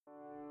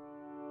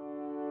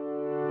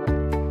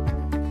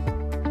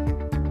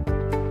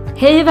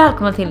Hej och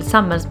välkomna till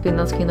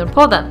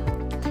Samhällsbyggnadskvinnor-podden.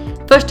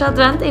 Första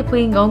advent är på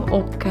ingång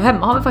och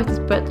hemma har vi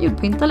faktiskt börjat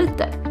julpynta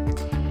lite.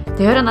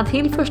 Det hör gärna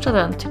till första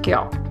advent tycker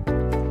jag.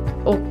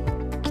 Och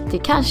det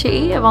kanske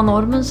är vad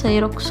normen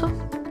säger också,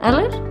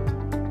 eller?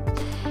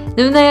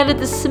 Nu när jag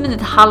lite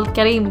smidigt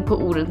halkar in på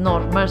ordet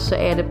normer så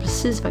är det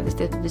precis faktiskt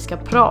det vi ska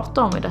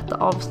prata om i detta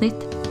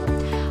avsnitt.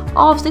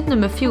 Avsnitt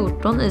nummer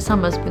 14 i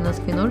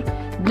Samhällsbyggnadskvinnor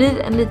blir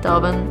en lite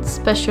av en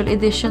special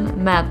edition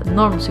med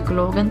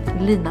normpsykologen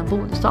Lina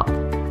Bodestad.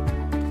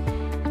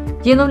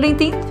 Genom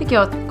LinkedIn fick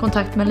jag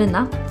kontakt med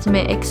Lina som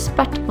är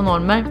expert på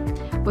normer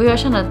och jag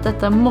känner att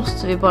detta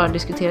måste vi bara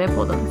diskutera i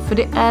podden för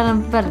det är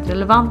en väldigt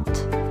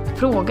relevant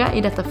fråga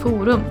i detta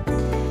forum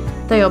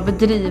där jag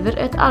bedriver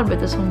ett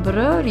arbete som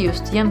berör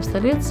just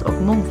jämställdhets-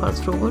 och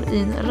mångfaldsfrågor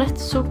i en rätt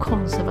så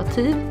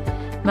konservativ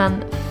men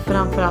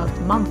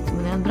framförallt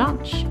mansdominerad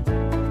bransch.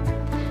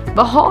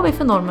 Vad har vi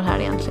för normer här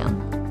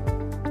egentligen?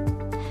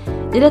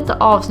 I detta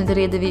avsnitt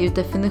reder vi ut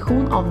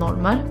definition av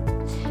normer.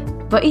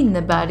 Vad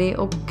innebär det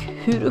och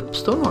hur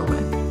uppstår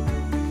normer?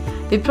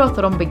 Vi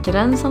pratar om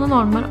begränsande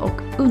normer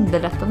och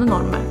underlättande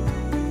normer.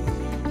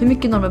 Hur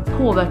mycket normer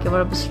påverkar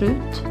våra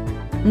beslut?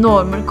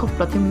 Normer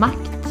kopplat till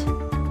makt.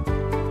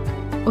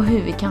 Och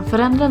hur vi kan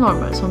förändra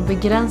normer som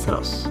begränsar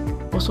oss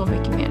och så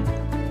mycket mer.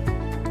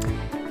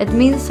 Ett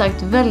minst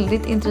sagt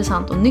väldigt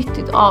intressant och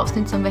nyttigt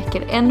avsnitt som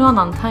väcker en och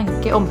annan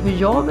tanke om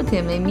hur jag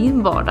beter mig i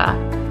min vardag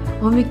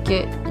och hur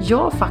mycket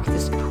jag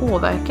faktiskt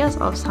påverkas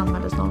av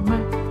samhällets normer.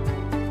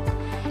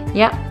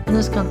 Ja,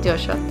 nu ska inte jag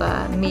köta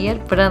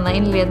mer på denna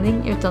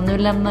inledning utan nu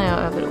lämnar jag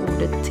över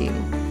ordet till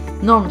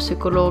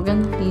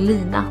normpsykologen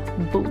Lina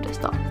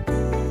Bodestad.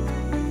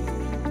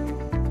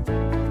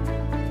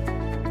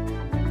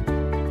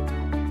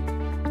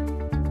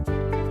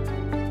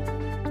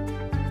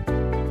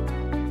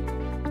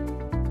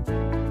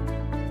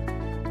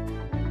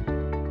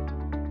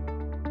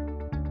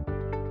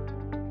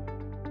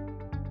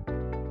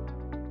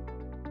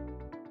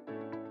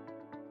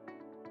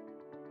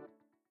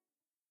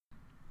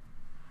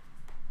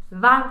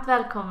 Varmt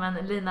välkommen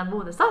Lina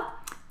Bodestad.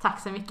 Tack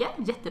så mycket,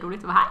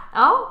 jätteroligt att vara här.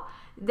 Ja,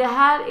 det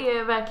här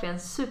är verkligen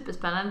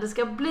superspännande. Det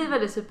ska bli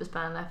väldigt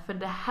superspännande för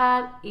det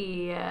här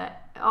är,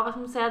 ja vad ska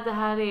man säga, det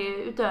här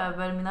är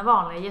utöver mina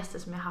vanliga gäster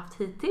som jag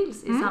haft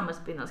hittills i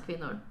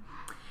Samhällsbyggnadskvinnor.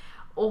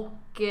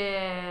 Och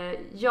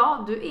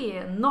ja, du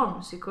är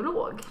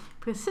normpsykolog.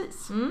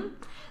 Precis.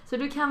 Så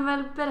du kan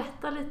väl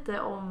berätta lite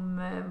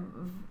om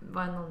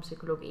vad en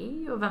normpsykolog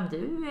är och vem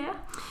du är?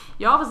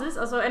 Ja, precis.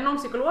 Alltså en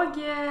normpsykolog,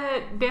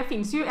 det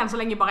finns ju än så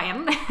länge bara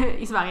en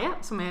i Sverige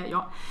som är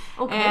jag.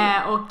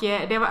 Okay. Och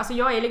det var, alltså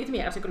jag är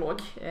legitimerad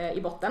psykolog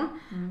i botten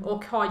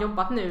och har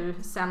jobbat nu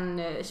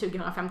sedan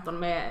 2015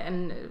 med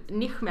en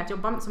nisch med att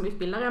jobba som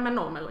utbildare med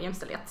normer och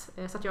jämställdhet.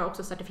 Så att jag är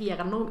också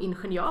certifierad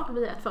normingenjör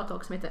via ett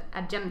företag som heter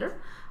Agender.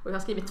 Och jag har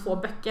skrivit 2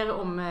 böcker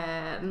om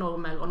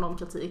normer och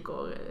normkritik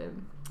och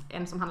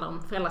en som handlar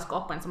om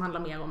föräldraskap och en som handlar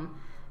mer om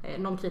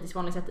normkritisk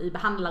vanlighet i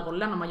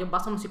behandlarrollen om man jobbar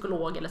som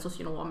psykolog eller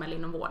socionom eller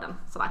inom vården.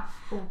 Sådär.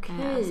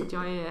 Okay. Så att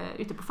jag är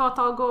ute på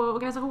företag och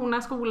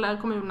organisationer,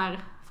 skolor, kommuner,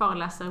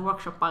 föreläser,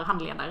 workshoppar,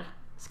 handleder,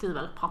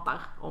 skriver, pratar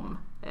om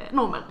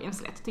normer och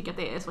jämställdhet. Tycker att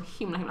det är så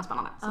himla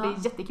spännande. Så det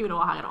är jättekul att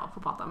vara här idag och få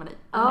prata med dig.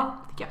 Ja.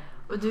 Det, tycker jag.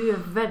 Och du gör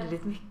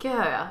väldigt mycket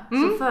hör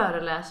jag. Så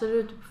föreläser du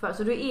ute på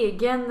så du är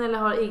egen eller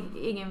har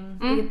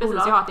eget precis,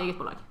 bolag? jag har ett eget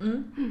bolag.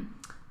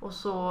 Och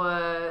så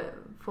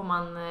får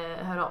man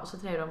höra av sig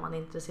till dig om man är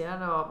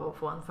intresserad av att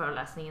få en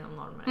föreläsning inom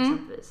normer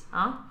exempelvis.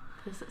 Ja,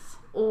 precis.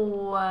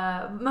 Och,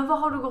 men vad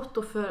har du gått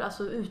då för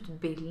alltså,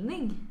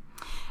 utbildning?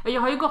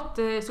 Jag har ju gått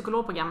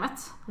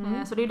psykologprogrammet,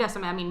 så det är ju det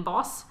som är min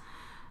bas.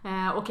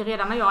 Och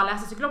redan när jag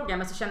läste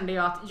psykologprogrammet så kände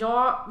jag att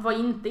jag var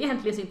inte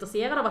egentligen så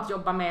intresserad av att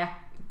jobba med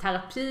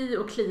terapi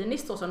och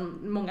kliniskt så som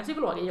många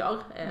psykologer gör,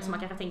 som man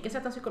kanske tänker sig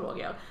att en psykolog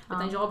gör.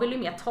 Utan jag vill ju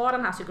mer ta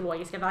den här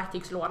psykologiska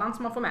verktygslådan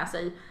som man får med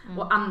sig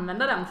och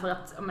använda den för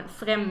att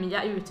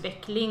främja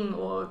utveckling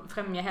och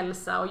främja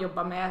hälsa och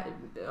jobba med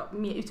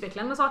mer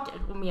utvecklande saker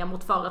och mer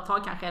mot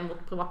företag kanske än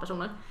mot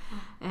privatpersoner.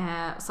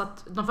 Så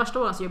att de första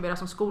åren så jobbade jag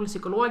som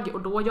skolpsykolog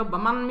och då jobbar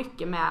man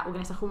mycket med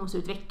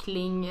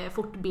organisationsutveckling,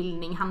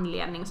 fortbildning,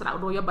 handledning och sådär.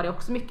 Och då jobbade jag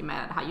också mycket med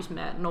det här just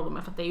med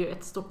normer för att det är ju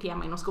ett stort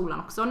tema inom skolan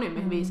också nu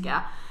med hur vi ska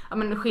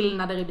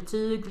skillnader i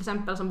betyg till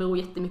exempel som beror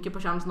jättemycket på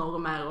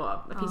könsnormer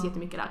och det finns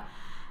jättemycket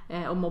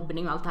där och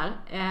mobbning och allt det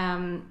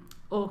här.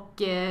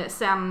 Och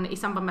sen i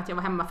samband med att jag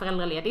var hemma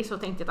föräldraledig så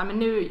tänkte jag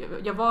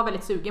att jag var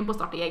väldigt sugen på att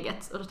starta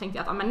eget och då tänkte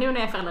jag att nu när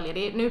jag är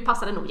föräldraledig, nu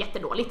passar det nog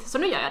jättedåligt så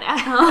nu gör jag det.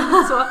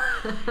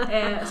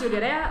 så gjorde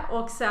jag det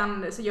och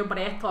sen så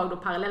jobbade jag ett tag då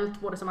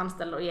parallellt både som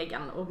anställd och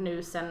egen och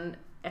nu sen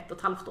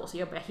 1,5 år så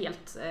jobbar jag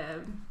helt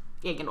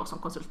egen då som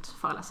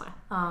konsultföreläsare.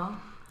 Ja.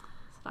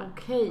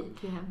 Okej.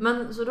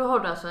 Men så då har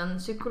du alltså en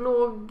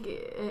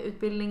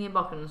psykologutbildning i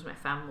bakgrunden som är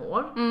 5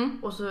 år.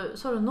 Och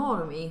så har du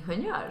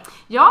normingenjör.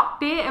 Ja,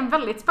 det är en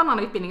väldigt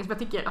spännande utbildning som jag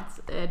tycker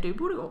att du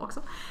borde gå också.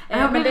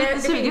 Men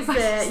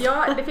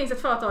det finns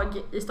ett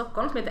företag i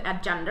Stockholm som heter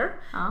Adgender.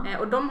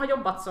 Och de har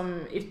jobbat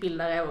som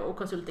utbildare och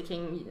konsulter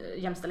kring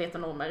jämställdhet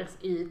och normer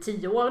i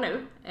 10 år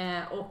nu.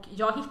 Och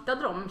jag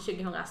hittade dem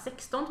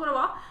 2016 tror jag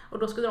det var. Och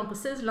då skulle de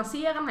precis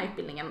lansera den här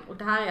utbildningen. Och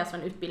det här är alltså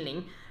en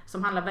utbildning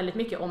som handlar väldigt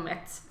mycket om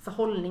ett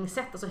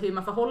förhållningssätt, alltså hur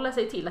man förhåller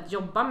sig till att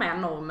jobba med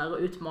normer och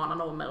utmana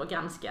normer och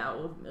granska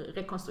och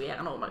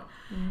rekonstruera normer.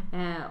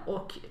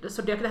 Och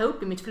så dök det här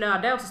upp i mitt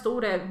flöde och så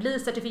stod det bli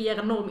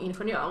certifierad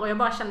normingenjör och jag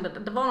bara kände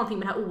att det var någonting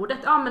med det här ordet,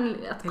 men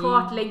att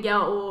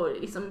kartlägga och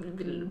liksom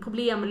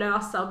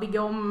problemlösa och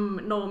bygga om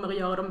normer och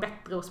göra dem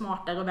bättre och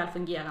smartare och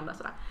välfungerande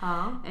sådär.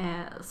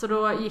 Så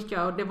då gick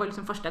jag, och det var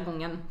liksom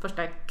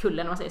första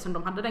kullen man säger, som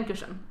de hade den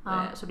kursen.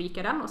 Så då gick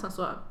jag den och sen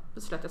så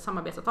beslöt jag ett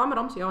samarbetsavtal med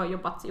dem, så jag har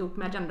jobbat ihop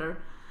med Adgender.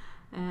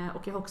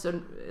 Och jag har också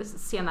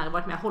senare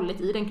varit med och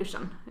hållit i den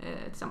kursen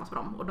tillsammans med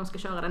dem. Och de ska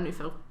köra den nu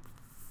för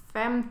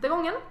 5:e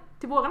gången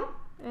till våren.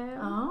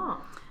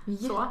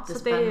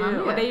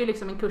 Jättespännande. Och det är ju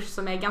liksom en kurs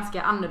som är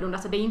ganska annorlunda.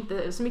 Så det är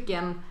inte så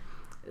mycket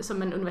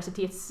som en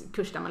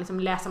universitetskurs där man liksom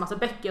läser massa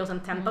böcker och sen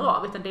tentar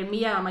av. Utan det är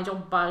mer att man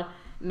jobbar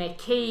med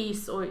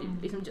case och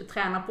liksom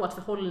tränar på ett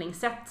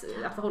förhållningssätt,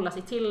 att förhålla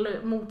sig till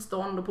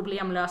motstånd och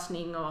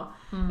problemlösning och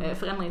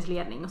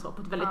förändringsledning och så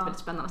på ett väldigt, väldigt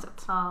spännande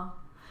sätt.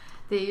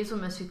 Det är ju som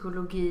med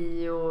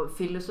psykologi och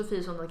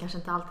filosofi som det kanske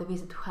inte alltid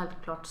finns ett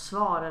självklart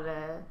svar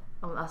eller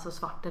alltså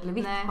svart eller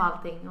vitt på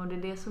allting, och det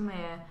är det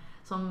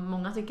som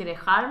många tycker är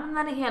charmen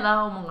med det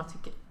hela och många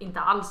tycker inte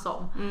alls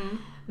om.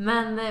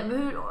 Men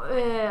hur,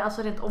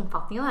 alltså rent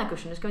omfattningen av den här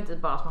kursen, nu ska vi inte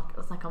bara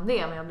snacka om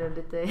det, men jag blev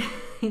lite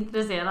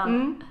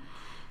intresserad.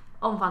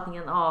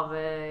 Omfattningen av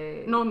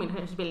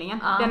normingenjörsutbildningen,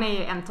 den är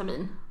ju 1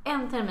 termin.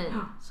 1 termin,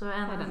 så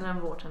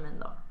en vårtermin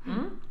då.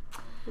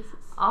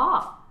 Precis.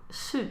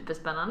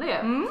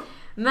 Superspännande.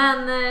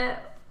 Men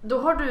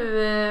då har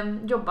du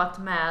jobbat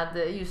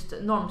med just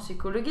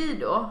normpsykologi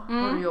då.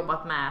 Har du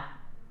jobbat med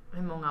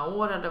hur många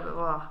år eller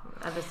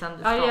sen du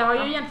startade? Jag har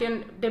ju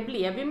egentligen, det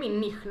blev ju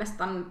min nisch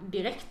nästan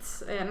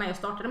direkt när jag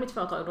startade mitt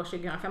företag då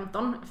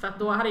 2015. För att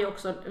då hade jag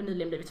också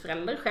nyligen blivit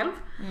förälder själv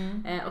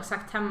och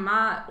sagt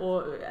hemma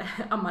och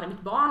ammade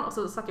mitt barn. Och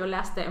så satt jag och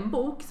läste en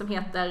bok som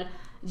heter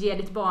Ge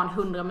ditt barn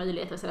 100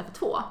 möjligheter istället för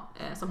 2.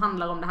 Som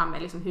handlar om det här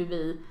med liksom hur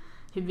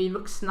vi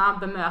vuxna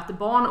bemöter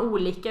barn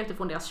olika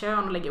utifrån deras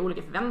kön och lägger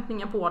olika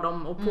förväntningar på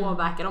dem och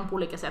påverkar dem på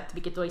olika sätt,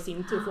 vilket då i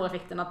sin tur får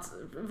effekten att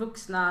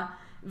vuxna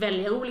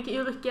väljer olika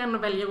yrken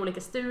och väljer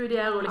olika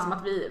studier och liksom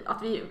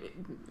att vi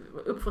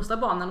uppfostrar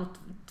barnen åt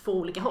 2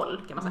 olika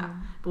håll kan man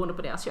säga, beroende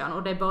på deras kön,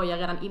 och det börjar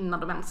redan innan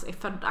de ens är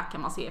födda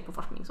kan man se på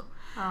forskning så.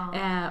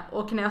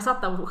 Och när jag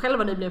satt där och själv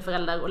var nybliven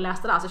förälder och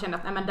läste där så kände jag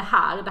att nej, men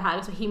det här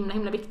är så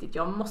himla viktigt,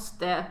 jag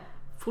måste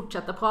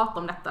fortsätta prata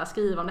om detta,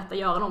 skriva om detta,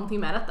 göra någonting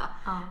med detta.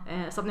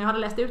 Så att när jag hade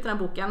läst ut den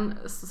här boken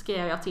så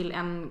skrev jag till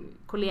en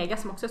kollega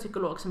som också är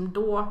psykolog som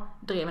då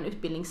drev en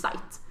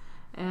utbildningssajt.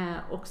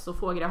 Och så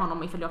frågade jag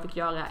honom ifall jag fick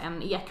göra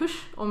en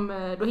e-kurs.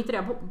 Då hittade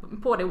jag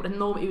på det ordet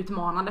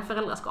normutmanande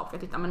föräldraskap. För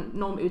jag tyckte att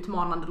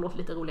normutmanande låter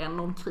lite roligare än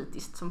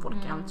normkritiskt som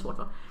folk kan ha svårt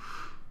för.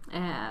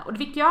 Och det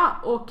fick jag,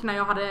 och när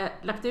jag hade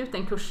lagt ut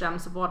den kursen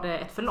så var det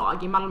ett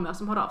förlag i Malmö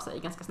som hörde av sig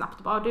ganska snabbt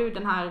och bara, du,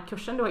 den här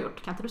kursen du har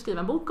gjort, kan inte du skriva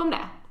en bok om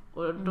det?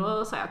 Och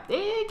då sa jag att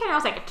det kan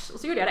jag säkert, och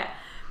så gjorde jag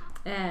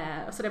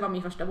det. Så det var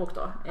min första bok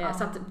då.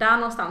 Så att där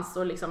någonstans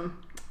så liksom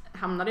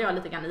hamnade jag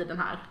lite grann i den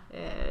här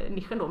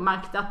nischen då,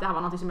 märkte att det här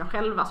var något som jag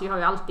själv, alltså jag har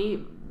ju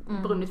alltid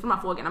brunnit för de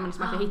här frågorna, men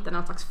liksom att jag hittade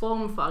någon slags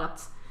form för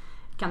att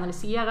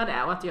kanalisera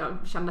det, och att jag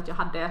kände att jag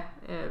hade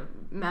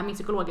med min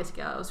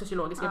psykologiska och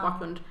sociologiska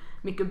bakgrund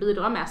mycket att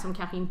bidra med som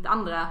kanske inte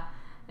andra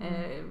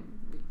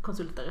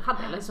konsulter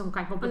hade, eller som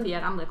kan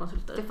komplettera andra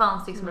konsulter. Det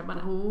fanns liksom ett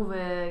behov,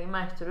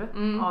 märkte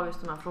du, av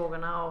just de här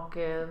frågorna, och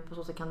på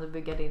så sätt kan du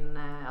bygga din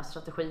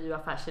strategi och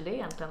affärsidé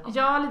egentligen.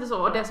 Ja, lite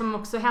så. Och det som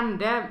också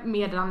hände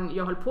medan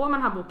jag höll på med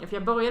den här boken, för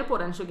jag började på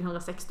den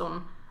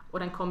 2016 och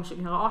den kom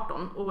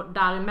 2018, och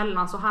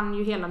däremellan så hann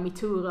ju hela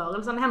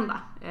MeToo-rörelsen hända.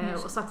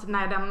 Och så att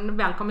när den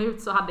väl kom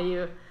ut så hade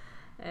ju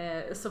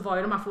så var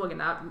ju de här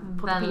frågorna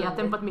på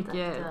tapeten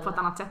på ett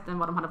annat sätt än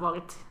vad de hade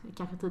varit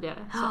kanske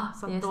tidigare.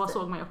 Så då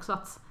såg man ju också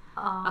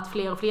att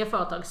fler och fler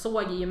företag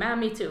såg ju med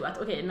MeToo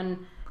att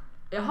men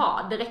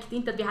det räckte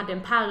inte att vi hade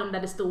en pärm där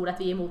det stod att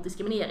vi är emot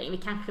diskriminering. Vi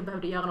kanske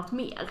behövde göra något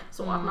mer.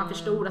 Så att man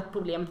förstod att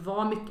problemet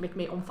var mycket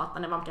mer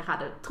omfattande än vad man kanske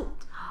hade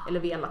trott. Eller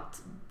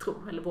velat tro,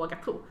 eller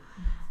vågat tro.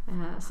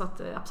 Så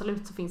att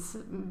absolut så finns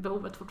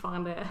behovet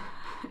fortfarande,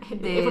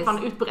 det är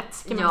fortfarande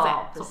utbrett kan man säga.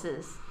 Ja,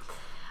 precis.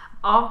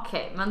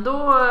 Okej, men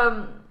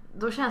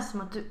då känns det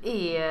som att du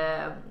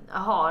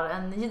har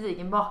en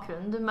gedigen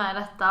bakgrund med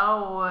detta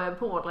och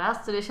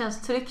påläst. Så det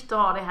känns tryggt att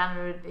ha det här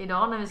nu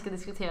idag när vi ska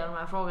diskutera de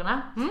här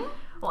frågorna.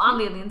 Och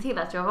anledningen till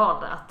att jag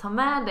valde att ta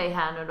med dig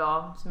här nu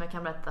då, som jag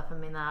kan berätta för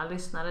mina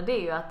lyssnare, det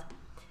är ju att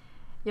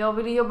jag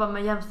ville jobba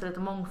med jämställdhet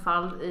och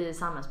mångfald i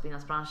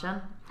samhällsbyggnadsbranschen.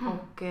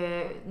 Och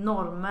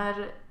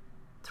normer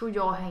tror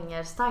jag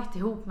hänger starkt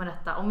ihop med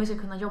detta. Om vi ska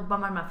kunna jobba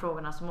med de här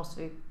frågorna så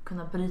måste vi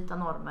kunna bryta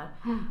normer.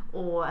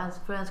 Och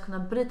för att ens kunna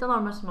bryta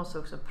normer så måste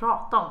vi också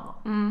prata om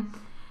dem.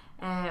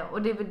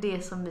 Och det är väl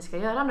det som vi ska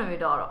göra nu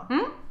idag då.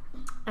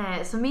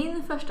 Så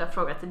min första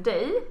fråga till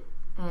dig,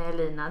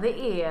 Lina,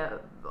 det är,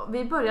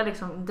 vi börjar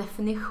liksom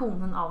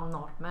definitionen av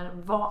normer.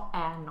 Vad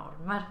är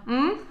normer?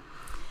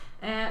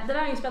 Det där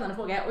är en spännande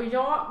fråga och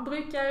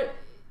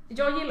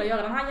jag gillar att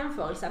göra den här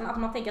jämförelsen, att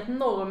man tänker att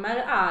normer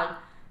är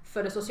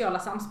för det sociala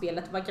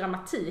samspelet vad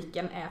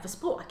grammatiken är för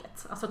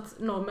språket. Alltså att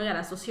normer är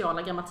den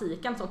sociala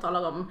grammatiken som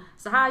talar om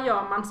så här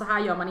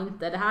gör man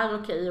inte, det här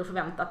är okej och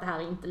förväntat, det här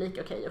är inte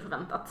lika okej och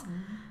förväntat.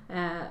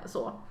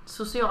 Så.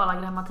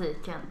 Sociala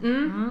grammatiken.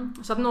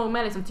 Så att normer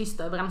är liksom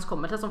tysta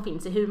överenskommelser som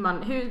finns i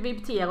hur vi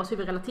beter oss, hur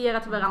vi relaterar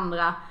till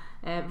varandra,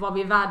 vad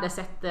vi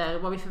värdesätter,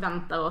 vad vi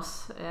förväntar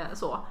oss,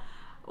 så.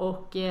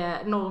 Och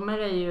normer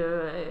är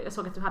ju, jag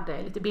såg att du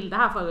hade lite bilder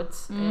här förut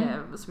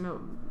som jag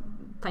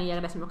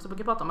tangerar det som jag också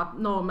brukar prata om, att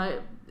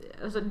normer,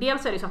 alltså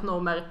dels är det så att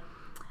normer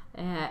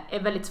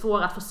är väldigt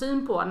svåra att få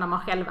syn på när man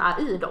själv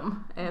är i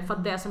dem. För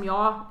att det som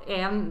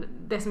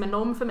är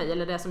norm för mig,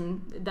 eller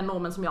den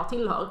normen som jag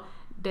tillhör,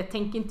 det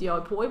tänker inte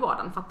jag på i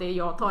vardagen för att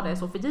jag tar det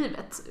så för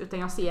givet. Utan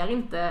jag ser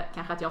inte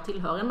kanske att jag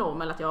tillhör en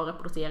norm eller att jag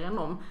reproducerar en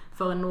norm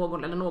förrän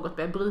någon eller något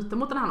börjar bryta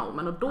mot den här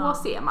normen. Och då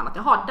ser man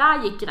att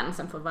där gick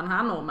gränsen för vad den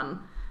här normen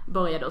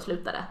började och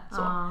slutade.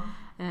 Så.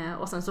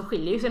 Och sen så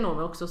skiljer ju sig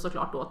normer också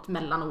såklart åt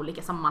mellan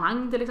olika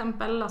sammanhang till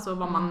exempel. Alltså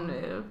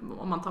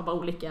om man tar bara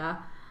olika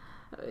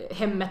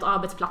hemmet och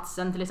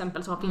arbetsplatsen till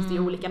exempel, så finns det ju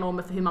olika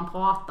normer för hur man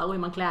pratar och hur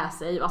man klär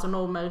sig. Alltså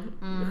normer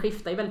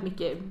skiftar ju väldigt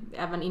mycket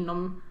även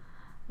inom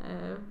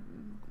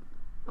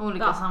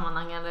olika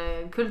sammanhang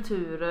eller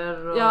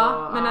kulturer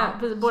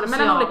och både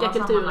mellan olika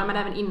kulturer men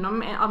även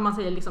inom, om man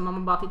säger liksom, om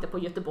man bara tittar på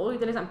Göteborg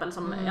till exempel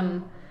som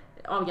en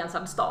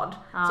avgränsad stad,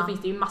 så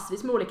finns det ju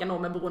massvis med olika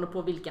normer beroende på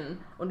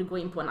om du går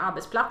in på en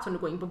arbetsplats, om du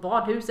går in på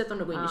badhuset, om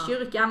du går in i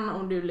kyrkan,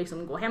 om du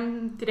liksom går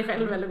hem till dig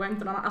själv eller går hem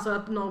till någon annan. Alltså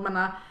att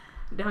normerna,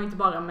 det har inte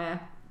bara med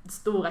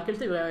stora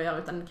kulturer att göra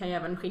utan det kan ju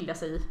även skilja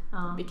sig.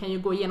 Vi kan ju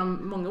gå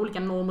igenom många olika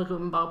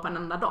normrum bara på en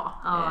enda dag.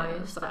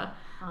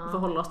 Och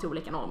förhålla oss till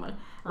olika normer.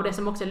 Och det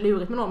som också är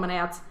lurigt med normerna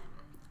är att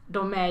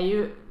de är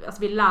ju,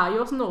 alltså vi lär ju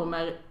oss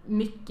normer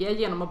mycket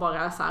genom att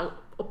bara så här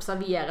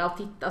observera och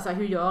titta, så här,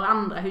 hur gör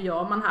andra, hur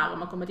gör man här, om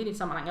man kommer till ditt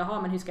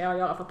sammanhang, men hur ska jag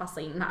göra för att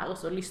passa in här, och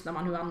så lyssnar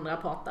man hur andra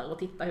pratar och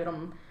tittar hur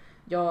de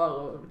gör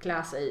och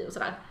klär sig och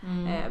sådär.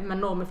 Men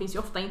normer finns ju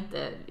ofta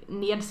inte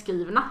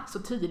nedskrivna så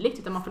tydligt,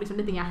 utan man får liksom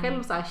lite grann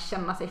själv så här,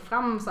 känna sig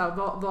fram, så här,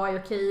 vad är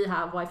okej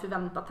här, vad är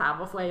förväntat här,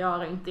 vad får jag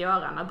göra och inte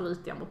göra, när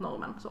bryter jag mot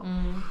normen. Så,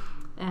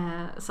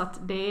 så att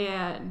det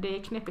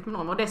är knepigt med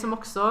normer. Och det som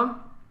också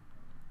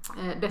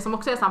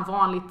är så här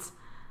vanligt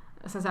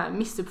så här,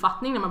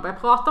 missuppfattning när man börjar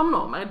prata om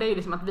normer, det är ju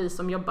liksom att vi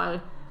som jobbar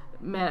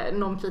med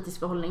normkritiskt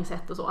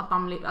förhållningssätt och så,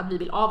 att vi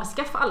vill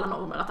avskaffa alla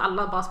normer, att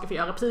alla bara ska få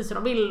göra precis som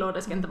de vill och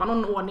det ska inte vara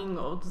någon ordning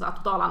och så här,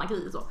 total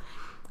anarki och så.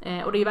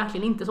 Och det är ju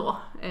verkligen inte så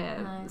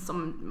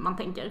som man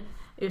tänker,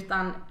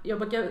 utan jag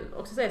brukar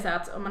också säga så här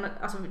att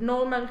alltså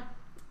normer,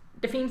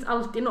 det finns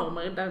alltid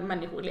normer där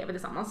människor lever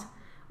tillsammans.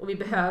 Och vi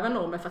behöver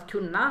normer för att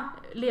kunna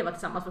leva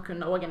tillsammans, för att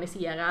kunna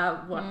organisera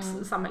vårt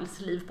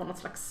samhällsliv på något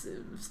slags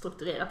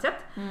strukturerat sätt.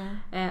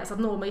 Så att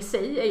normer i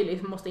sig är ju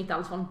liksom, måste inte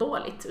alls vara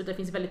dåligt. Utan det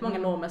finns väldigt många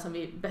normer som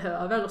vi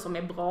behöver och som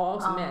är bra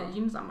och som är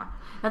gynnsamma.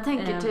 Jag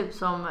tänker typ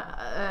som,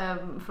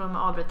 från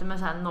att avbryta med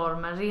så här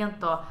normer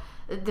rent då.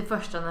 Det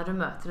första när du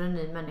möter en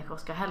ny människa och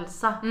ska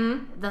hälsa.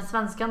 Den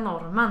svenska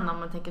normen, om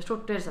man tänker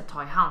stort, det är så att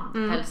ta i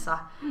hand, hälsa.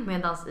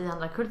 Medan i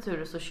andra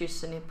kulturer så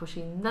kysser ni på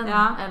kinden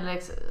eller,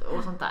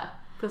 och sånt där.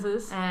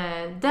 Precis.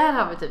 Där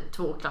har vi typ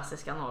 2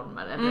 klassiska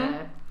normer,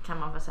 eller kan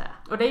man väl säga.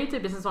 Och det är ju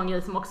typiskt en sån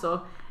grej som också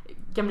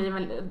kan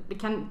bli, det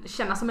kan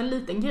kännas som en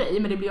liten grej,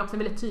 men det blir också en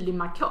väldigt tydlig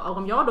markör.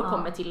 Om jag då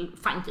kommer till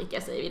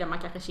Frankrike, säger vi, där man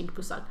kanske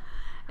kindpussar,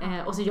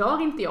 och så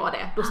gör inte jag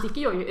det, då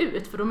sticker jag ju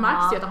ut, för då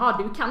märks ju att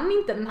du kan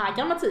inte den här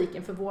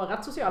grammatiken för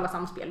vårat sociala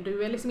samspel,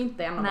 du är liksom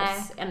inte en av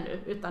oss ännu,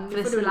 utan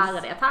nu får du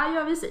lära dig att här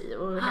gör vi si,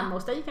 och hemma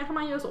hos dig kanske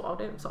man gör så, och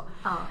det är så.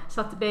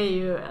 Så att det är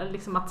ju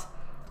liksom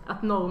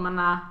att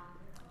normerna,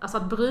 alltså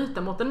att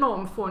bryta mot en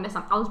norm får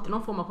nästan alltid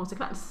någon form av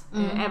konsekvens.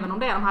 Även om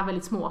det är de här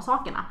väldigt små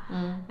sakerna.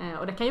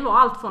 Och det kan ju vara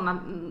allt från att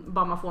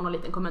bara man får någon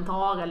liten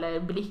kommentar eller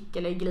blick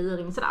eller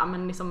gliring sådär.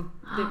 Men liksom,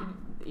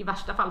 i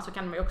värsta fall så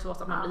kan det ju också vara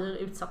så att man blir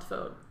utsatt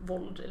för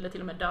våld eller till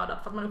och med dödad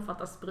för att man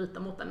uppfattas bryta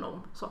mot en norm.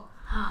 Så.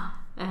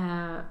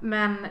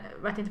 Men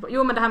vad jag tänkte på?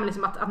 Jo, men det här med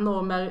liksom att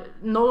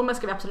normer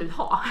ska vi absolut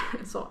ha.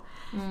 Så.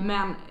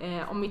 Men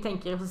om vi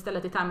tänker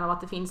istället i termer av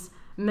att det finns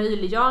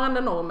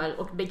möjliggörande normer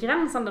och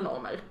begränsande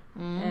normer,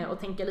 och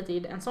tänka lite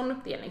i en sån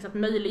uppdelning. Så att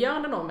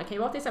möjliggörande normer kan ju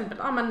vara till exempel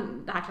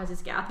det här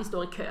klassiska att vi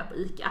står i kö på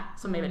ICA,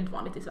 som är väldigt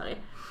vanligt i Sverige.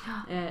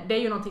 Det är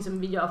ju någonting som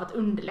vi gör för att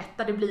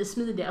underlätta, det blir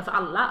smidigare för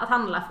alla att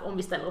handla om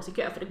vi ställer oss i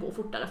kö, för det går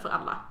fortare för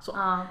alla.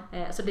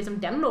 Så det är som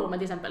den normen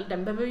till exempel,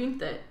 den behöver ju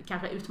inte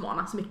kanske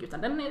utmana så mycket,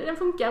 utan den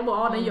funkar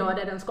bra, den gör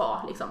det den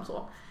ska liksom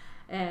så.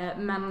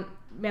 Men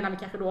medan vi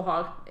kanske då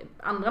har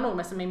andra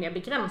normer som är mer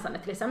begränsande.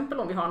 Till exempel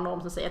om vi har en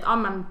norm som säger att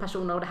men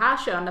personer av det här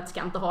könet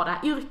ska inte ha det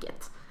här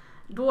yrket.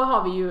 Då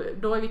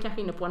är vi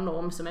kanske inne på en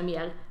norm som är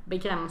mer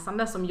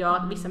begränsande, som gör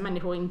att vissa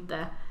människor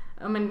inte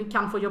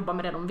kan få jobba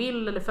med det de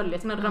vill eller följa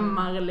sina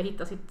drömmar eller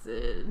hitta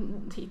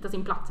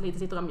sin plats eller hitta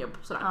sitt drömjobb.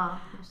 Så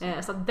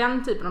att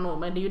den typen av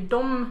normer, det är ju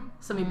de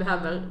som vi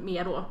behöver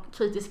mer då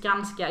kritiskt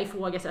granska,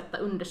 ifrågasätta,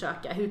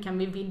 undersöka. Hur kan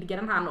vi vidga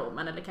den här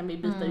normen, eller kan vi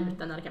byta ut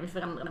den, eller kan vi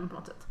förändra den på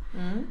något sätt?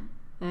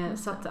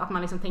 Så att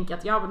man liksom tänker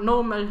att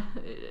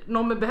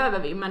normer behöver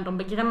vi, men de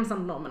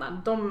begränsande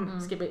normerna,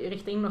 de ska vi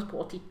rikta in oss på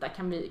och titta,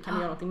 kan vi göra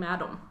någonting med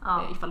dem?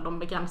 Ifall de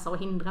begränsar och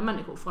hindrar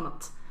människor från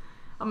att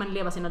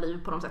leva sina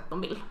liv på de sätt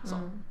de vill. Så.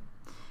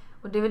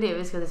 Och det är väl det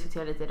vi ska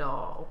diskutera lite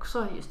idag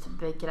också, just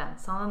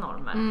begränsande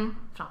normer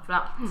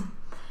framförallt.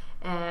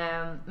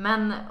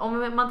 Men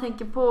om man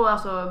tänker på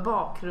alltså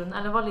bakgrund,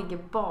 eller vad ligger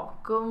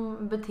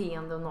bakom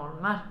beteende och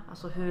normer?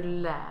 Alltså hur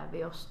lär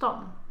vi oss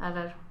dem?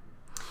 Eller?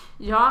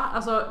 Ja,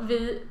 alltså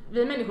vi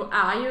människor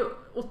är ju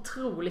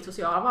otroligt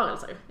sociala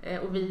varelser,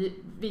 och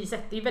vi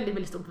sätter ju väldigt,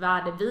 väldigt stort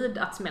värde vid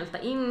att smälta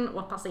in och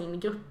att passa in i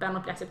gruppen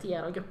och bli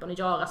accepterade av gruppen och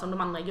göra som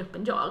de andra i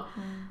gruppen gör.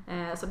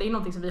 Så det är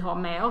någonting som vi har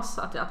med oss,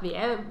 att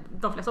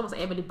de flesta av oss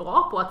är väldigt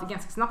bra på att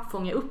ganska snabbt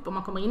fånga upp om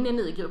man kommer in i en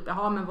ny grupp.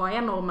 Jaha, men vad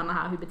är normerna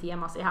här? Hur beter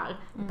man sig här?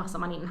 Hur passar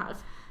man in här?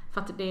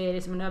 För att det är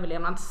liksom en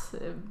överlevnads...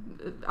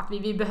 Att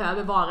vi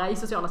behöver vara i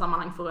sociala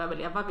sammanhang för att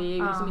överleva. Vi är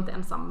ju liksom inte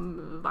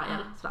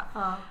ensamvargar. Så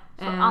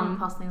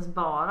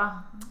anpassningsbara.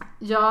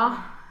 Ja.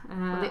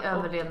 Och det är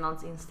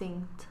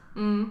överlevnadsinstinkt.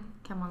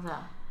 Kan man säga.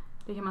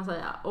 Det kan man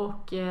säga.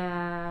 Och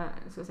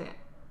ska se.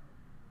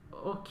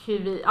 Och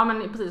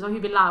hur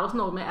vi lär oss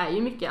normer är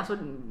ju mycket. Alltså,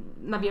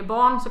 när vi är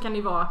barn så kan det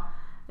ju vara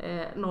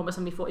normer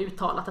som vi får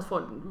uttalat, att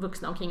få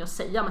vuxna omkring och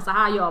säga, men så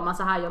här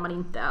gör man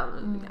inte,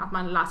 att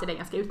man lär sig det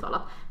ganska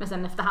uttalat. Men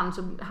sen efterhand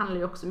så handlar det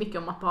ju också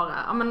mycket om att bara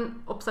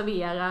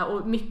observera,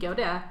 och mycket av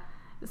det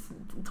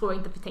tror jag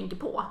inte att vi tänker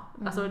på.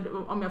 Alltså,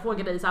 om jag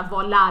frågar dig så här,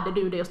 vad lärde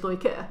du dig att stå i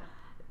kö?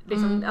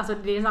 Alltså,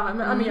 det är samma,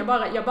 men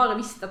jag bara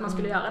visste att man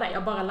skulle göra det.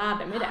 Jag bara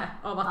lärde mig det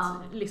av att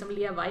liksom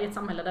leva i ett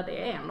samhälle där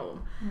det är en norm.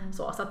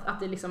 Så att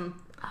det liksom,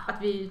 att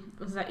vi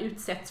så här,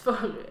 utsätts för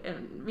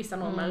vissa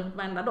normer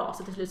varenda dag,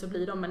 så till slut så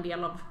blir de en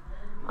del av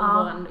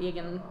vår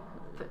egen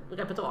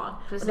repertoar.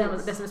 Och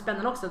det som är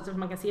spännande också, som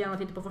man kan se när man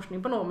tittar på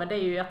forskning på normer, det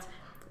är ju att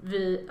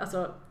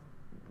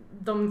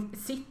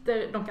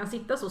de kan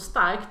sitta så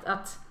starkt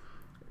att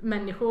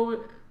människor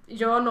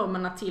gör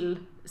normerna till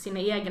sina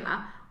egna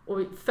och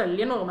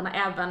följer normerna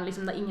även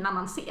liksom när ingen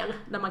annan ser.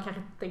 Där man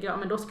kanske tänker,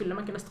 men då skulle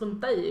man kunna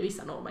strunta i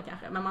vissa normer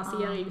kanske. Men man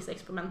ser i vissa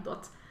experiment då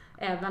att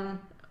även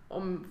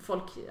om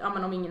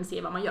om ingen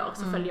ser vad man gör,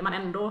 så följer man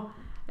ändå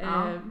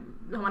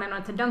har man ändå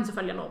en tendens att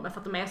följa normer, för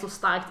att de är så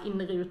starkt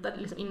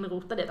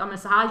inrotade att men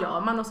så här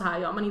gör man och så här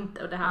gör man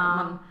inte, och det här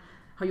man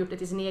har gjort det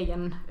till sin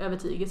egen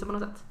övertygelse på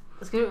något sätt.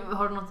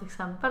 Har du något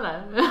exempel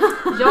där?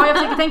 Ja, jag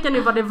försöker tänka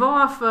nu vad det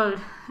var för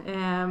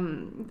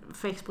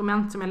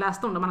experiment som jag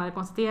läste om, där man hade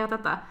konstaterat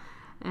detta.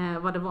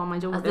 Vad det var man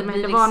gjorde. Alltså,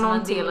 men det var liksom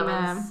någonting en del av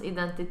ens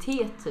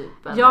identitet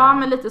typ? Eller? Ja,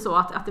 men lite så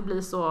att det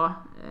blir så...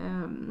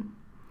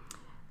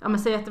 men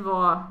säg att det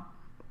var...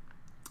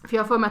 För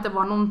jag får med att det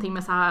var någonting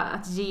med så här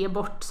att ge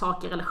bort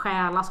saker eller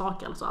stjäla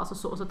saker eller så.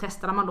 Alltså så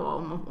testade man då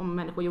om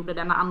människor gjorde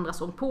det när andra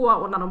såg på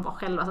och när de var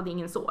själva, så att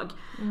ingen såg.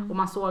 Och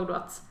man såg då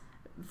att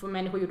för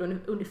människor gjorde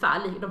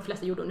de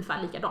flesta gjorde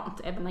ungefär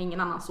likadant, även när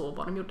ingen annan såg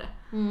vad de gjorde.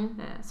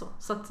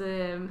 Så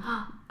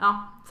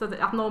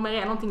att normer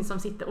är någonting som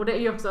sitter, och det är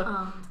ju också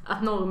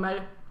att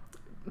normer,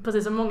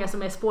 precis som många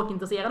som är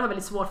språkintresserade har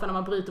väldigt svårt för när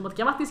man bryter mot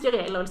grammatiska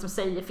regler och liksom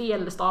säger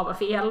fel eller stavar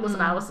fel och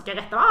sådär, och ska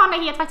rätta,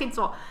 nej, helt faktiskt inte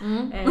så.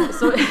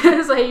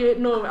 Så är ju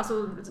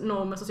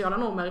normer, sociala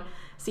normer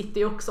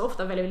sitter ju också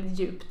ofta väldigt, väldigt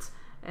djupt.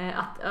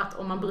 Att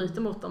om man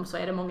bryter mot dem så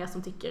är det många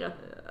som tycker att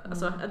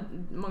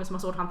många som har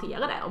svårt att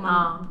hantera det, och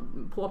man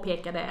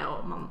påpekar det,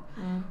 och man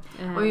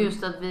och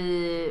just att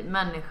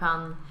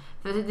människan,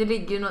 för det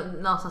ligger ju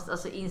någonstans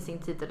alltså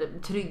instinktivt, eller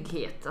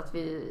trygghet,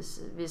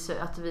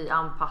 att vi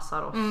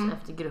anpassar oss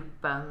efter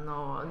gruppen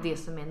och det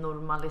som är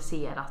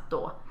normaliserat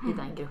då i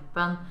den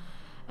gruppen.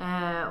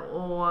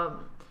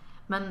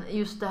 Men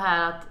just det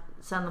här att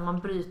sen när man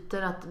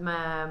bryter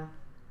med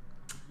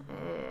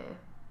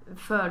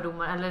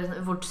fördomar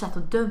eller vårt sätt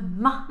att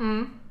döma,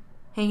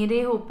 hänger det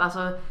ihop?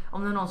 Alltså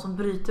om det är någon som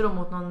bryter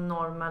mot någon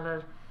norm,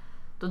 eller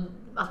då,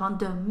 att man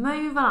dömer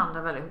ju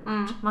varandra väldigt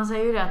hårt. Man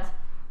säger ju det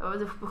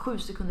att på 7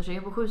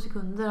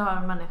 sekunder har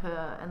en människa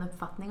en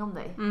uppfattning om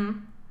dig.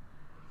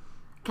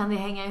 Kan det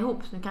hänga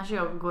ihop? Nu kanske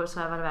jag går och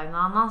svävar iväg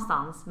någon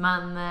annanstans,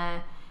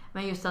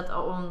 men just att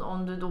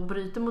om du då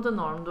bryter mot en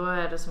norm, då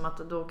är det som att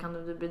då kan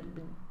du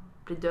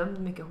bli dömd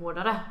mycket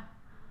hårdare.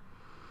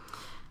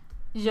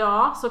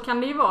 Ja, så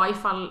kan det ju vara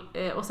ifall,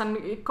 och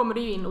sen kommer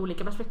det ju in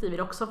olika perspektiv i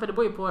det också, för det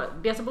beror ju på,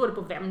 dels så beror det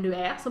på vem du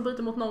är som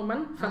bryter mot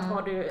normen, för att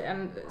har du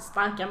en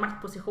starkare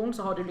maktposition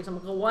så har du liksom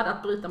råd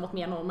att bryta mot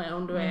mer normer än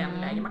om du är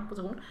en lägre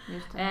maktposition.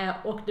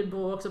 Och det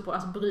beror också på,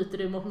 alltså bryter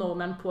du mot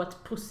normen på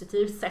ett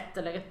positivt sätt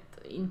eller ett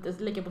inte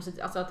lika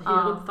positivt, alltså att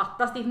hur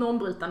uppfattas ditt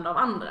normbrytande av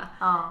andra.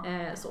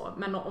 Så.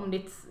 Men om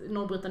ditt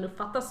normbrytande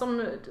uppfattas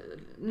som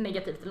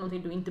negativt eller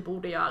någonting du inte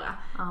borde göra,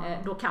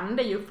 då kan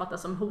det ju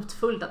uppfattas som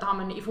hotfullt, att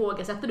men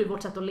ifrågasätter du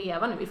vårt sätt att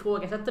leva nu,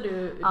 ifrågasätter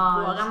du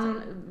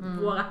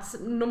vårat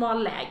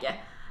normalläge.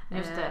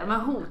 Just det,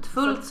 men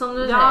hotfullt så, som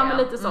du säger. Ja, men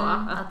lite så.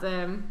 Att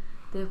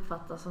det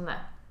uppfattas som det.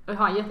 Jag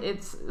har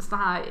ett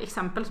sånt här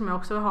exempel som jag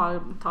också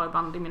tar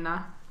ibland i mina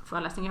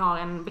föreläsningar. Jag har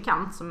en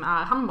bekant som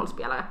är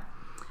handbollsspelare.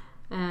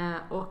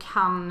 Och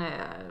han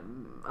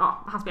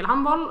spelar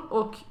handboll,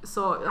 och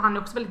så han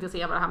är också väldigt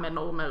intresserad av det här med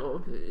normer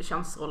och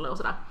könsroller och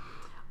sådär.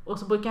 Och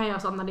så brukar han göra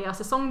så att när deras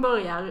säsong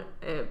börjar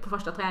på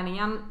första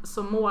träningen,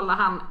 så målar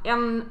han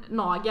en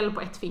nagel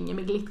på ett finger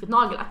med glittrigt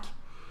nagellack.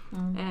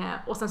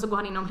 Och sen så går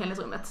han in i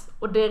omklädningsrummet,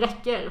 och det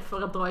räcker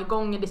för att dra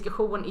igång en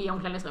diskussion i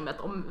omklädningsrummet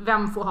om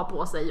vem får ha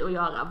på sig och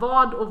göra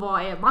vad, och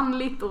vad är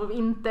manligt och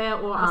inte,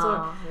 och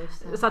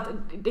så att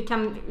det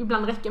kan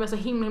ibland räcka med så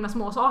himla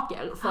små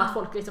saker för att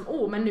folk liksom,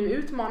 men nu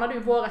utmanar du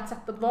vårt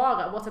sätt att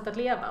vara, vårt sätt att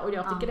leva, och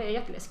jag tycker det är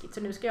jätteläskigt,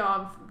 så nu ska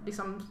jag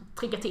liksom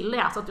trycka till det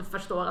här så att du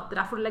förstår att det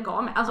där får du lägga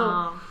av med.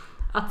 Alltså,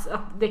 att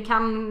det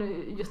kan,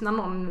 just när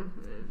någon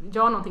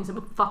gör någonting som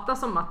uppfattas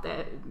som att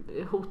det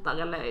hotar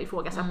eller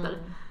ifrågasätter,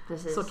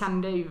 så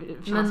kan det ju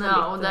kännas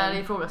väldigt... och där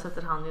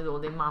ifrågasätter han ju då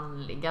det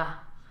manliga.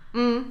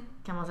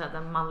 Kan man säga,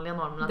 den manliga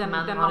normen,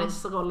 att den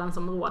mansrollen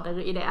som råder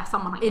i det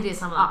sammanhanget. I det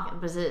sammanhanget,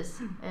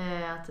 precis.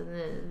 Att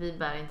vi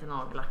bär inte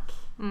nagellack.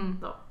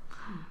 Då.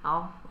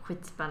 Ja,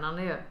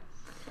 skitspännande ju.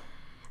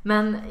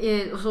 Men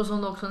och så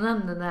som du också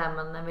nämnde det här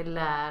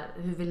med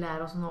hur vi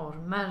lär oss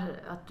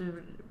normer, att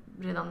du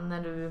redan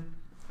när du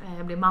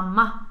blir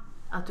mamma,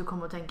 att du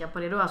kommer att tänka på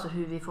det då, alltså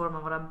hur vi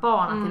formar våra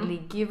barn, att det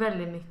ligger ju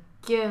väldigt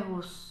mycket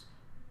hos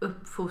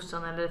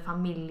uppfostran eller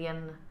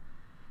familjen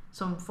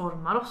som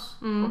formar oss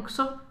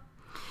också.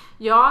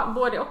 Ja,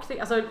 både och.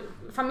 Alltså,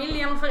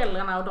 familjen,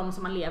 föräldrarna och de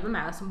som man lever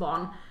med som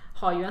barn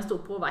har ju en stor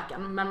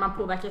påverkan, men man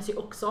påverkas ju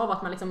också av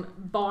att man liksom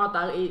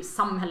badar i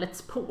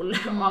samhällets pool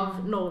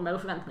av normer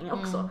och förväntningar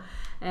också.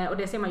 Och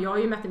det ser man, jag har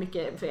ju mött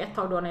mycket, för ett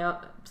tag då när jag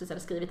precis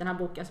hade skrivit den här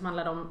boken som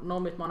handlade om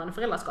normutmanande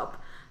föräldraskap,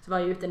 så var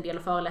jag ute en del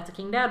och föreläste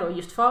kring det då,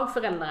 just för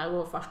föräldrar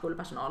och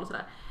förskolepersonal och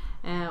sådär.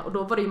 Och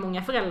då var det ju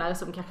många föräldrar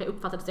som kanske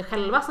uppfattade sig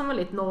själva som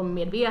väldigt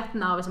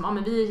normmedvetna och liksom,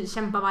 men vi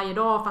kämpar varje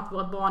dag för att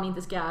vårt barn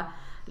inte ska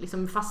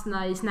liksom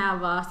fastna i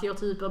snäva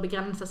stereotyper och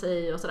begränsa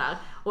sig och sådär.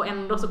 Och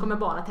ändå så kommer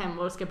barnet hem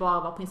och ska bara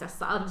vara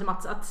prinsessa. Liksom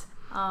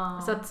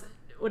så att,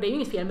 och det är ju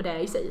inget fel med det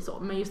i sig så,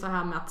 men just det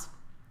här med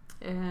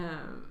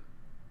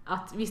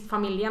att visst,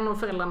 familjen och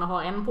föräldrarna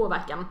har en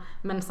påverkan,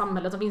 men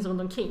samhället som finns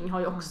runt omkring har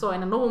ju också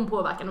en enorm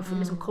påverkan, och för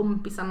liksom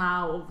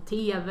kompisarna och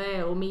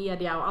tv och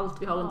media och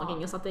allt vi har runt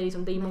omkring, så att det är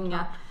liksom, det är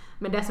många.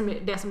 Men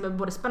det som är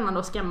både spännande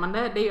och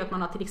skrämmande, det är ju att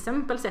man har till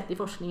exempel sett i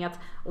forskning att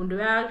om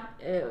du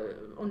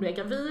är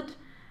gravid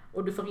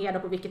och du får reda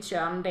på vilket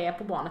kön det är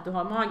på barnet du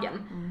har i magen,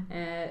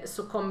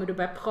 så kommer du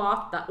börja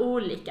prata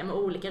olika med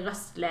olika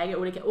röstläge,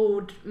 olika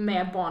ord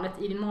med barnet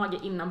i din mage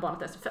innan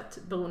barnet är fött,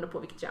 beroende på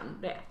vilket kön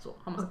det är. Så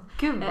har man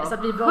sett. Så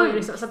att vi börjar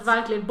liksom, så att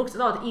verkligen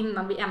bokstavligt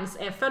innan vi ens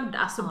är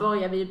födda så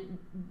börjar vi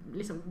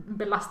liksom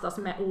belastas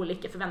med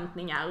olika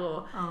förväntningar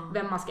och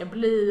vem man ska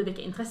bli,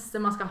 vilka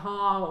intressen man ska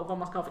ha och vad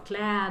man ska ha för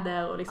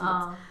kläder och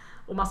liksom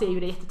och man ser ju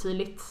det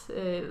jättetydligt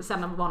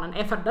sen när barnen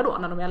är födda då,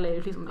 när de väl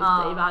är liksom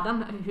ute i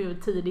världen, hur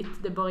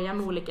tidigt det börjar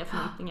med olika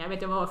förväntningar. Jag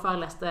vet, jag var och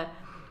föreläste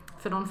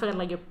för någon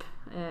föräldragrupp,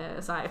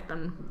 så här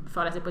öppen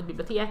föreläsning på ett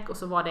bibliotek, och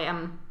så var det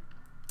en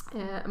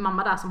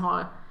mamma där som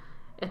har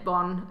ett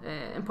barn,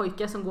 en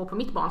pojke som går på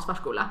mitt barns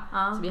förskola,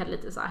 så vi hade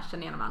lite så här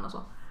känna igen varandra och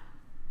så.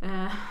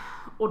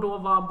 Och då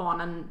var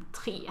barnen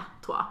 3,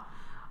 tror jag.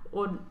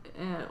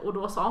 Och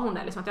då sa hon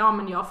det liksom att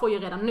men jag får ju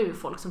redan nu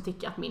folk som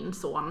tycker att min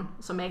son,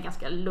 som är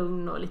ganska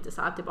lugn och lite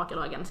så här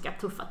tillbakadragen, ska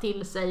tuffa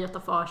till sig och ta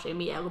för sig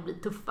mer och bli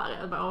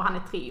tuffare, och han är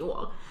 3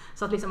 år.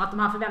 Så att liksom att de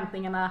här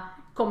förväntningarna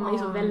kommer ju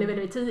så väldigt,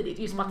 väldigt tidigt,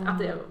 just på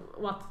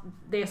att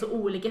det är så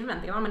olika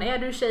förväntningar. Men är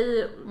du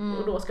tjej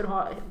och då ska du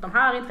ha de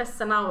här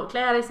intressena och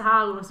klä dig så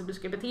här, och så du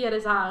ska bete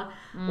dig så här,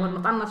 och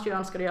något annat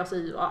kön ska du göra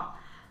sig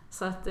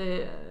så att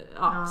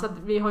så att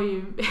vi har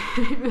ju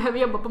vi behöver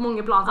jobba på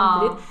många plan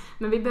samtidigt,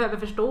 men vi behöver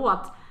förstå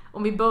att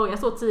om vi börjar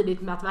så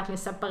tidigt med att verkligen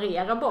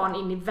separera barn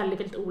in i väldigt,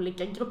 väldigt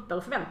olika grupper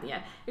och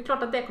förväntningar, det är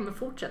klart att det kommer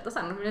fortsätta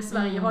sen. Men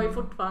Sverige har ju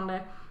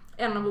fortfarande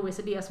en av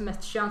OECDs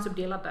mest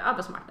könsuppdelade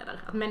arbetsmarknader.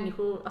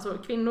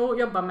 Att kvinnor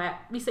jobbar med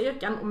vissa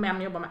yrken och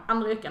män jobbar med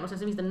andra yrken, och sen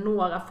så finns det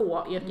några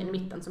få yrken i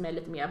mitten som är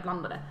lite mer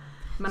blandade.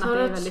 Men så att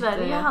det är väldigt,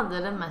 Sverige hade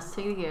den mest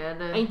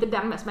segregerade... Inte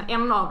den mest, men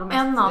en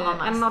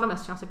av de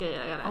mest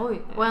könssegregerade.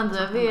 Oj, och ändå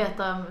är vi ett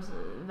av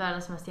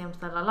världens mest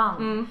jämställda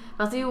land.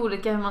 Fast det är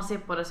olika hur man ser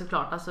på det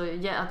såklart. Alltså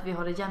att vi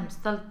har det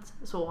jämställt,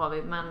 så har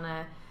vi,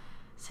 men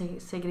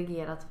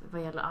segregerat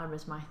vad gäller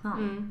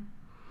arbetsmarknaden.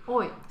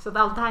 Oj. Så att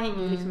allt det här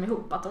hänger liksom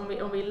ihop. Att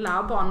om vi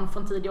lär barn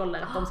från tidig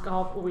ålder att de ska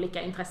ha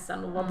olika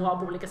intressen och vara bra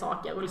på olika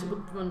saker och liksom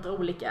uppmuntra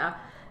olika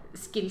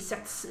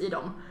skillsets i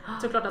dem.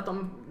 Så klart att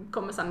de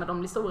kommer sen när de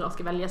blir stora och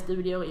ska välja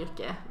studier och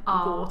yrke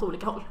gå åt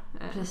olika håll.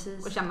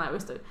 Och känna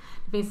just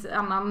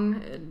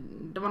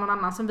det var någon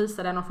annan som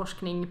visade någon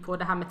forskning på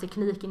det här med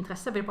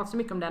teknikintresse. Vi pratar så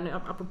mycket om det nu,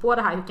 apropå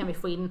det här, hur kan vi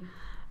få in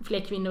fler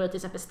kvinnor i till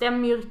exempel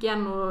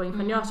STEM-yrken och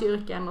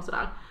ingenjörsyrken och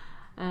sådär.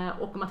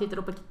 Och om man tittar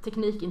då på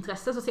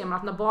teknikintresse så ser man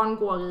att när barn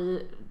går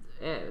i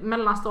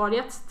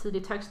mellanstadiet,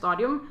 tidigt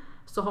högstadium,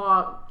 så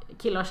har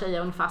killar och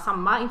tjejer ungefär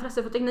samma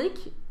intresse för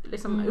teknik,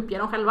 liksom uppger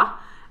de själva.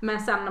 Men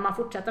sen när man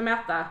fortsätter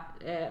mäta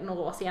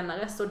några år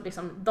senare så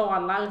liksom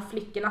dalar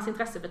flickornas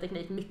intresse för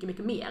teknik mycket,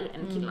 mycket mer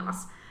än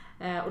killarnas.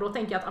 Och då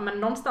tänker jag att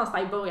någonstans där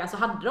i början så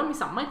hade de ju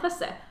samma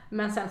intresse,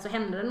 men sen så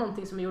hände det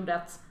någonting som gjorde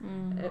att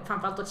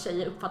framförallt att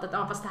tjejer uppfattade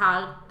att fast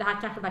det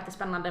här kanske verkar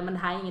spännande, men det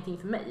här är ingenting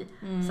för mig.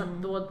 Så att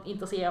då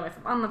intresserar jag mig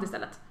för annat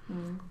istället.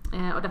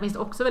 Och där finns det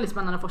också väldigt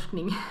spännande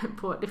forskning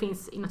på, det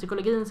finns inom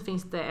psykologin så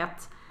finns det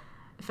ett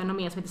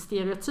fenomen som heter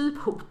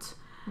stereotyphot,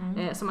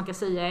 som man kan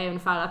säga är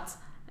ungefär att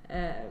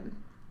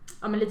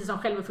lite som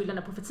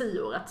självuppfyllande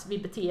profetior, att vi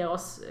beter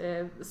oss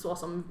så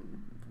som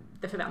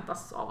det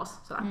förväntas av oss.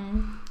 Sådär.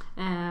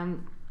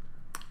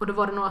 Och då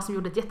var det några som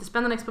gjorde ett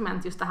jättespännande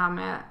experiment, just det här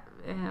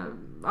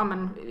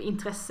med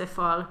intresse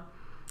för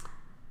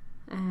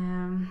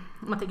om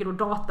man tänker då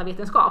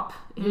datavetenskap,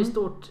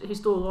 hur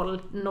stor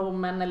roll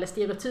normen eller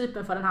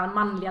stereotypen för den här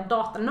manliga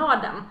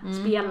datanörden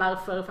spelar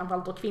för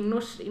framförallt då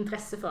kvinnors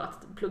intresse för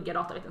att plugga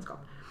datavetenskap.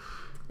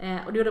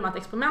 Och då gjorde man ett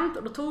experiment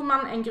och då tog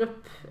man en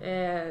grupp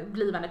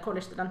blivande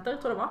college-studenter,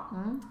 tror jag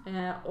det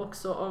var,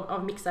 också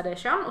av mixade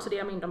kön, och så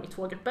delade man in dem i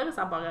 2 grupper,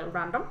 så här bara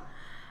random.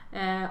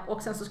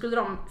 Och sen så skulle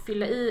de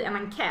fylla i en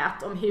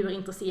enkät om hur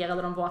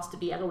intresserade de var att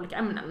studera olika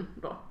ämnen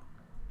då.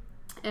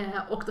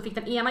 Och då fick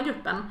den ena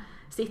gruppen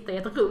sitta i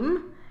ett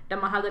rum där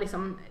man hade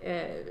liksom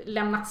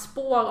lämnat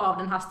spår av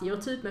den här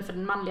stereotypen för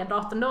den manliga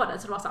datanörden.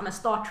 Så det var så här med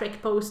Star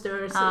Trek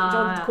posters,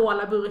 Jolt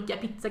Cola-burkar,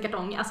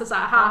 pizzakartonger. Alltså så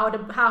här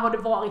har det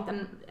varit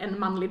en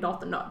manlig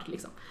datanörd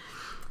liksom.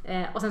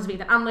 Och sen så fick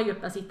den andra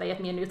gruppen sitta i ett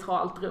mer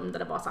neutralt rum där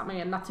det var så här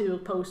med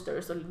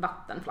naturposters och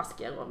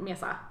vattenflaskor och mer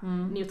så här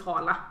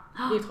neutral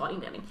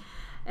inredning.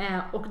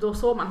 Och då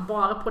såg man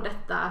bara på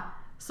detta,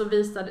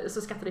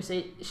 så skattade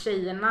sig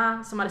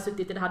tjejerna som hade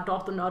suttit i det här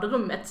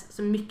datornördrummet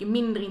så mycket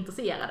mindre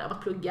intresserade av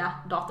att plugga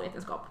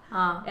datorvetenskap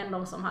än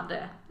de som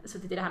hade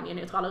suttit i det här mer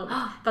neutrala rummet.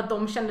 För att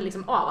de kände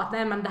liksom av att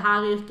nej, men det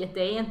här yrket,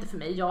 det är inte för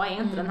mig, jag är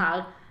inte den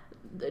här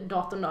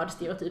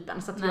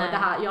datornördstereotypen, så att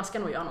jag ska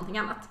nog göra någonting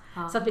annat.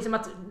 Så att liksom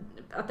att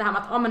det här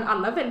med att men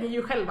alla väljer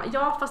ju själva,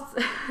 fast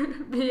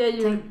vi är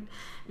ju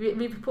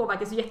vi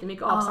påverkas ju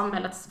jättemycket av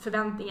samhällets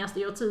förväntningar,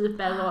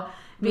 stereotyper och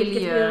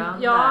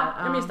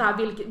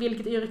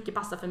vilket yrke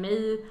passar för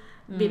mig,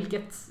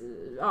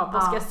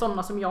 vad ska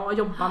sådana som jag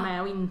jobba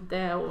med och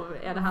inte, och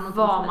är det här något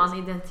vad man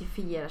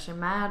identifierar sig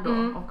med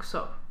då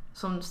också.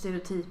 Som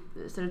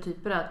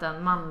stereotyper är att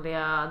den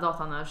manliga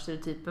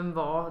datanördstereotypen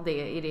var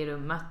det i det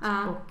rummet,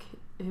 och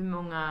hur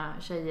många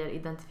tjejer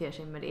identifierar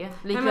sig med det.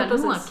 Likväl hur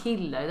många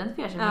killar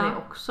identifierar sig med det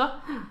också.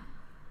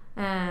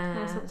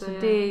 Så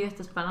det är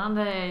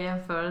jättespännande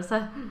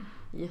jämförelse.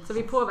 Yes. Så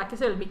vi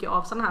påverkas väldigt mycket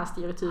av sådana här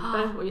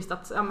stereotyper, och just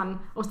att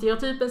om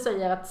stereotypen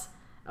säger att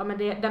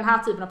den här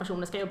typen av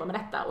personer ska jobba med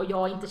detta och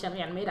jag inte känner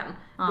igen mig i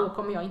den, då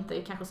kommer jag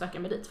inte kanske söka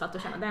mig dit, för att då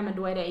känner jag, men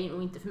då är det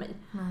nog inte för mig.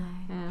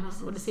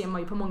 Och det ser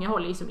man ju på många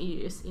håll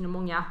inom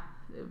många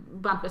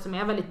branscher som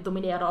är väldigt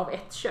dominerade av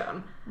ett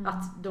kön,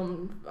 att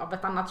de av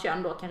ett annat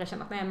kön då kanske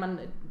känner att nej, men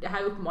det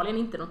här är uppenbarligen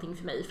inte någonting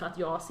för mig, för att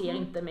jag ser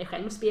inte mig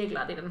själv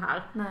speglad i den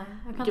här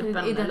jag kan gruppen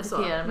inte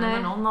identifiera mig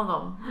med någon av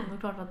dem. Det är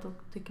klart att då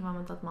tycker man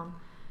inte att man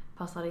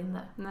passar in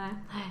där. Nej.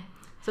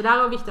 Så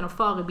där är vikten av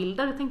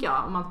förebilder, tänker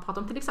jag, om man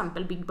pratar om till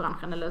exempel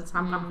byggbranschen eller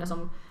sådana branscher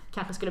som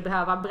kanske skulle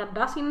behöva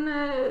bredda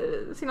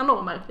sina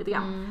normer lite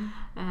grann.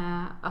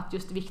 Att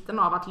just vikten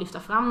av att lyfta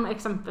fram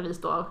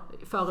exempelvis då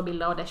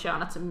förebilder av det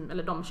könet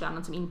eller de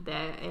könen som inte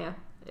är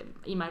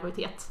i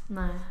majoritet.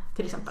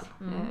 Till exempel.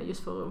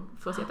 Just för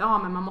att se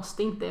att men man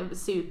måste inte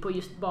se ut på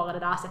just bara det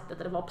där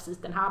sättet, eller vara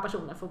precis den här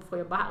personen för att få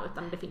jobba här,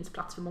 utan det finns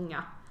plats för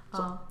många.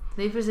 Så.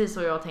 Det är precis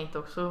så jag tänkte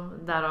också,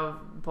 därav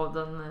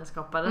podden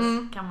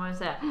skapades kan man ju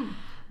säga.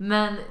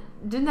 Men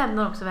du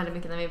nämner också väldigt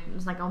mycket när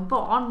vi snackar om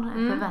barn,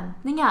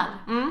 förväntningar.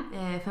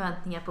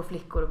 Förväntningar på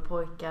flickor och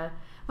pojkar.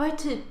 Vad är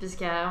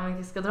typiska, om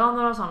vi ska dra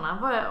några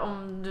sådana,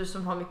 om du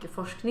som har mycket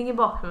forskning i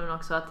bakgrunden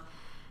också, att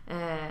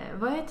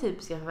vad är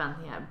typiska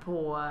förväntningar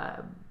på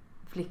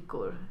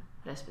flickor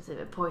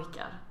respektive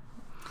pojkar?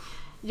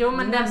 Jo,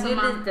 men det är ju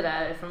lite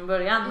där från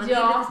början, men det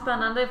är lite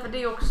spännande, för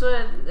det är också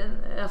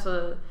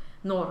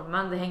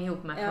normen, det hänger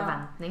ihop med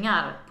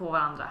förväntningar på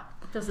varandra.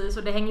 Precis,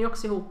 och det hänger ju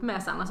också ihop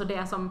med sen, alltså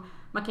det som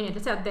man kan ju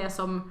egentligen säga att det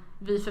som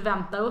vi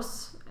förväntar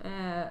oss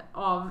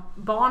av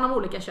barn av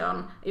olika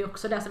kön är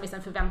också det som vi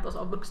sen förväntar oss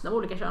av vuxna av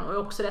olika kön, och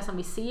också det som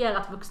vi ser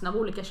att vuxna av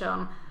olika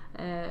kön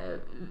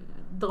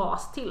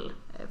dras till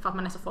för att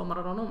man är så formad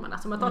av de normerna.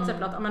 Så man tar till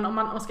exempel att om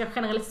man ska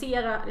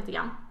generalisera lite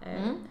grann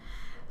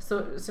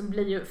så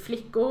blir ju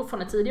flickor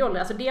från en tidig ålder,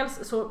 alltså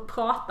dels så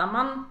pratar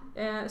man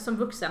som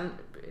vuxen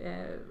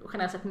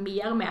generellt sett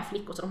mer med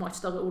flickor, så de har ett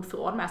större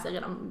ordförråd med sig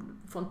redan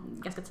från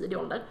ganska tidig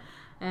ålder.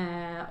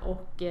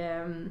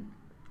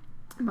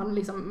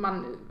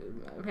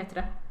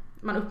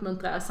 Man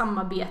uppmuntrar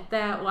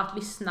samarbete och att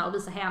lyssna och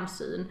visa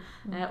hänsyn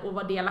och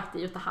vara delaktig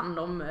i att ta hand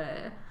om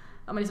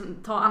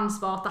ta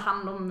ansvar, ta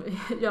hand om,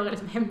 göra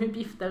liksom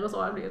hemuppgifter och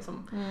så.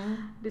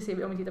 Det ser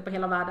vi, om vi tittar på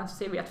hela världen, så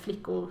ser vi att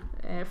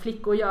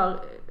flickor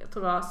gör, jag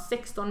tror det var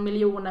 16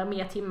 miljoner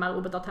mer timmar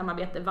obetalt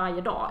hemarbete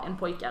varje dag än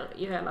pojkar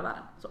i hela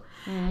världen.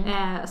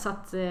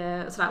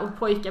 Och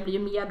pojkar blir ju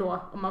mer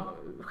då, om man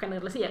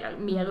generaliserar,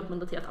 mer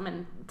uppmuntrade till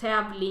att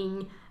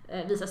tävling,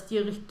 visa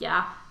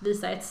styrka,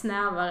 visa ett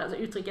snävare, alltså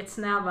uttrycka ett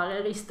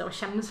snävare register och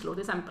känslor,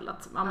 till exempel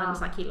att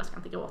så här, killar ska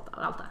inte gråta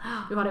och allt det.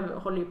 Nu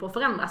håller ju på att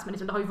förändras, men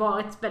liksom, det har ju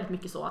varit väldigt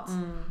mycket så att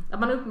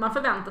man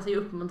förväntar sig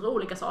att uppmuntra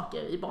olika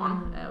saker i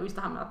barn, och just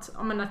det här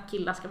med att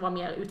killar ska vara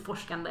mer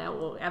utforskande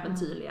och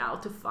äventyrliga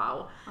och tuffa,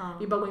 och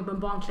vi bara går in på en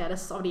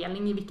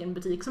barnklädesavdelning i vilken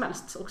butik som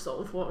helst också,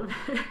 och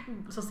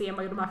så ser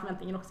man ju de här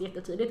förväntningarna också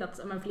jättetydligt,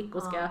 att flickor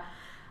ska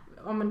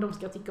de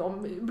ska tycka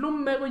om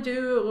blommor och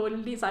djur och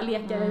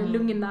leka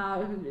lugna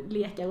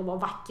lekar och vara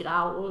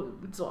vackra och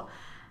så.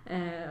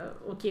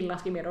 Och killar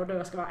ska med, och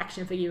då ska vara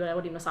actionfigurer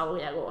och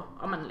dinosaurier och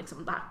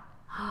liksom det här.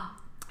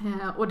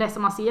 Och det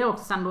som man ser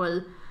också sen då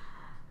i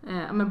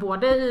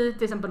både i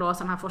till exempel då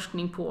sån här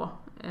forskning på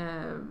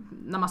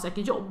när man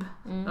söker jobb,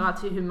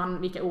 att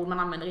vilka ord man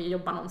använder i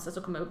jobbannonser,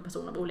 så kommer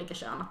personer av olika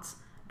kön att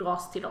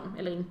dras till dem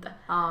eller inte.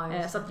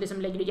 Så att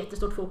liksom lägger du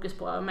jättestort fokus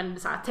på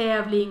så här,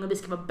 tävling och vi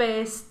ska vara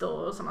bäst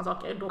och sådana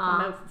saker, då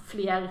kommer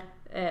fler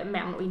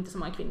män och inte så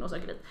många kvinnor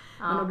söker dit.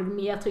 Men om du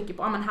mer trycker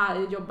på här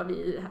jobbar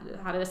vi,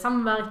 här är det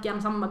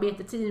samverkan,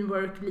 samarbete,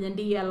 teamwork, bli en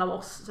del av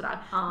oss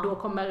sådär, då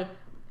kommer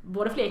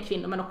både fler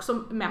kvinnor men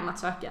också män att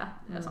söka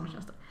samma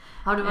tjänster.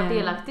 Har du varit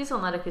delaktig i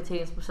sådana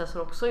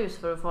rekryteringsprocesser också,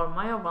 just för att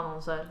forma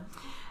jobbannonser?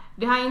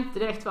 Det har inte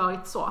direkt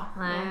varit så.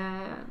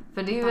 Nej.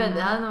 För det är ju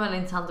det här är väldigt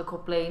intressant att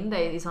koppla in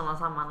dig i sådana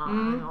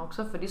sammanhang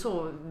också, för det är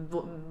så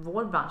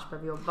vår bransch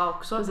behöver jobba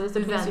också. Precis,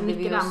 det finns ju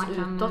mycket där man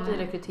kan utåt i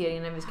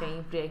rekryteringen när vi ska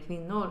in fler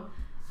kvinnor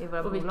i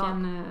våra bolag.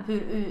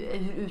 Hur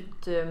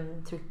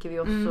uttrycker vi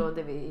oss och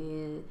det vi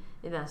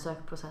i den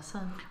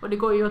sökprocessen? Och det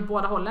går ju åt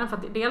båda hållen, för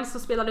att dels så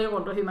spelar det ju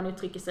roll då hur man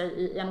uttrycker sig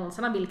i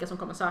annonserna, vilka som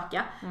kommer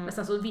söka. Men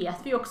sen så vet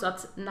vi också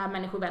att när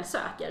människor väl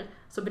söker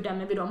så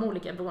bedömer vi de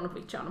olika beroende på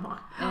vilket kön de har.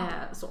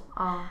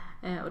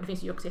 Och det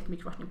finns ju också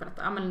jättemycket forskning på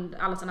detta.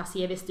 Alla sådana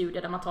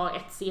CV-studier där man tar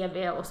ett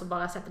CV och så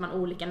bara sätter man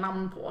olika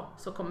namn på,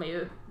 så kommer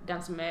ju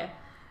den som är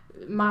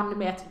man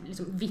med ett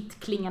liksom vitt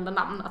klingande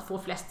namn att få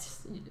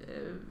flest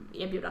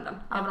erbjudanden.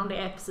 Även om det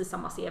är precis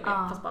samma CV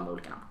fast bara med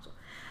olika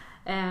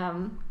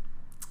namn.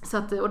 Så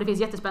att, och det finns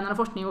jättespännande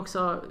forskning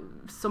också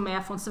som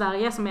är från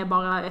Sverige, som är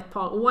bara ett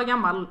par år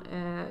gammal,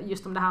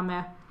 just om det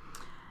här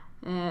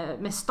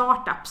med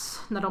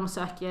startups när de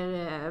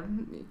söker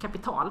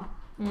kapital.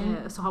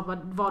 Så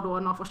var då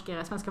några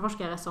svenska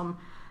forskare som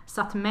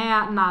satt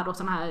med när då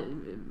sådana här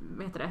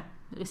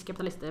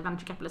riskkapitalister,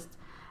 venture capitalist,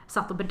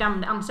 satt och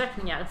bedömde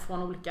ansökningar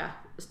från olika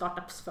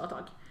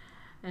startupsföretag.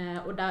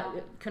 Och där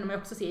kunde man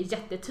också se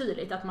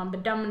jättetydligt att man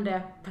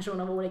bedömde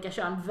personer av olika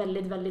kön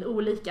väldigt, väldigt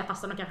olika,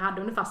 fast de kanske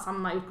hade ungefär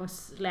samma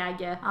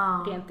utgångsläge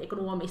rent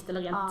ekonomiskt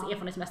eller rent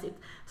erfarenhetsmässigt.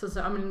 Så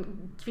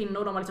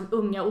kvinnor, de var liksom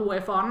unga och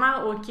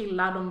oerfarna, och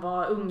killar, de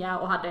var unga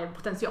och hade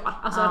potential.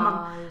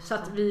 Alltså så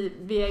att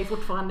vi är ju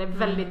fortfarande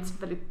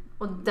väldigt, väldigt.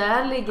 Och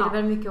där ligger det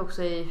väl mycket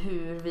också i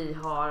hur vi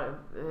har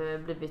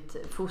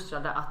blivit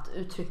fostrade att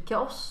uttrycka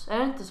oss. Är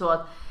det inte så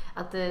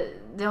att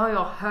det har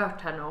jag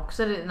hört här nu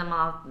också när man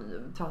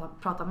har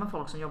pratat med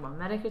folk som jobbar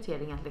med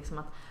rekrytering, att liksom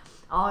att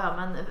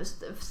men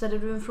ställer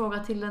du en fråga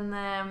till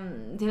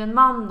en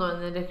man då,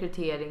 en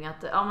rekrytering,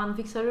 att men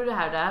fixar du det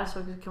här där, så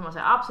kan man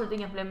säga absolut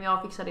inga problem,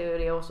 jag fixar det och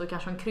det, och så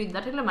kanske hon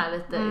kryddar till och med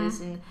lite i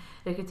sin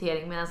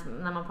rekrytering, medan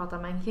när man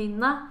pratar med en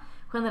kvinna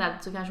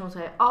generellt så kanske hon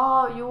säger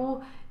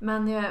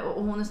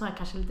och hon är snarare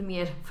kanske lite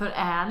mer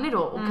förärlig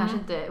då, och kanske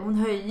inte, hon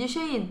höjer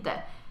sig inte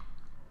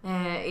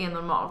är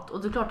normalt,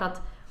 och det är klart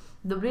att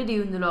då blir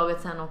det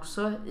underlaget sen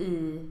också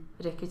i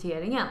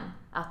rekryteringen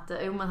att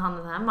den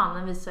här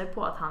mannen visar ju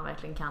på att han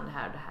verkligen kan det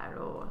här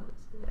och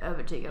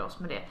övertygar oss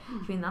med det.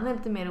 Kvinnan är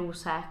lite mer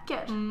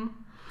osäker.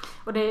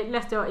 Och det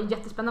läste jag i en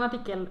jättespännande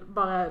artikel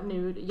bara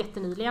nu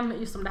jättenyligen,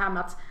 just om det här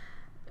med att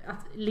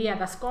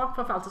ledarskap,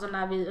 framförallt alltså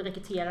när vi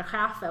rekryterar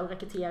chefer och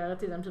rekryterar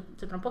till den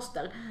typen av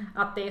poster,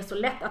 att det är så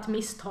lätt att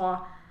missta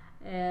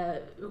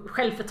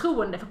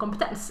självförtroende för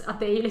kompetens, att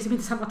det är liksom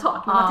inte samma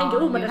tak, men man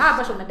tänker men den här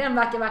personen, den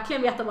verkar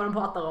verkligen veta vad de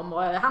pratar om,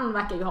 och han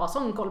verkar ju ha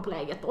sån koll på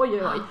läget,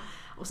 oj.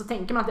 Och så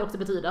tänker man att det också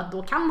betyder att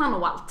då kan han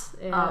nog allt,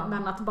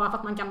 men att bara för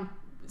att man kan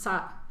så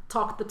här,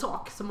 talk the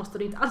talk, så måste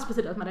det inte alls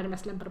betyda att man är den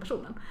mest lämpade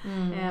personen.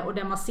 Och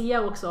det man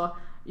ser också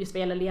just vad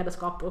gäller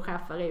ledarskap och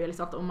chefer är ju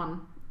liksom att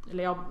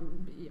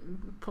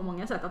på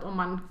många sätt, att om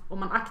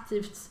man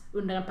aktivt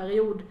under en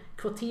period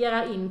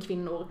kvoterar in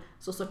kvinnor,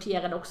 så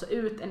sorterar det också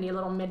ut en del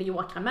av de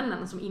mediokra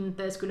männen som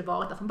inte skulle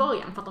varit där från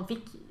början, för att de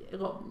fick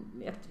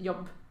ett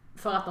jobb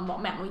för att de var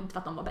män och inte för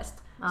att de var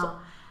bäst.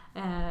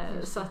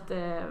 Så att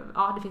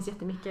ja, det finns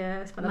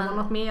jättemycket spännande. Det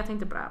var något mer jag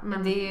tänkte på det.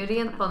 Men det är ju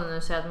rent på nu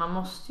att säga att man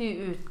måste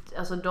ju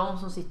alltså de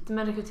som sitter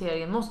med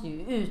rekryteringen måste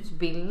ju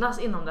utbildas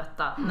inom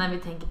detta när vi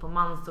tänker på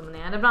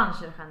mansdominerade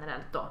branscher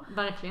generellt då.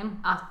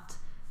 Verkligen. Att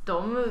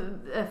de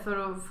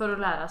för att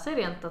lära sig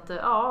rent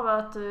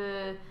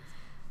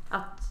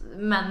att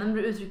männen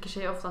uttrycker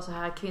sig ofta så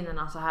här,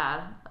 kvinnorna så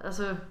här.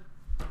 Alltså,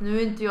 nu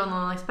är inte jag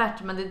någon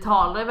expert, men det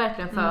talar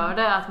verkligen för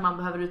det att man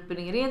behöver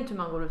utbildning rent hur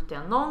man går ut i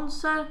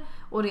annonser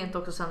och rent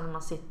också sen när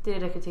man sitter i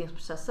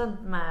rekryteringsprocessen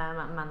med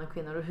män och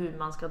kvinnor och hur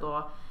man ska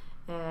då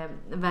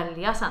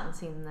välja sen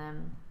sin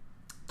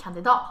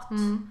kandidat.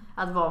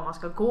 Att vad man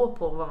ska gå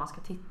på och vad man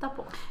ska titta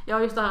på. Ja,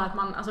 just det här att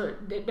man, alltså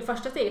det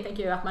första steget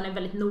tänker jag att man är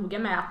väldigt noga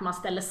med att man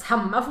ställer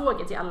samma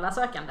frågor till alla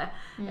sökande.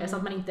 Så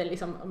att man inte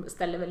liksom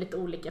ställer väldigt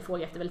olika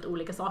frågor efter väldigt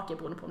olika saker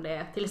beroende på om det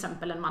är till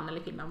exempel en man eller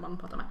kvinna man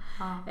pratar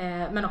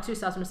med. Men också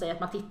just det här som du säger att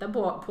man tittar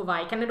på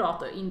varje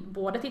kandidat och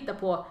både tittar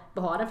på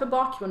vad har den för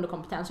bakgrund och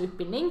kompetens och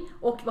utbildning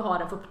och vad har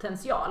den för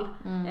potential.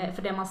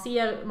 För det man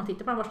ser, man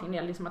tittar på den här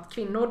forskningen är liksom att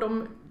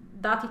kvinnor,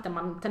 där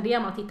tenderar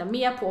man att titta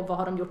mer på vad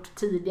har de gjort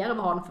tidigare,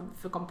 vad har de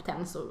för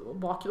kompetens och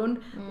bakgrund.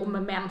 Och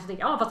med män så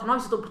tänker jag, fast han har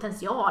ju så stor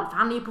potential för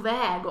han är ju på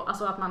väg. Och,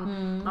 alltså att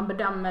man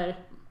bedömer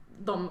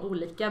de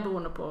olika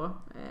beroende på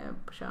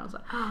kön. Så.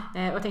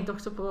 Och jag tänkte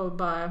också på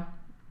bara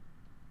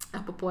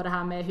apropå det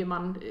här med hur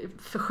man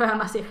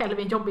förskönar sig själv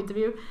i en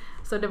jobbintervju.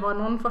 Så det var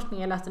någon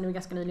forskning jag läste nu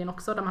ganska nyligen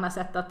också där man har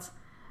sett att,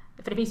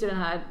 för det finns ju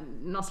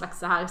någon slags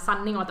så här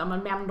sanning om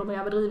att män de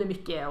överdriver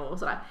mycket och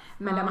sådär.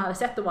 Men det man hade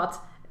sett då var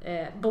att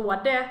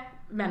både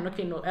män och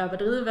kvinnor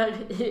överdriver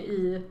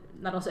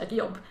när de söker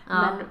jobb.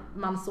 Men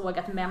man såg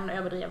att män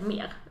överdrev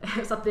mer.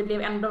 Så att det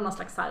blev ändå någon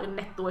slags så här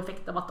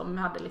nettoeffekt av att de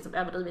hade liksom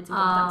överdrivit sin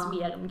kompetens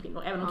mer än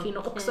kvinnor. Även om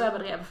kvinnor också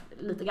överdrev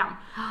lite grann.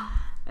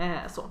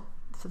 Så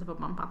sätter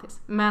på man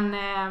parentes. Men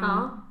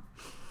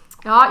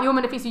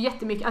men det finns ju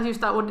jättemycket. Alltså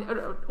just där, och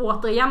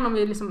återigen om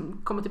vi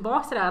liksom kommer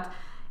tillbaka till det att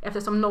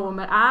eftersom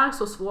normer är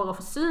så svåra att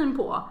få syn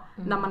på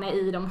när man är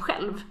i dem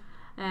själv.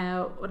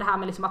 Och det här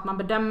med liksom att man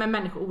bedömer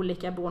människor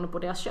olika beroende på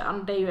deras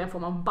kön, det är ju en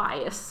form av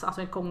bias,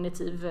 alltså en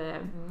kognitiv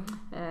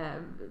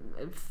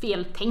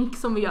feltänk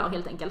som vi gör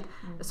helt enkelt,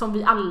 som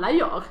vi alla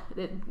gör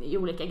i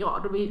olika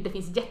grad. Och det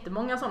finns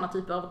jättemånga sådana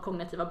typer av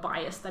kognitiva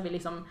bias där vi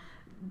liksom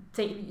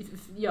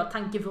gör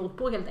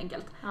tankevurpor helt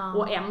enkelt.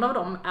 Och en av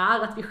dem är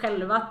att vi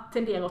själva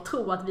tenderar att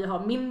tro att vi har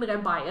mindre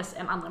bias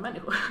än andra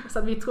människor. Så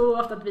att vi tror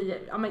ofta att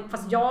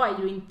fast jag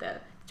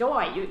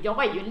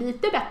är ju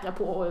lite bättre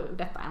på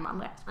detta än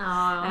andra.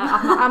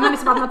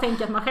 Liksom att man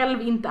tänker att man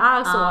själv inte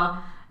är så,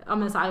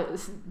 så här,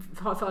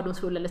 har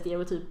fördomsfull eller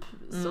stereotyp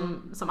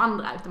som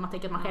andra, utan man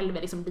tänker att man själv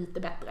är liksom lite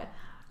bättre.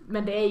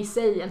 Men det är i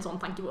sig en sån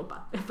tankevurpa,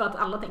 för att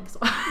alla tänker så.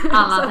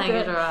 Alla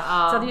tänker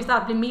så. Så att just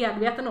att bli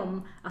medveten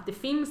om att det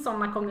finns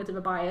såna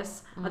kognitiva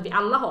bias, att vi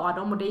alla har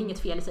dem och det är inget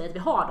fel i sig att vi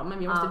har dem, men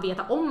vi måste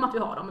veta om att vi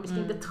har dem och vi ska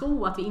inte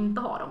tro att vi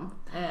inte har dem.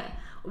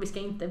 Och vi ska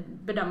inte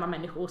bedöma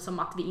människor som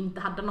att vi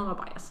inte hade några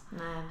bias.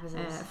 Nej,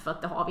 precis. För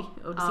att det har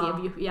vi. Och det ser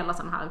vi ju i alla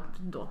sådana här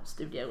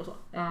studier och så.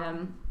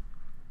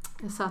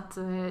 Så att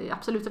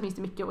absolut så finns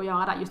det mycket att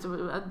göra där. Just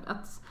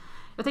att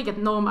jag tänker att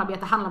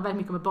normarbete handlar väldigt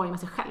mycket om att börja med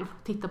sig själv.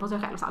 Titta på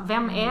sig själv. Så här,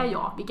 vem är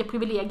jag? Vilka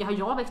privilegier har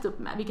jag växt upp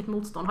med? Vilket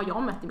motstånd har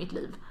jag mött i mitt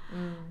liv?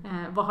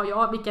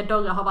 Vilka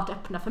dörrar har varit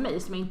öppna för mig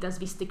som jag inte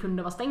ens visste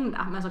kunde vara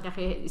stängda, men som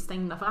kanske är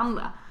stängda för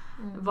andra?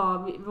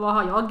 Vad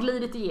har jag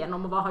glidit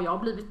igenom och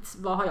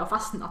vad har jag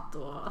fastnat?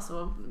 Och,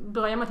 alltså,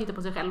 börja med att titta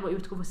på sig själv och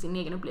utgå från sin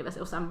egen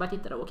upplevelse och sen börja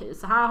titta då, okej,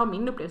 så här har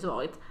min upplevelse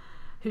varit.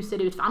 Hur ser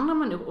det ut för andra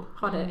människor?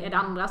 Är det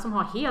andra som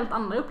har helt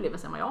andra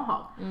upplevelser än vad jag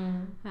har?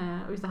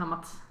 Och just det här med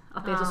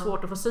att det är så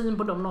svårt att få syn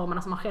på de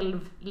normerna som man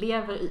själv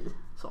lever i.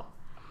 Så.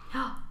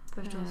 Ja,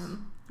 förstås.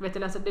 Det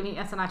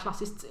är ett sån här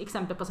klassiskt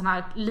exempel på sån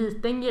här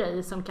liten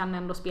grej som kan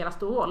ändå spela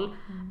stor roll.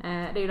 Det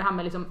är ju det här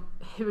med liksom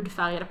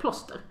hudfärgade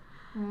plåster.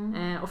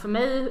 Och för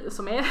mig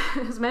som är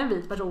en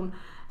vit person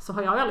så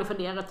har jag aldrig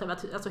funderat över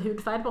att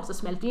hudfärgade plåster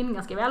smälter in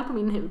ganska väl på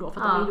min hud då,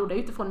 för att de är gjorda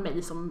utifrån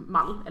mig som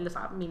mall eller så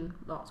här,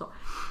 så.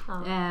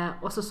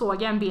 Och så såg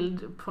jag en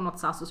bild på något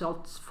så här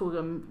socialt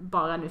forum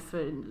bara nu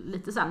för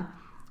lite sen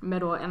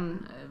med då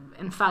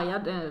en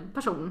färgad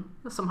person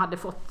som hade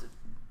fått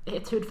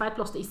ett hudfärgat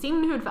plåster i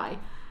sin hudfärg.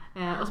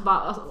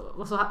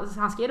 Och så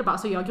han skrev det bara,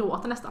 så jag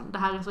gråter nästan. Det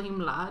här är så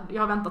himla,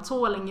 jag har väntat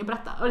så länge på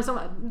detta. Och liksom,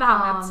 det här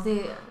med att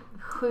det är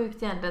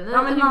sjukt egentligen.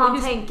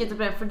 Man tänker inte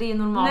på det, för det är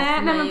normalt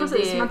för mig. Men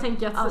precis, det man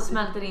tänker att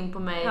smälter in på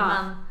mig,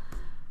 men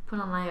på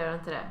någon annan gör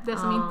inte det. Det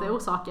som inte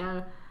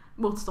orsakar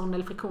motstånd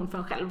eller friktion för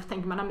en själv,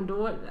 tänker man, men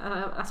då,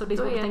 alltså det är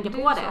svårt att tänka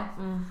på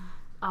det.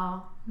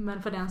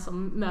 Men för den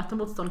som möter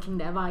motstånd kring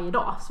det varje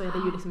dag så är det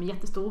ju liksom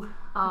jättestor.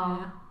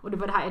 Och det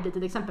var det här ett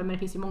litet exempel, men det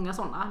finns ju många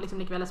sådana. Liksom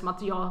likväl som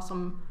att jag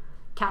som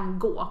kan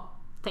gå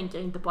tänker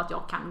inte på att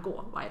jag kan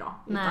gå varje dag.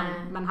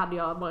 Men hade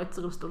jag varit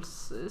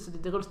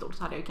suttit i rullstol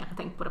så hade jag kanske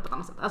tänkt på det på ett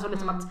annat sätt. Alltså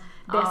liksom att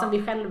det som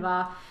vi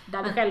själva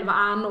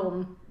är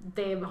norm,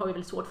 det har vi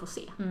väl svårt för att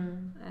se.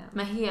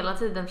 Men hela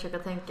tiden försöka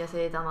tänka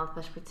sig i ett annat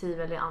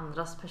perspektiv eller i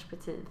andras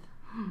perspektiv.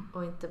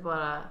 Och inte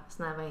bara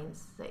snäva in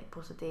sig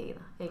på sitt eget.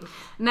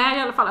 Nej,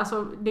 i alla fall,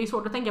 alltså, det är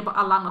svårt att tänka på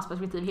alla andras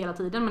perspektiv hela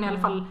tiden, men i alla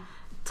fall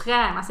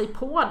träna sig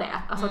på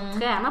det. Alltså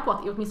träna på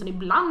att åtminstone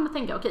ibland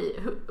tänka,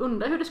 okej,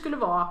 undrar hur det skulle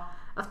vara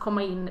att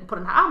komma in på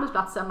den här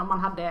arbetsplatsen om man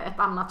hade ett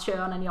annat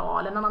kön än jag,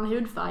 eller en annan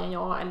hudfärg än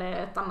jag, eller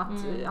ett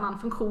annan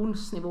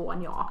funktionsnivå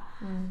än jag.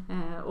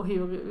 Och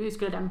hur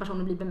skulle den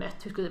personen bli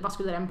bemött? Vad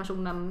skulle den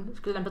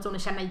personen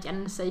känna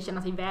igen sig,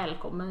 känna sig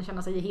välkommen,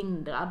 känna sig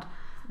hindrad?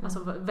 Alltså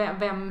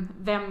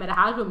vem är det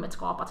här rummet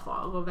skapat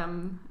för, och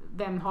vem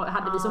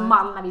hade vi som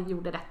mall när vi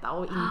gjorde detta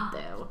och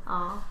inte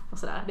och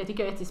sådär. Det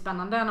tycker jag är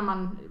jättespännande när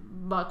man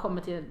bara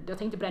kommer till, jag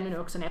tänkte på det nu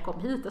också när jag kom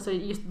hit, alltså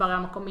just bara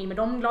man kommer in med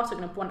de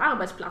glasögonen på en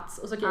arbetsplats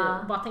och så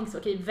bara tänka så,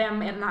 okej,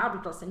 vem är den här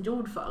arbetsplatsen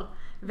gjord för?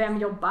 Vem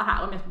jobbar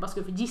här? Om jag bara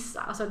skulle få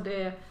gissa. Alltså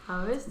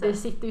det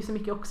sitter ju så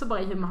mycket också bara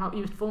i hur man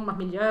har utformat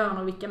miljön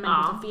och vilka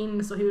människor som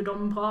finns och hur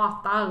de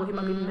pratar och hur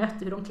man blir mött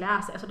och hur de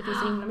klär sig. Alltså det finns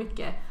så himla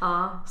mycket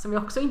som vi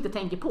också inte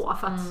tänker på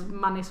för att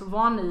man är så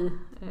van i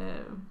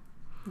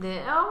det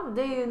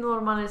är ju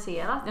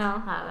normaliserat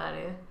här är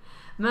det ju.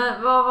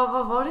 Men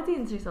vad var ditt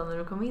intryck då när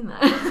du kom in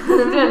här?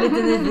 Nu blev jag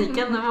lite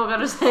nyfiken, nu vågar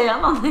du säga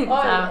någonting?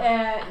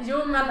 Jo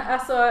men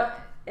alltså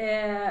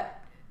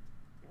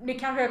nu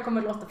kanske jag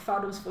kommer låta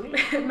fördomsfull,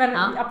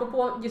 men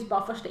apropå just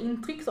bara första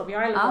intryck så, vi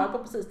har aldrig varit på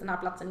precis den här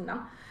platsen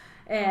innan.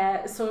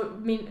 Så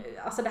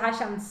alltså det här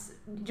känns,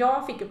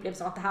 jag fick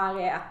upplevelsen att det här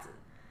är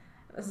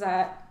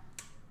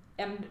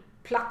en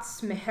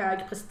plats med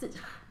hög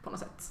prestige på något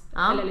sätt.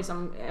 Eller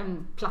liksom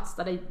en plats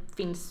där det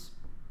finns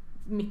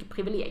mycket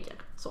privilegier.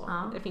 Så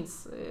det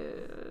finns,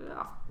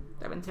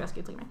 jag vet inte hur jag ska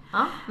uttrycka mig.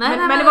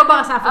 Men det var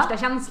bara så här första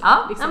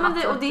känsla. Liksom,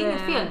 och det är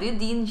inget fel, det är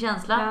din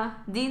känsla,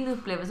 din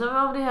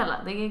upplevelse av det hela.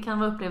 Det kan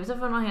vara upplevelse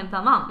för någon helt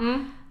annan.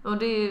 Och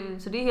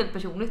så det är helt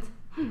personligt.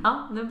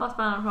 Ja, det är bara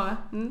spännande fråga.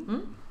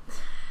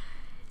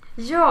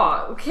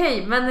 Ja,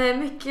 okej, men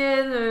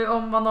mycket nu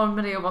om vad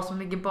normer är och vad som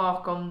ligger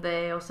bakom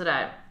det och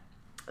sådär.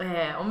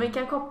 Om vi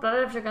kan koppla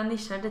det och försöka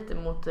nischa lite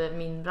mot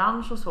min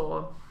bransch och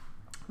så.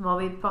 Vad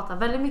vi pratar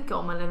väldigt mycket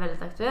om, eller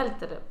väldigt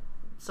aktuellt, eller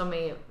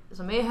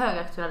som är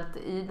högaktuellt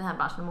i den här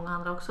branschen och många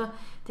andra också,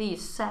 det är ju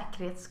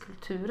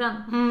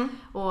säkerhetskulturen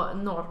och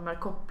normer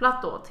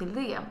kopplat då till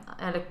det,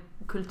 eller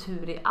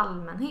kultur i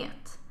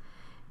allmänhet.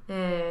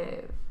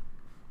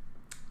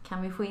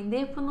 Kan vi få in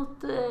det på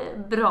något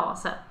bra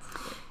sätt?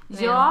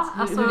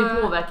 Hur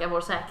det påverkar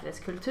vår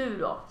säkerhetskultur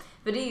då.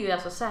 För det är ju,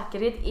 alltså,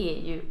 säkerhet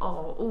är ju A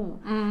och O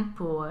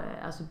på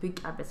alltså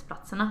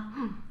byggarbetsplatserna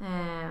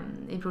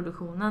i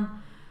produktionen.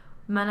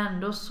 Men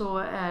ändå så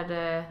är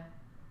det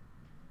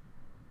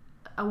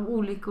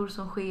olyckor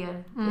som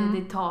sker.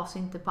 Det tas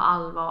inte på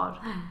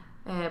allvar.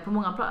 På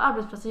många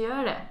arbetsplatser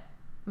gör det.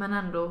 Men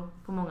ändå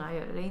på många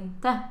gör det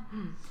inte.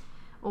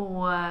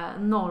 Och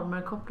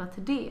normer kopplat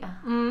till det.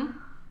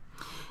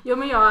 Jo,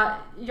 men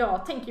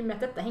jag tänker ju med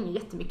att detta hänger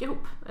jättemycket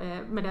ihop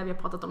med det vi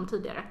har pratat om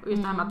tidigare. Och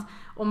just det här med att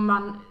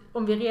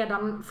om vi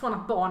redan från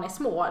att barn är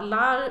små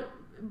lär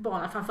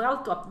barnen,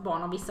 framförallt då att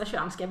barn av vissa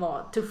kön ska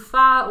vara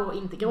tuffa och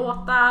inte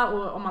gråta,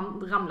 och om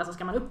man ramlar så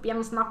ska man upp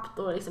igen snabbt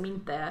och liksom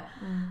inte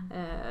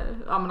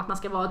men att man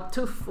ska vara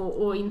tuff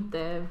och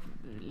inte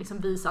liksom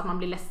visa att man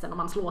blir ledsen om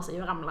man slår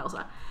sig och ramlar och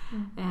sådär.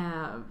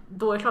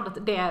 Då är det klart att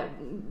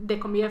det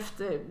kommer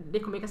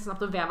ju ganska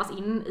snabbt att vävas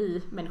in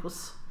i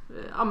människors,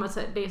 men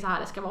det är så här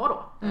det ska vara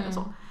då.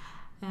 Så.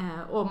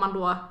 Och man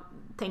då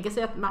tänker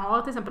sig att man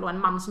har till exempel då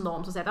en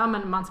mansnorm som säger att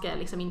men man ska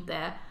liksom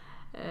inte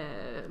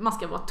man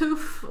ska vara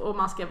tuff och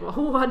man ska vara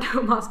hård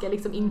och man ska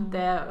liksom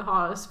inte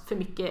ha för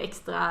mycket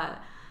extra,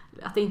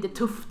 att det inte är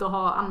tufft att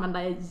använda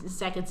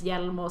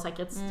säkerhetshjälm och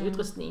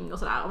säkerhetsutrustning och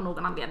sådär av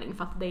någon anledning,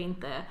 för att det är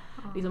inte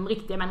liksom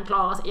riktiga män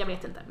klarar sig, jag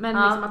vet inte. Men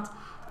liksom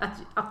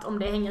att om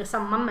det hänger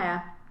samman med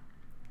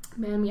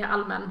en mer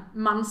allmän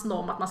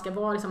mansnorm, att man ska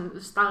vara liksom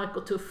stark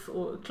och tuff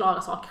och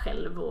klara saker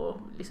själv och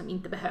liksom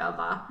inte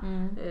behöva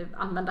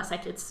använda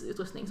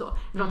säkerhetsutrustning så.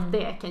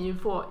 Det kan ju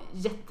få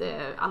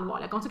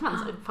jätteallvarliga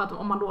konsekvenser, för att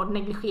om man då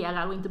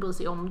negligerar och inte bryr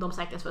sig om de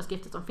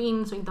säkerhetsföreskrifter som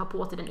finns och inte har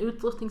på sig den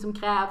utrustning som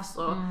krävs,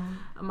 och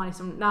man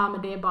liksom,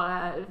 men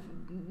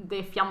det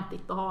är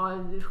fjantigt att ha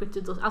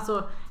skyddsutrustning.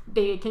 Alltså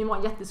det kan ju vara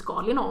en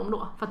jätteskadlig norm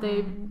då, för att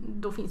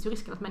då finns ju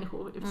risken att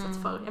människor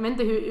utsätts för, jag vet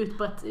inte hur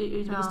utbrett,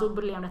 hur stort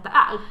problem detta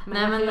är.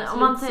 Men om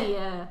man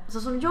så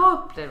som jag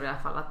upplever i alla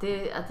fall, att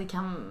det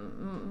kan,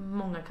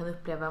 många kan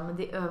uppleva, men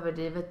det är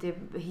överdrivet,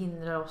 det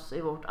hindrar oss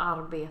i vårt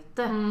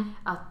arbete,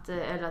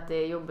 eller att det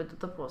är jobbigt att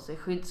ta på sig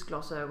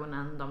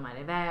skyddsglasögonen, de är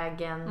i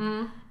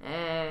vägen,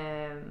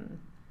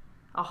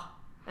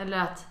 eller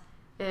att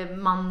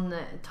man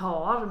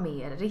tar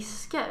mer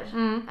risker.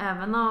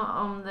 Även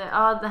om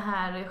det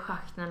här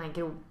schakten, den här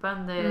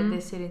gropen,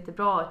 det ser inte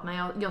bra ut,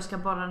 men jag ska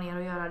bara ner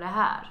och göra det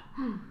här.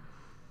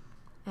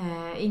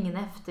 Ingen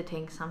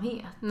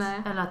eftertänksamhet.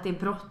 Nej. Eller att det är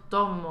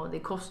bråttom och det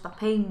kostar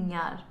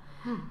pengar.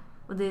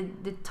 Och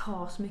det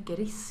tas mycket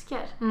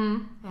risker.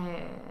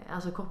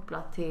 Alltså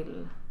kopplat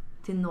till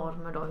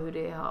normer då,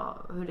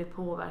 hur det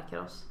påverkar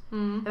oss.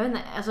 Jag vet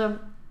inte, alltså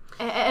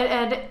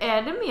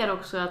är det mer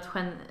också att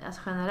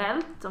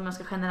generellt, om jag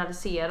ska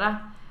generalisera,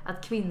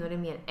 att kvinnor är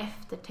mer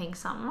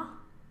eftertänksamma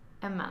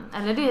än män?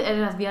 Eller är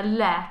det att vi har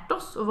lärt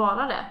oss att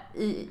vara det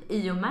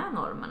i och med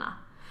normerna?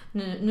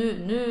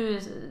 Nu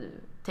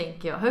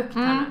tänker jag högt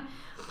här nu.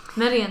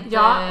 Men rent...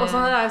 Ja, och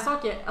sådana där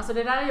saker. Alltså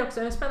det där är ju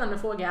också en spännande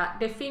fråga.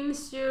 Det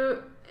finns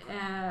ju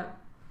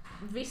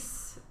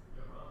viss...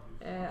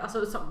 alltså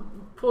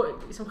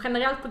liksom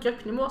generellt på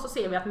gruppnivå så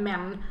ser vi att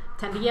män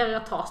tenderar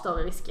att ta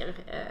större risker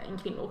än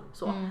kvinnor.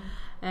 Så.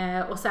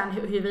 Och sen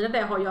huruvida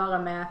det har att göra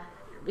med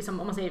liksom,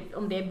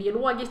 om det är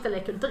biologiskt eller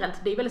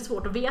kulturellt, det är väldigt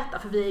svårt att veta,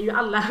 för vi är ju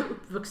alla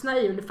uppvuxna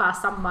i ungefär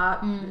samma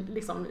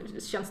liksom,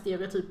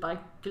 könsstereotypa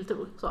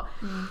kultur. Så.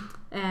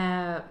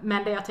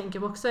 Men det jag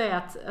tänker också är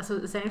att,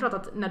 alltså, sen är det klart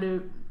att när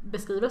du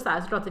beskriver så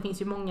här, så klart att det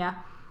finns ju många,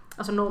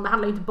 alltså normer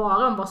handlar ju inte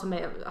bara om vad som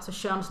är, alltså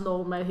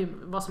könsnormer,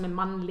 vad som är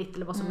manligt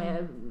eller vad som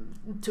är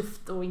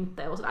tufft och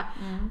inte och sådär.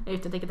 Utan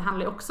jag tänker att det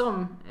handlar ju också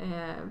om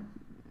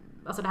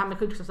alltså det här med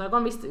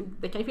skyddsglasögon, visst,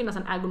 det kan ju finnas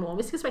en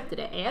ergonomisk aspekt i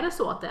det. Är det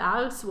så att det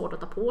är svårt att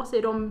ta på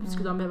sig dem,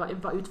 skulle de behöva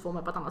vara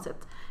utformade på ett annat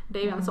sätt. Det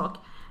är ju en sak.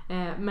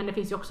 Men det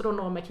finns ju också då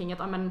normer kring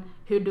att men,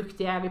 hur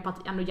duktiga är vi på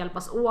att ändå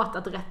hjälpas åt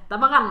att rätta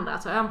varandra.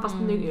 Alltså, fast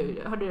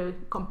nu, hörde du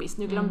kompis,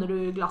 nu glömde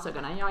du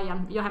glasögonen,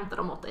 jag hämtar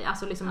dem åt dig.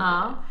 Alltså,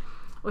 liksom,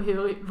 och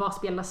vad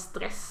spelar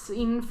stress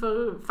in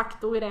för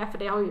faktor i det? För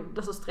det har ju,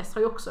 alltså stress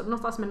har ju också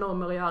någonstans med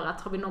normer att göra.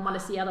 Att har vi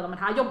normaliserat det, men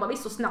här jobbar vi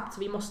så snabbt så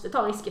vi måste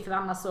ta risker för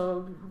annars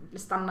så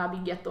stannar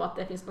bygget, och att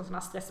det finns någon sån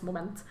här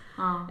stressmoment.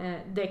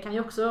 Det kan ju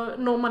också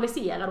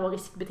normalisera då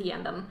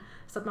riskbeteenden.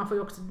 Så att man får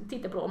ju också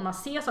titta på, om man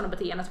ser sådana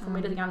beteenden så får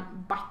man ju lite grann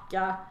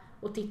backa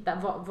och titta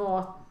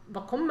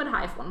vad kommer det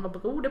här ifrån? Vad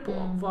beror det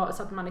på?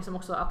 Så att man liksom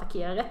också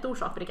attackerar rätt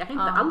orsak. För det kanske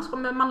inte alls har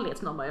med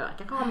manlighetsnormer att göra.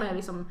 Det kanske har med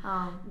liksom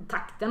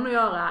takten att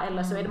göra.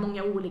 Eller så är det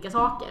många olika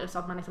saker. Så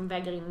att man liksom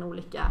väger in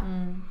olika.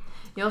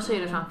 Jag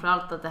ser det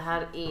framförallt att det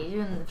här är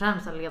ju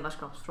främst en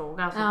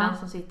ledarskapsfråga. Alltså den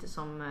som sitter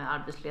som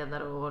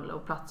arbetsledare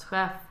och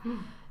platschef.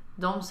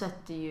 De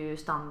sätter ju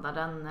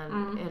standarden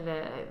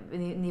eller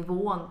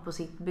nivån på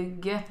sitt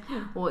bygge.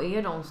 Och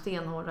är de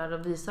stenhårdare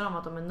och visar dem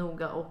att de är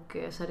noga och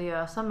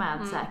seriösa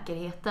med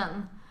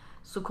säkerheten,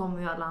 så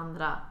kommer ju alla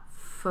andra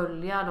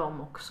följa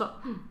dem också.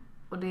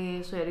 Och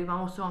så är det ju, man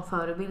måste vara en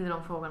förebild i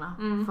de frågorna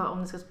för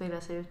om det ska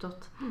spela sig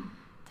utåt,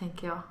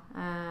 tänker jag.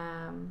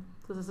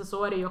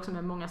 Så är det ju också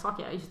med många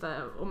saker. Just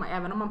det,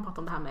 även om man pratar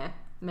om det här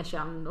med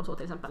kön och så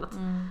till exempel.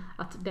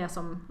 Att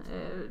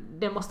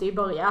det måste ju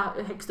börja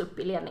högst upp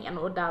i ledningen,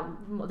 och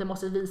det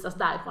måste visas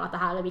därifrån att det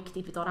här är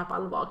viktigt, vi tar det här på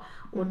allvar.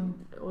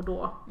 Och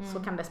då så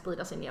kan det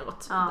sprida sig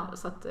neråt.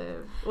 Så att,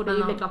 och det är ju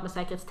väldigt klart med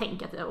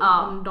säkerhetstänk att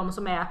om de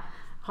som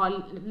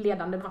har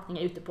ledande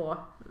befattningar ute på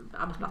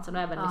arbetsplatsen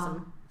och även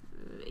liksom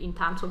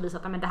internt, så visar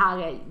att men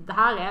det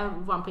här är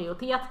vår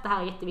prioritet, det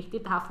här är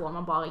jätteviktigt, det här får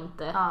man bara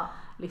inte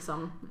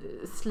liksom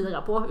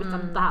slira på,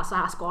 utan så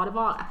här ska det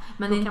vara.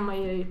 Men då kan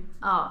man ju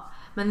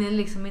men det är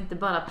liksom inte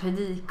bara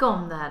predika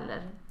om det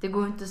heller. Det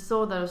går inte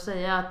så där och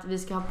säga att vi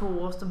ska ha på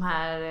oss de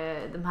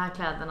här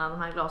kläderna, de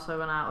här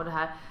glasögonen och det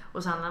här,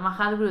 och sen när man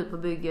själv går ut på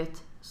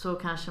bygget så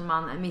kanske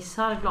man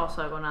missar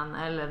glasögonen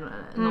eller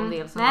någon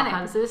del som man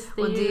själv. Precis.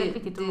 Det är ju väldigt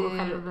viktigt att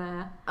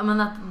själv...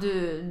 Men att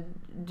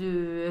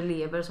du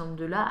lever som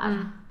du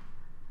lär.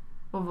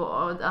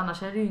 Och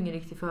annars är det ju ingen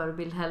riktig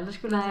förebild heller,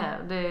 skulle jag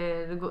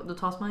säga. Då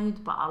tas man ju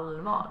inte på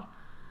allvar.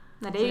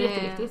 Nej, det är ju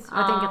jätteviktigt.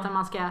 Jag tänker att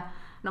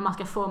när man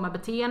ska forma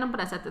beteenden på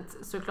det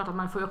sättet, så är det klart att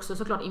man får ju också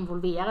såklart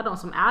involvera de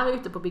som är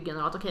ute på byggen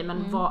och att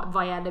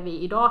vad är det vi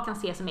idag kan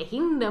se som är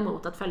hinder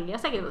mot att följa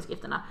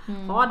säkerhetsföreskrifterna?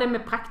 Har det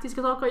med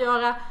praktiska saker att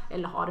göra,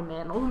 eller har det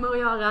med normer att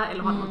göra,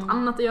 eller har det något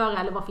annat att göra,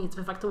 eller vad finns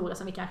det för faktorer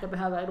som vi kanske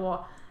behöver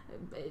då?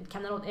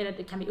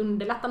 Kan vi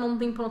underlätta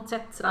någonting på något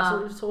sätt?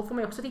 Så får man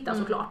ju också titta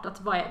såklart,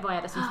 att vad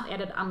är det som, är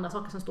det andra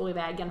saker som står i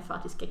vägen för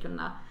att vi ska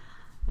kunna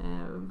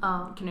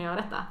göra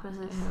detta?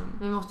 Precis.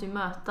 Vi måste ju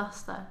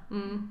mötas där.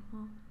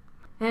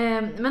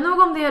 Men nog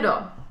om det då.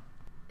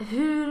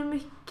 Hur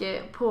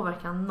mycket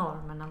påverkar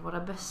normerna våra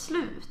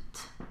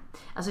beslut?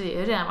 Alltså vi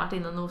har ju redan varit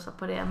inne och nosat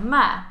på det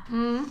med.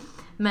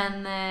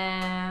 Men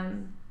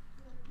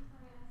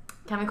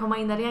kan vi komma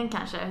in där igen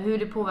kanske? Hur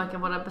det påverkar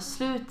våra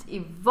beslut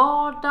i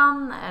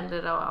vardagen,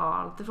 eller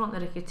allt ifrån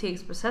en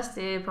rekryteringsprocess,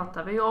 det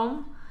pratar vi ju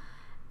om.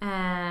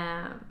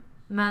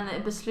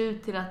 Men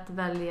beslut till att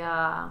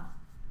välja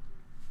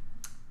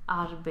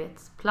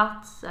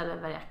arbetsplats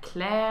eller välja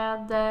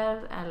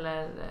kläder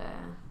eller...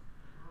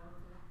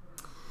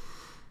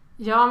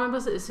 Ja, men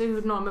precis,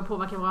 hur normer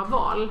påverkar våra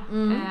val.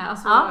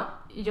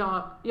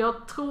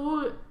 Jag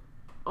tror,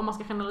 om man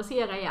ska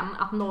generalisera igen,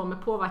 att normer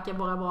påverkar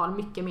våra val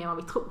mycket mer än vad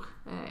vi tror.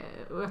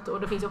 Och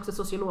det finns ju också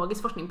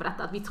sociologisk forskning på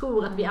detta, att vi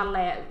tror att vi alla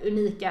är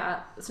unika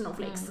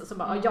snowflakes. Så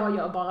bara, jag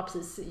gör bara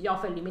precis,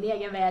 jag följer min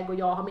egen väg och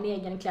jag har min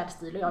egen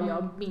klädstil och jag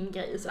gör min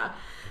grej sådär.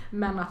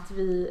 Men att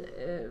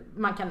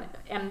man kan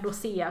ändå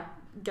se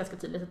ganska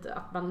tydligt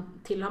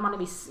att tillhör man en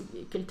viss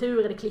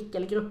kultur eller klick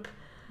eller grupp,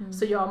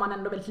 så gör man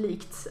ändå väldigt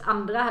likt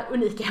andra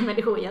unika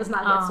människor i ens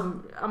närhet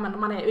som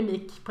man är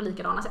unik på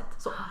likadana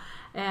sätt. Så.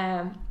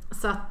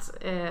 Så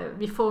att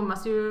vi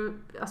formas ju,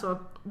 alltså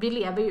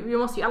vi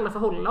måste ju alla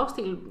förhålla oss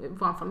till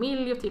vår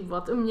familj och till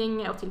vårt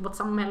umgänge och till vårt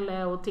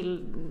samhälle och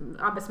till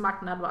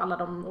arbetsmarknad och alla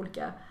de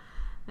olika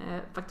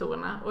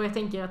faktorerna. Och jag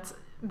tänker att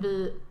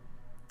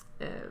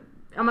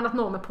att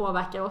normer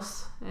påverkar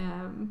oss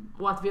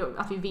och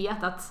att vi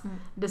vet att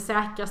det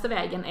säkraste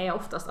vägen är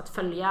oftast att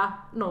följa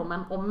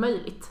normen om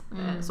möjligt.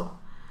 Så.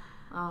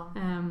 Ja,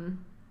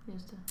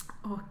 just det.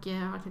 Och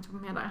vad tänkte jag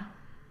på mer där?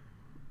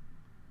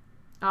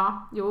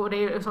 Ja, jo, det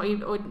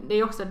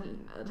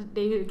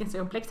är ju ganska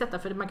komplext detta,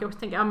 för man kan också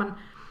tänka,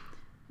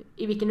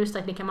 i vilken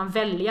utsträckning kan man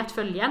välja att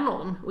följa en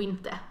norm och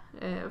inte?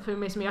 För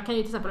mig, som jag kan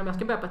ju till exempel, om jag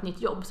ska börja på ett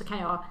nytt jobb, så kan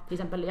jag till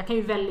exempel, jag kan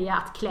ju välja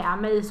att klä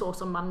mig så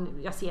som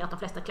jag ser att de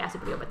flesta klär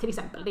sig på jobbet till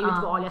exempel. Det är ju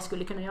ett val jag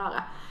skulle kunna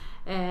göra.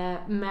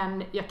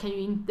 Men jag kan ju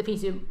inte, det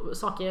finns ju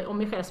saker om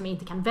mig själv som jag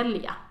inte kan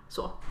välja.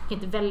 Så jag kan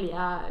inte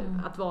välja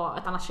att vara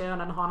ett annat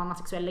kön eller ha en annan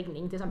sexuell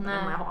läggning till exempel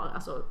än vad jag har.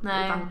 Alltså,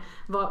 utan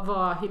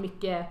hur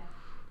mycket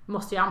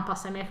måste jag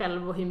anpassa mig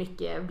själv och hur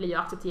mycket blir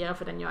jag accepterad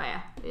för den jag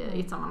är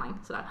i ett sammanhang.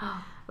 Sådär.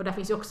 Och där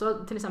finns ju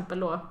också till exempel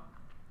då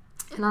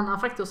en annan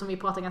faktor som vi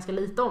pratar ganska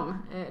lite om.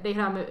 Det är det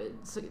här med,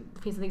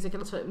 det finns något som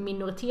kallas för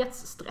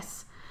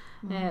minoritetsstress.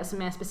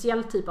 Som är en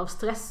speciell typ av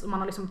stress, och man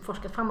har liksom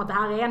forskat fram att det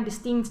här är en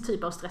distinkt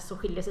typ av stress som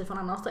skiljer sig från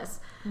annan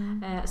stress.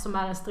 Som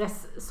är en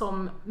stress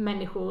som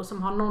människor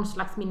som har någon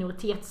slags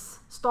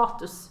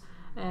minoritetsstatus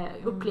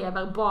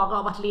upplever bara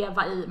av att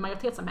leva i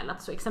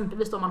majoritetssamhället. Så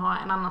exempelvis om man har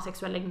en annan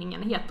sexuell läggning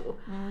än hetero,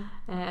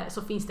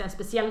 så finns det en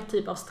speciell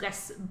typ av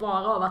stress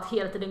bara av att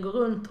hela tiden gå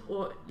runt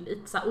och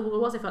lite så här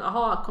oroa sig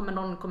för kommer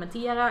någon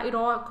kommentera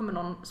idag, kommer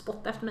någon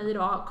spotta efter mig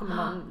idag, kommer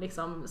någon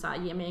liksom så här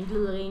ge mig en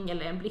gliring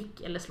eller en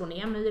blick eller slå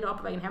ner mig idag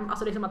på vägen hem.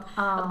 Alltså liksom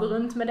att gå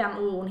runt med den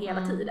oron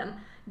hela tiden,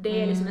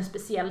 det är liksom en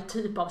speciell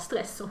typ av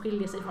stress som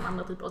skiljer sig från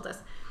andra typer av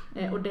stress.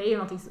 Och det är ju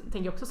någonting,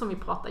 tänker jag också, som vi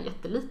pratar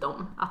jättelite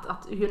om,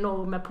 att hur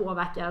normer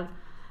påverkar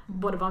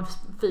både vår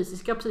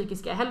fysiska och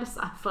psykiska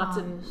hälsa, för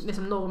att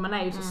liksom,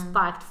 normerna är ju så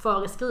starkt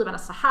föreskrivande,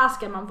 så här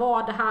ska man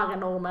vara, det här är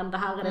normen, det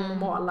här är det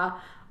normala,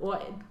 och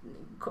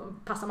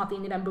passar man inte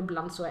in i den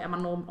bubblan så är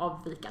man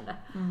normavvikande.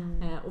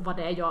 Och vad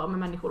det gör med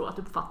människor då, att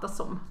uppfattas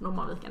som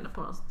normavvikande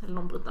på något, eller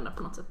normbrytande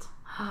på något sätt.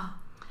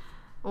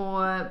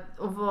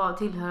 Och vad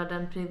tillhör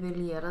den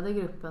privilegierade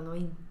gruppen och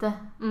inte?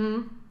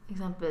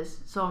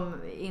 Exempelvis, som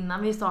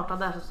innan vi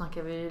startade där så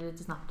snackade vi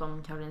lite snabbt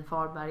om Caroline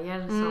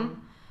Farberger som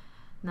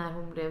när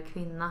hon blev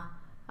kvinna,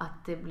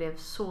 att det blev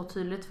så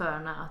tydligt för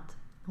henne att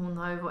hon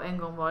har ju en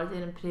gång varit i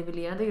den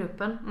privilegierade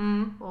gruppen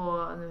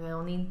och nu är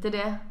hon inte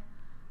det,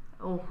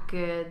 och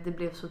det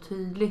blev så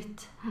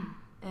tydligt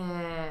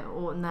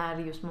och när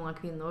just många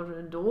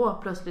kvinnor då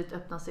plötsligt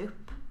öppnade sig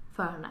upp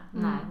för henne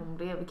när hon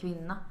blev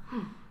kvinna,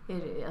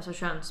 alltså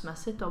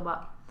könsmässigt då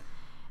bara.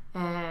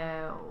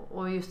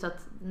 Och just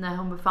att när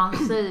hon befann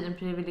sig i den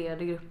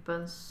privilegierade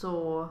gruppen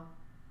så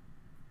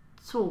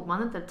såg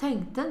man inte,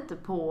 tänkte inte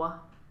på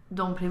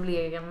de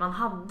privilegier man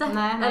hade.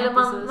 Eller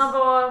man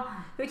var,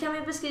 hur kan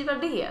vi beskriva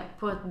det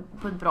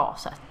på ett bra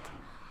sätt?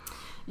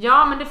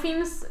 Ja, men det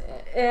finns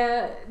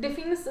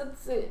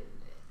ett,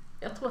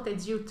 jag tror att det är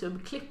ett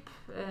YouTube-klipp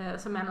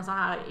som är en sån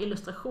här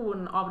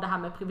illustration av det här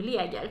med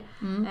privilegier.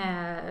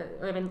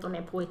 Och jag vet inte om det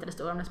är påhittade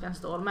story, om det spelar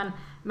stor roll,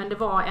 men det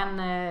var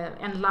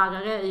en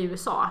lärare i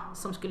USA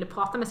som skulle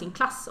prata med sin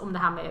klass om det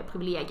här med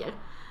privilegier.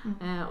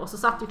 Och så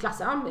satt ju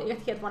klassen i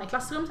ett helt vanligt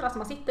klassrum, så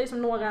man sitter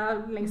som några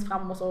längst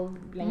fram och så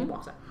längre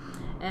bak.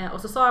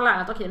 Och så sa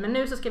läraren att okej, men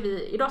nu så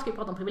idag ska vi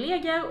prata om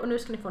privilegier, och nu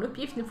ska ni få en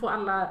uppgift, ni får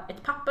alla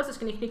ett papper, så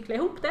ska ni knyckla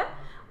ihop det,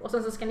 och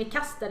sen så ska ni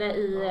kasta det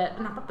i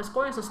den här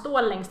papperskorgen som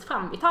står längst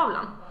fram i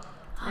tavlan.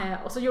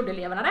 Och så gjorde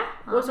eleverna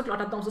det, och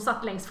såklart att de som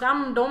satt längst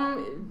fram,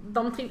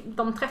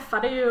 de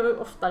träffade ju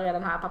oftare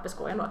den här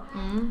papperskorgen då.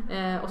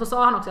 Och så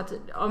sa han också att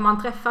om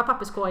man träffar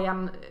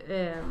papperskorgen,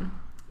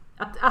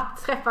 att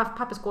träffa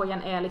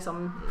papperskorgen är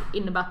liksom,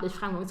 innebär att bli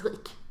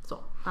framgångsrik. Så.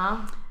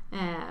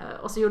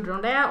 Och så gjorde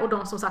de det, och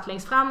de som satt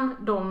längst fram,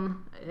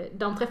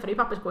 de träffade ju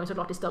papperskorgen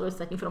såklart i större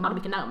utsträckning, för de hade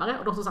mycket närmare,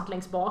 och de som satt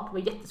längst bak var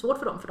jättesvårt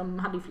för dem, för de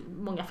hade ju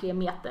många fler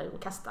meter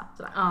att kasta.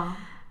 Sådär.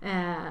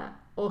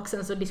 Och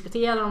sen så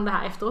diskuterade de det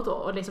här efteråt då,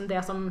 och liksom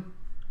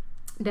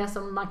det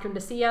som man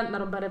kunde se när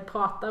de började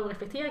prata och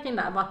reflektera kring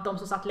det här var att de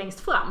som satt längst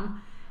fram,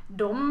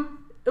 de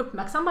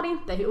uppmärksammade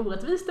inte hur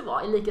orättvist det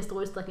var i lika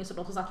stor utsträckning som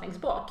de som satt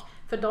längst bak.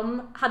 För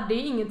de hade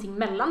ju ingenting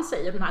mellan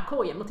sig och den här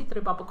korgen. De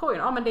tittade bara på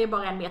korgen. Men det är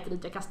bara en meter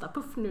dit jag kastar.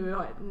 Puff, nu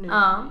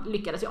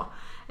lyckades jag.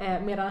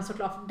 Medan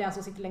såklart den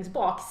som sitter längst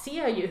bak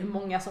ser ju hur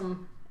många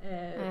som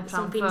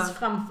finns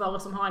framför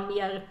och som har en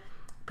mer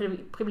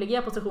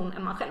privilegierad position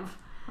än man själv.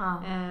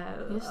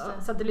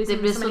 Så att det blir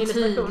som en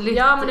illustration. Tydligt,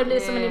 ja, men det blir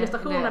som en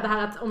illustration av det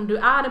här att om du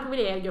är den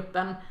privilegierade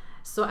gruppen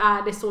så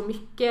är det så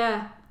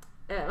mycket,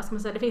 vad ska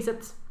man säga, det finns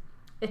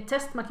ett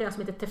test man kan göra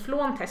som heter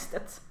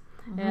teflontestet,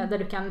 där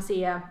du kan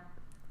se,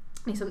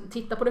 liksom,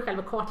 titta på dig själv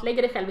och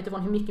kartlägga dig själv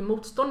utifrån hur mycket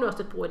motstånd du har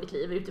stött på i ditt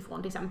liv,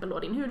 utifrån till exempel då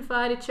din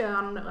hudfärg, ditt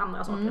kön och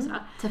andra saker.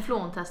 Sådär.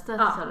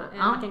 Teflontestet.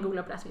 Man kan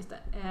googla på det, finns det.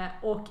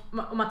 Och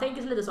om man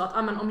tänker sig lite så att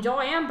om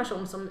jag är en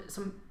person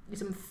som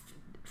liksom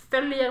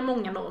följer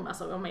många normer,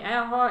 alltså om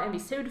jag har en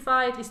viss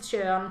hudfärg, ett visst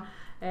kön,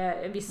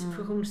 en viss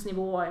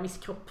funktionsnivå, en viss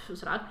kropp och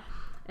sådär,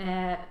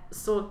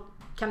 så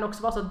kan det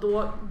också vara så att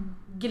då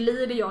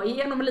glider jag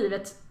igenom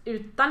livet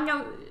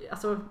utan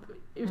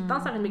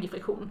särskilt mycket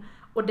friktion.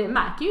 Och det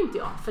märker ju inte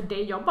jag, för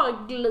jag bara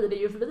glider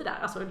ju förbi där,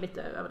 alltså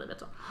lite överdrivet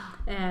så.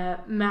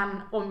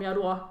 Men om jag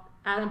då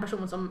är en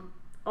person som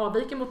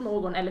avviker mot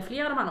någon eller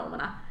flera av de här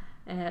normerna,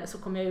 så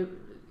kommer jag ju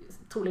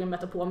troligen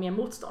möta på mer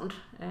motstånd.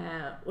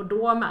 Och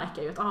då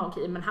märker jag ju att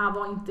okej, men här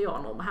var inte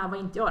jag norm, här var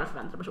inte jag den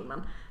förväntade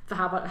personen. För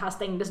här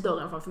stängdes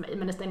dörren framför mig,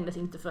 men det stängdes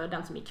inte för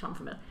den som gick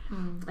framför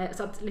mig.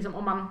 Så att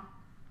liksom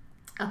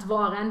att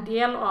vara en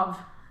del av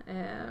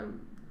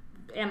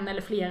en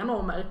eller flera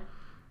normer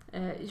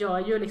gör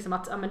ju liksom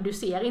att men du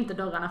ser inte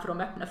dörrarna för de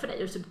är öppna för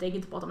dig, så du tänker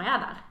inte på att de är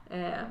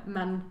där.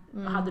 Men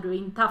hade du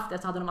inte haft det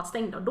så hade de varit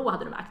stängda, och då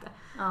hade du märkt det.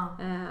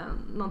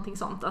 Någonting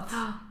sånt.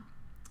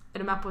 Är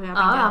du med på hur jag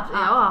tänker?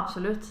 Ja,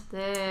 absolut.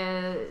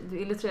 Du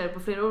illustrerar på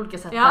flera olika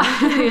sätt. Ja.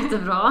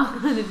 Jättebra.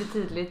 Det blir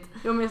tydligt.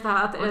 Jo, men just det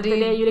här att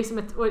det är ju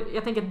liksom och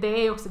jag tänker att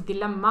det är också ett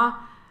dilemma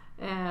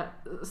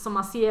som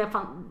man ser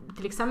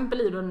till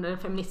exempel i den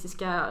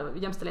feministiska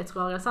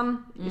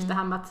jämställdhetsrörelsen. Just det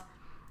här med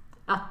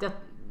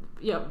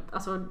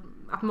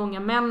att många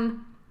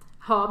män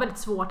har väldigt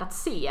svårt att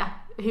se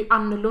hur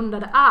annorlunda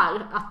det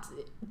är att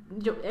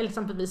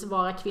exempelvis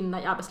vara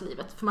kvinna i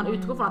arbetslivet. För man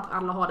utgår från att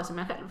alla har det som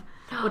en själv.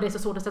 Och det är så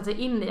svårt att sätta sig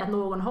in i att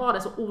någon har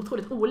det så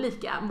otroligt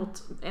olika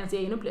mot ens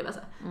egen upplevelse.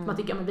 Man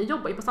tycker att vi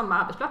jobbar ju på samma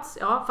arbetsplats.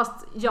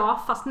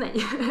 Fast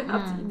nej.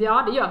 Det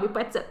gör vi på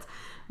ett sätt.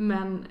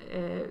 Men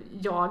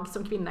jag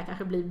som kvinna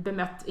kanske blir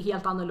bemött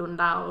helt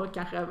annorlunda och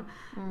kanske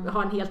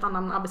har en helt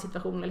annan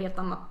arbetssituation eller helt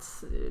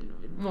annat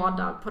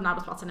vardag på den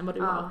arbetsplatsen än vad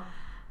du har.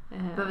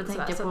 Behöver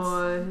tänka på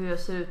hur jag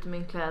ser ut i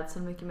min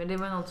klädsel mycket mer. Det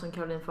var något som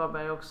Caroline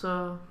Farberg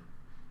också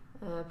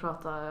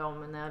pratade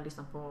om när jag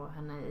lyssnade på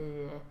henne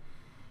i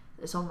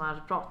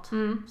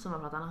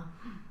sommarpratarna.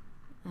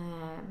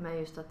 Men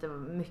just att det var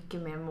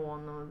mycket mer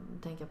mån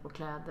att tänka på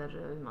kläder,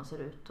 hur man ser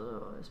ut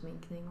och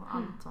sminkning och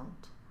allt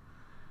sånt.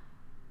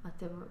 Att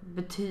det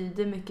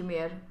betyder mycket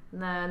mer.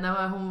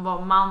 När hon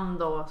var man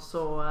då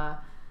så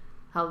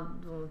hade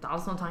hon inte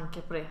alls någon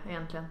tanke på det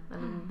egentligen.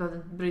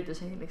 Eller brydde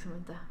sig liksom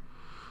inte.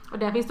 Och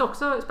där finns det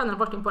också spännande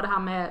forskning på det här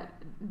med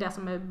det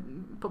som är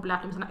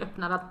populärt med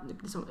sådana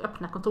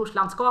öppna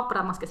kontorslandskap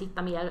där man ska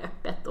sitta mer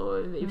öppet och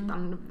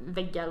utan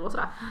väggar och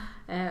sådär.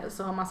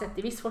 Så har man sett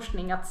i viss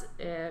forskning att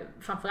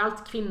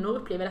framförallt kvinnor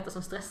upplever detta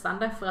som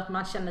stressande för att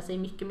man känner sig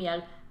mycket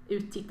mer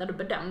uttittad och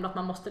bedömd, att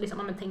man måste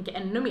tänka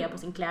ännu mer på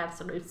sin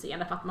klädsel och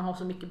utseende för att man har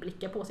så mycket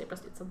blickar på sig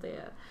plötsligt. Så att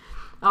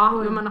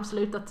det, men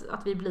absolut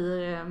att vi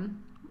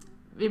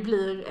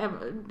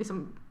blir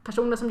liksom,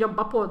 personer som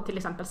jobbar på till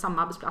exempel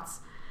samma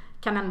arbetsplats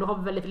kan ändå ha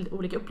väldigt, väldigt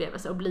olika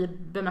upplevelser och bli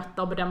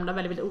bemötta och bedömda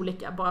väldigt, väldigt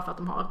olika bara för att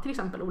de har till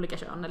exempel olika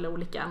kön eller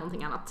olika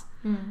någonting annat.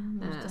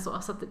 Så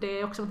att det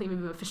är också någonting vi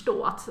behöver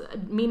förstå, att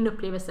min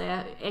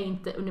upplevelse är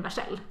inte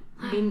universell.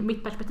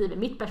 Mitt perspektiv är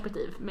mitt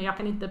perspektiv, men jag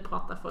kan inte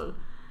prata för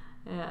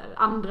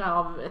andra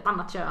av ett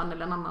annat kön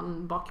eller en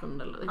annan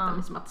bakgrund utan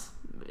liksom att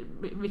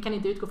vi kan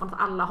inte utgå från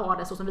att alla har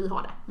det så som vi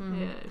har det,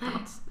 utan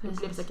att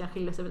upplevelser kan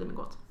skilja sig väldigt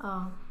mycket åt.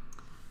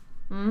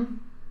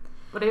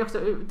 Och det är också,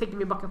 tänkte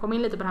vi bara kan komma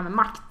in lite på det här med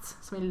makt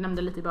som vi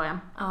nämnde lite i början.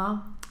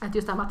 Att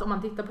just det här med att om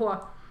man tittar på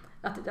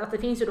att det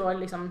finns ju då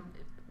liksom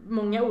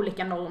många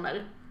olika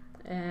normer.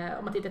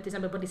 Om man tittar till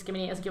exempel på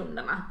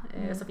diskrimineringsgrunderna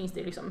så finns det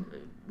ju liksom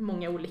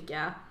många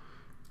olika,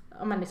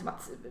 liksom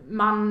att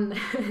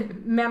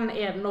män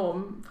är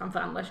norm framför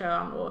andra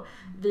kön och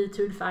vit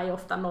hudfärg är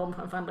ofta norm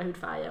framför andra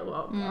hudfärger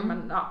och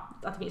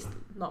att det finns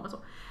normer så.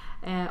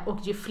 Och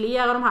ju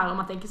fler av de här, om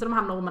man tänker sig de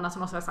här normerna som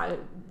någon så här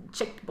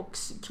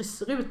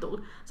checkbox-kryssrutor,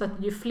 så att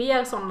ju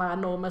fler sådana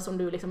normer som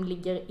du liksom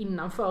ligger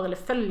innanför eller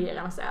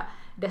följer,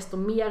 desto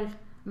mer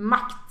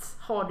makt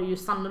har du ju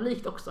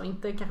sannolikt också,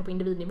 inte kanske på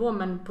individnivå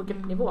men på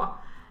gruppnivå.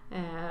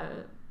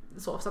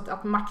 Så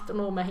att makt och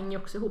normer hänger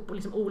också ihop och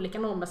liksom olika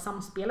normer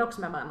samspelar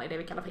också med varandra i det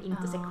vi kallar för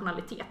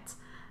intersektionalitet.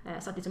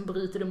 Så att liksom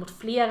bryter du mot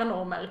flera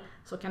normer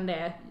så kan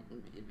det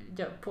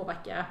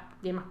påverka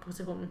din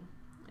maktposition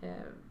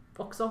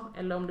också,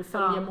 eller om du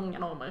följer många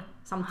normer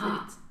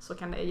samtidigt så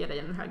kan det ge dig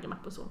en högre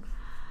maktposition.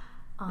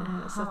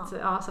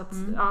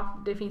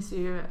 Det finns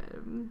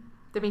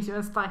ju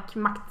en stark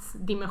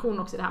maktdimension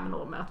också i det här med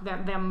normer,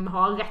 att vem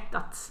har rätt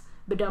att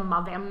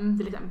bedöma vem,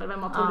 till exempel,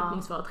 vem har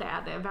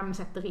tolkningsföreträde, vem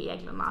sätter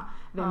reglerna,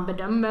 vem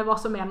bedömer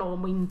vad som är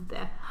norm och inte,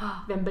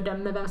 vem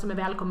bedömer vem som är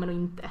välkommen och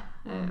inte.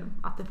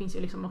 Att det finns ju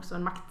liksom också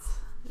en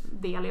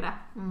maktdel i det.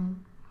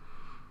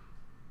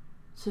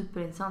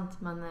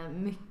 Superintressant,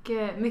 men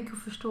mycket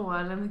att förstå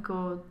eller mycket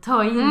att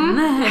ta in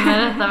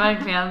med detta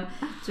verkligen.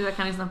 Så jag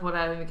kan lyssna på det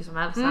här hur mycket som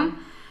helst sen.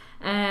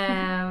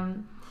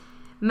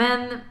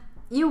 Men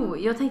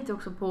jag tänkte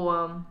också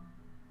på,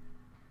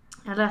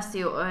 jag läste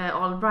ju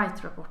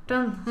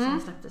Allbright-rapporten som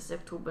släpptes i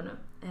oktober nu.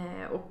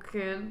 Och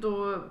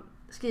då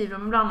skriver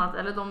de bland annat,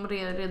 eller de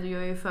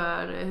redogör ju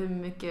för hur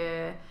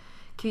mycket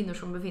kvinnor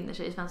som befinner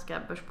sig i svenska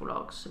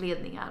börsbolags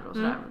ledningar och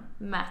sådär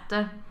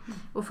mäter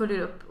och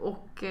följer upp.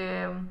 Och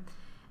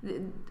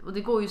Och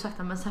det går ju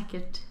sakta men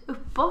säkert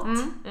uppåt.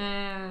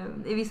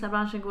 I vissa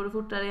branscher går det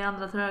fortare, i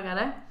andra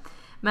trögare.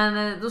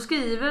 Men då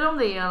skriver de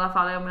det i alla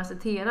fall, om jag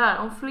citerar: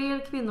 om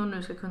fler kvinnor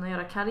nu ska kunna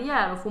göra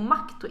karriär och få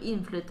makt och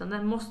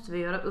inflytande måste vi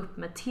göra upp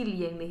med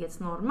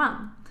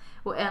tillgänglighetsnormen.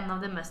 Och en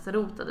av de mest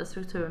rotade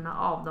strukturerna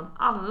av dem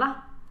alla.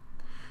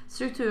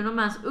 Strukturen om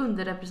mäns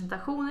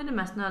underrepresentation är det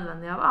mest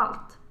nödvändiga av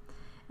allt.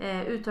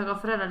 Uttag av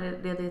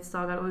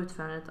föräldraledighetsdagar och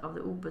utförandet av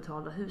det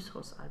obetalda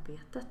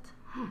hushållsarbetet.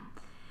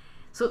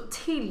 Så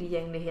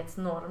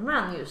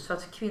tillgänglighetsnormen just för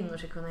att kvinnor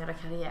ska kunna göra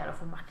karriär och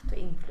få makt och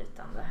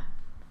inflytande.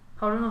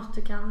 Har du något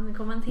du kan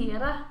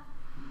kommentera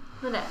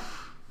med det?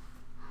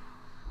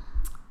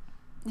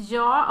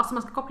 Ja, alltså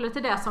man ska koppla det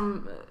till det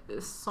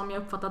som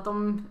jag uppfattat att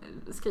de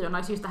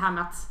skriver, just det här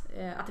med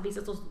att det finns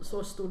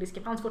så stor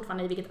diskrepans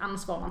fortfarande i vilket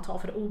ansvar man tar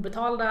för det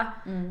obetalda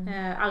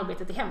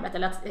arbetet i hemmet,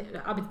 eller att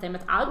arbetet i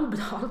hemmet är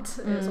obetalt.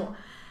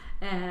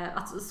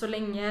 Att så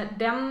länge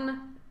den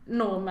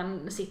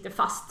normen sitter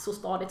fast så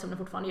stadigt som den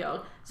fortfarande gör,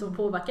 så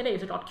påverkar det ju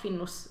såklart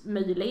kvinnors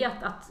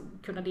möjlighet att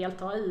kunna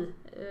delta i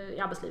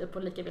arbetslivet på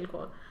lika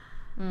villkor.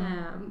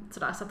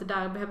 Sådär, så att det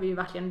där behöver vi ju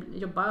verkligen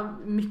jobba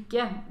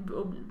mycket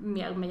och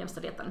mer med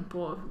jämställdheten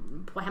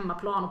på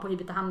hemmaplan och på hur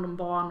vi tar hand om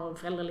barn och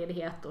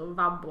föräldraledighet och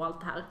vab och allt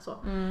det här. Så.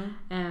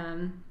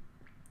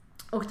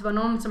 Och det var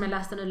någon som jag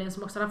läste nyligen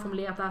som också hade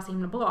formulerat det här så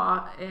himla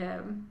bra.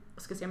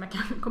 Jag ska se om jag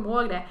kan komma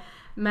ihåg det.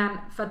 Men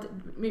för att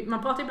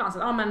man pratar ibland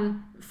så att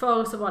men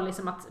förr så var det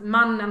liksom att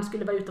mannen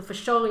skulle vara ute och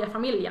försörja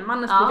familjen.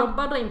 Mannen skulle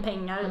jobba och dra in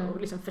pengar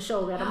och liksom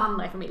försörja de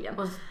andra i familjen.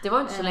 Och det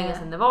var inte så länge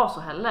sedan det var så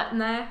heller.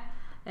 Nej.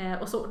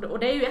 Och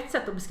det är ju ett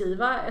sätt att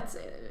beskriva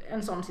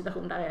en sån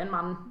situation där en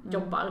man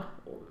jobbar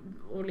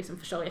och liksom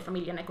försörjer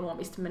familjen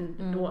ekonomiskt,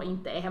 men då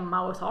inte är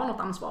hemma och tar något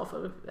ansvar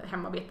för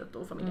hemarbetet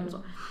och familjen och så.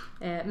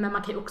 Men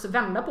man kan ju också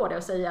vända på det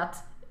och säga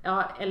att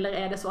eller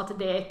är det så att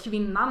det är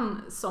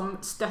kvinnan som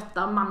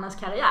stöttar mannens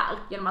karriär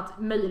genom att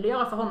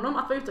möjliggöra för honom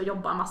att vara ute och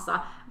jobba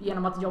massa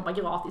genom att jobba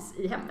gratis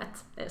i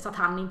hemmet så att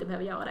han inte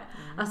behöver göra det.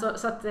 Alltså,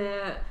 så att,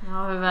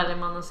 hur väljer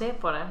man att se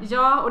på det?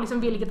 Ja, och liksom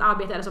vilket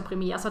arbete är det som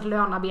premieras? Så att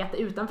lönearbete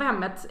utanför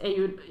hemmet är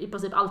ju i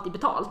princip alltid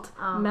betalt.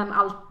 Men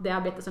allt det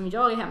arbete som vi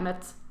gör i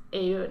hemmet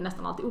är ju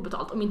nästan alltid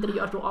obetalt. Om inte det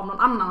görs då av någon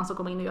annan som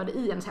kommer in och gör det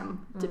i ens hem,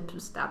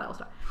 typ städare och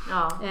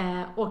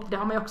sådär. Och det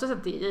har man ju också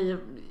sett i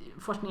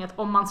forskningen att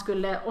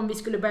om vi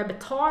skulle börja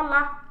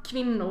betala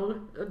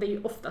kvinnor, det är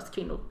ju oftast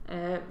kvinnor,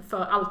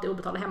 för allt det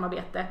obetalda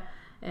hemarbete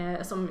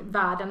som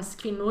världens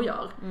kvinnor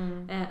gör,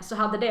 så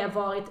hade det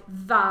varit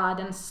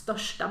världens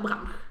största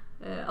bransch.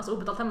 Alltså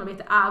obetalt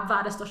hemarbete är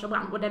världens största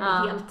bransch och det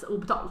är helt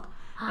obetalt.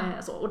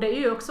 Och det är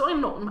ju också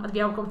enormt att vi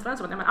har kommit fram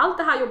till att allt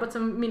det här jobbet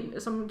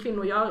som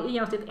kvinnor gör i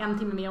genomsnitt 1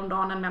 timme mer om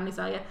dagen än män i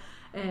Sverige,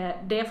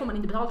 det får man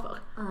inte betalt för.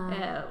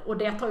 Och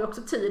det tar ju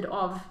också tid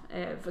av,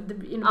 för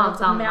det innebär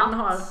också att män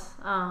har,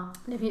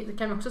 det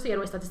kan vi också se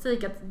då i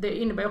statistik, att det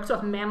innebär också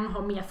att män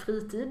har mer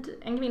fritid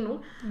än kvinnor.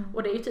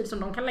 Och det är ju tid som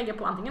de kan lägga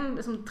på antingen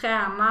liksom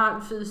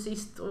träna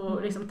fysiskt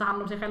och liksom ta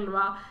hand om sig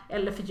själva,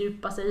 eller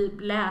fördjupa sig,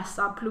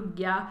 läsa,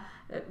 plugga,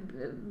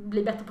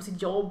 bli bättre på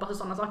sitt jobb, alltså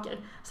sådana saker.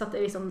 Så att det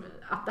är liksom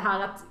att det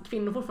här att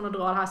kvinnor fortfarande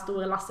drar det här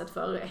stora lasset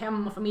för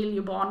hem och familj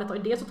och barnet, och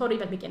det så tar det ju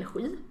väldigt mycket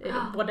energi,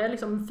 både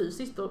liksom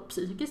fysiskt och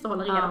psykiskt, att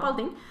hålla reda på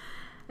allting.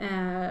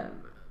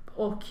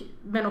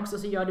 Men också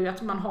så gör det ju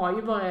att man har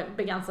ju bara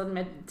begränsad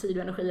med tid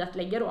och energi att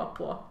lägga då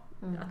på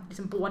att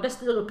liksom både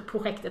styra upp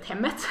projektet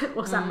hemmet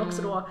och sen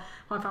också då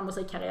ha en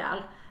framgångsrik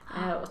karriär.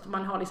 Och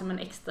man har liksom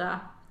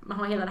man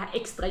har hela det här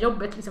extra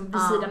jobbet liksom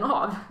vid sidan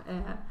av.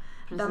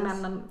 Där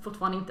männen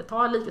fortfarande inte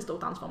tar lika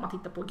stort ansvar om man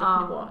tittar på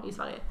gruppnivå i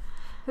Sverige.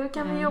 Hur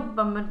kan vi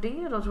jobba med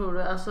det då, tror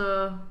du?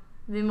 Alltså,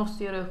 vi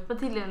måste göra upp med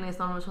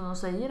tillgänglighetsnormer som de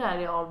säger här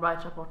i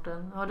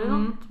Albright-rapporten. Har du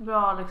något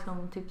bra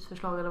liksom,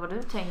 tipsförslag eller vad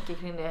du tänker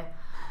kring det?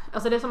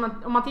 Alltså det är som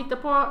att, om man tittar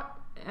på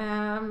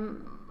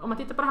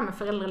det här med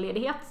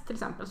föräldraledighet till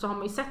exempel, så har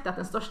man ju sett att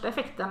den största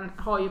effekten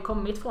har ju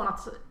kommit från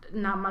att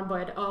när man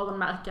började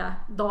öronmärka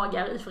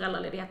dagar i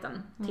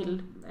föräldraledigheten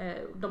till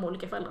de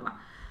olika föräldrarna.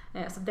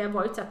 Så det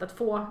var ju ett sätt att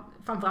få,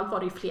 framförallt var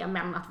det ju fler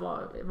män att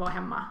vara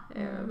hemma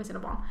med sina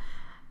barn.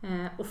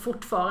 Och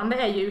fortfarande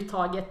är ju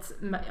uttaget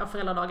av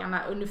föräldradagarna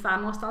ungefär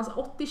någonstans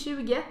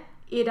 80-20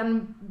 i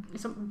den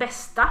liksom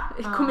bästa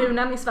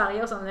kommunen i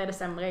Sverige, och sen är det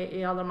sämre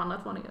i alla de andra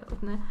 2.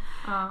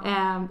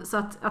 Så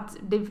att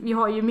vi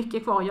har ju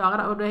mycket kvar att göra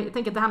där, och jag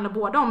tänker att det handlar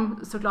både om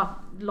såklart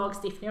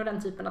lagstiftning och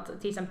den typen,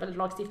 att till exempel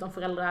lagstifta om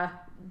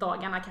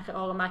föräldradagarna, kanske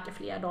öronmärka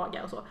fler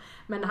dagar och så.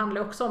 Men det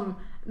handlar också om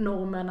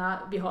normerna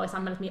vi har i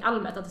samhället med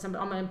allmänt, att till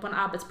exempel på en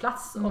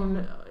arbetsplats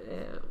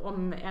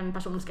om en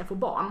person ska få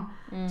barn,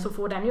 så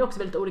får den ju också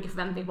väldigt olika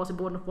förväntningar på sig,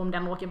 både på om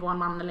den råkar vara en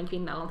man eller en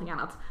kvinna eller någonting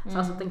annat. Så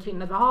alltså att en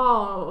kvinna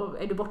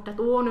är du borta ett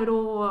år nu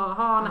då?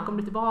 När kommer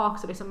du tillbaka?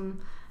 Så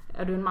liksom,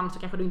 är du en man så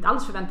kanske du inte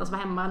alls förväntas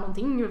vara hemma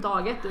någonting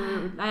överhuvudtaget.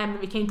 Nej, men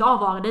vi kan ju inte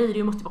avvara dig,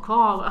 du måste vara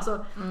kvar. Alltså,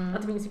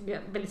 att det finns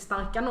väldigt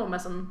starka normer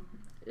som,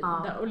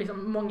 och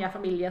liksom många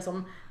familjer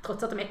som,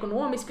 trots att de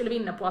ekonomiskt skulle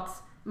vinna på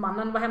att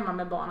mannen var hemma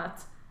med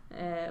barnet,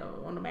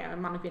 om de är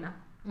en man och kvinna,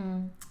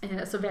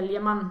 Så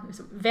väljer man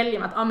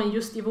att men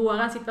just i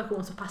våran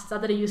situation så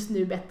passade det just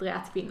nu bättre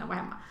att kvinnan var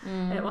hemma.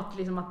 Och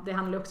att det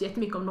handlar också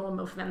jättemycket om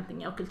normer och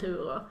förväntningar och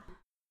kulturer.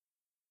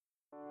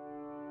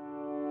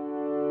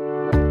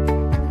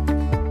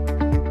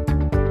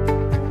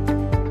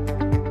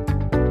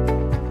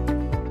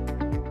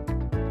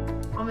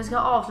 Om vi ska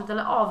avsluta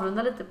eller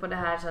avrunda lite på det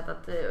här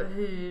sättet,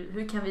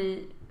 hur kan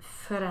vi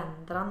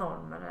förändra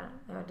normer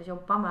eller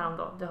jobba med dem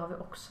då? Det har vi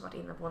också varit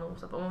inne på och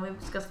nosat på. Om vi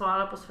ska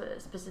svara på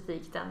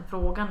specifikt den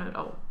frågan nu då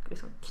och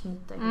liksom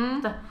knyta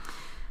ihop det.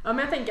 Ja, men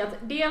jag tänker att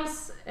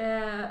dels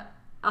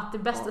att det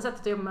bästa sättet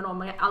att jobba med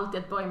normer är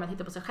alltid att börja med att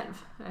titta på sig själv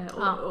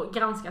och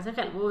granska sig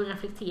själv och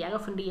reflektera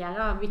och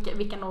fundera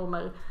vilka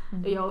normer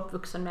är jag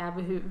uppvuxen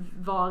med,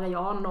 var är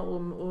jag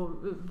norm och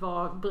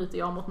vad bryter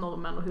jag mot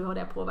normen och hur har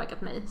det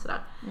påverkat mig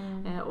sådär.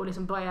 Och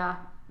liksom börja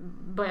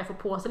få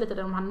på sig lite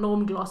de här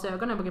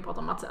normglasögonen jag brukar prata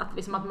om,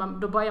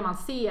 att då börjar man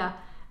se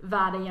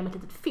världen genom ett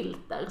litet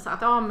filter, så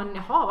att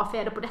varför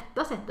är det på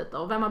detta sättet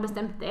då? Vem har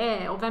bestämt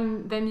det? Och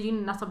vem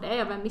gynnas av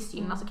det? Och vem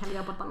missgynnas? Och kan vi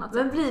göra på ett annat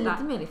sätt? Men blir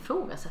lite mer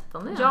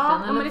ifrågasättande egentligen.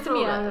 Ja, men lite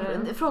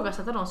mer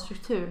ifrågasätta de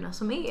strukturerna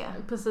som är.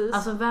 Precis.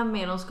 Alltså vem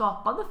är de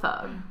skapade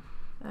för?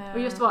 Och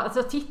just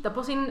titta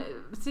på sin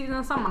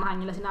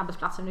sammanhang eller sin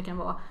arbetsplats, som det kan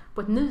vara,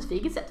 på ett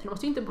nyfiket sätt. För det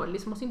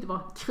måste inte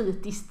vara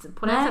kritiskt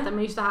på det sättet,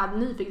 men just det här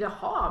nyfiket,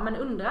 men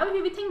undrar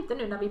hur vi tänkte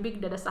nu när vi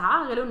byggde det så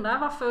här, eller undrar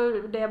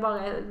varför det är bara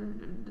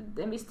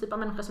en viss typ av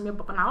människor som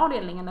jobbar på den här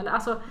avdelningen,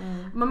 eller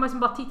man måste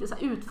bara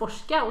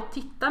utforska och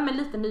titta med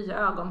lite nya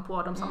ögon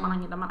på de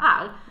sammanhangen där man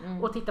är,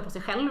 och titta på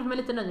sig själv med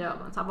lite nya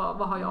ögon, så här,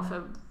 vad har jag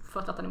för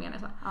förutfattade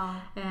meningar.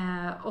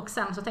 Och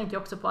sen så tänker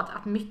jag också på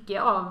att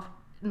mycket av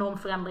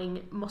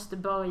normförändring måste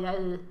börja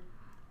i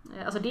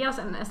dels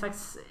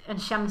en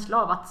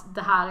känsla av att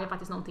det här är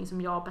faktiskt någonting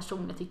som jag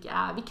personligen tycker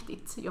är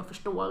viktigt. Jag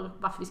förstår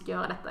varför vi ska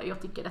göra detta.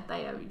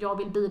 Jag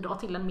vill bidra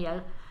till en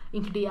mer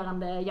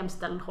inkluderande,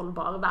 jämställd,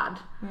 hållbar värld.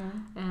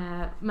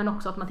 Men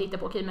också att man tittar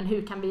på men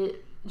hur kan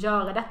vi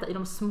göra detta i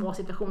de små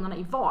situationerna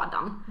i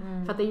vardagen.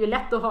 För att det är ju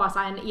lätt att ha så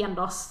här en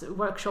endags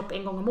workshop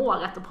en gång om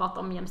året och prata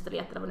om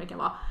jämställdhet eller vad det nu kan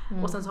vara.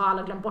 Och sen så har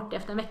alla glömt bort det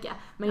efter en vecka.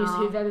 Men just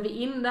hur väver vi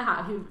in det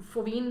här? Hur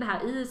får vi in det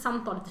här i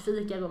samtalet i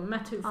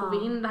fikarummet? Hur får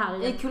vi in det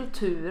här i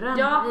kulturen?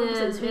 Ja,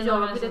 precis.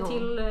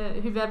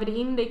 Hur väver det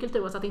in det i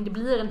kulturen så att det inte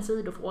blir en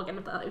sidofråga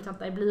utan att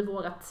det blir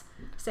vårt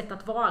sätt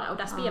att vara. Och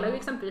där spelar ju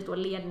exempelvis då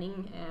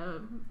ledning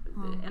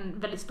en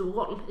väldigt stor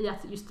roll i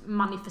att just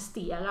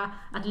manifestera,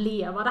 att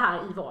leva det här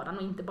i vardagen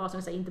och inte bara, som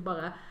jag säger, inte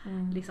bara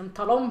liksom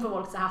tala om för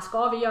folk så här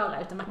ska vi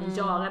göra, utan verkligen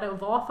göra det och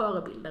vara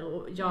förebilder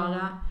och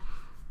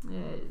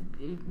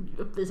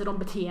uppvisa de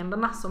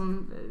beteendena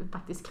som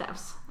faktiskt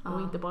krävs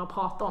och inte bara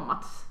prata om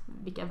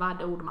vilka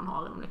värdeord man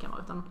har eller om det kan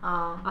vara, utan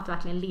att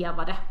verkligen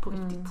leva det på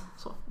riktigt.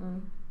 Så.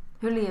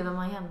 Hur lever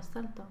man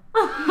jämställt då?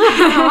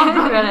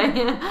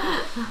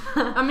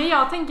 Men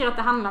jag tänker att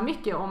det handlar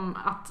mycket om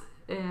att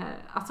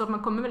att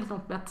man kommer väldigt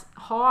långt med att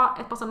ha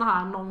ett par sådana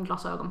här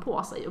normglasögon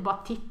på sig och bara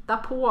titta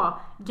på,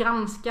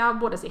 granska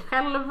både sig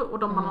själv och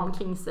de man har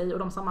omkring sig och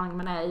de sammanhang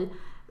man är i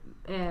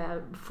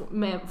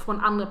från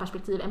andra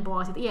perspektiv än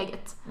bara sitt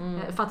eget.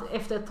 För att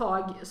efter ett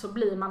tag så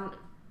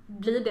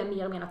blir det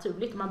mer och mer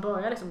naturligt och man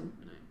börjar liksom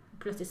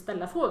plötsligt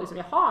ställa frågor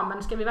som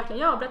men ska vi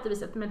verkligen göra på detta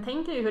viset? Men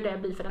tänker ju hur det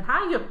blir för den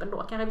här gruppen då?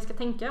 Kanske vi ska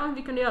tänka hur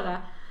vi kunde göra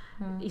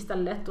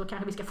istället, och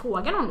kanske vi ska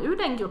fråga någon ur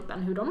den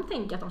gruppen hur de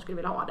tänker att de skulle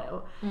vilja ha det,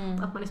 och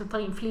att man liksom tar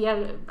in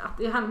fler, att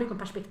det handlar mycket om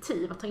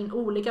perspektiv, att ta in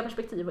olika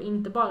perspektiv och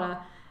inte bara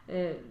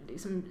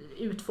liksom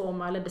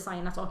utforma eller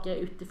designa saker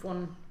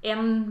utifrån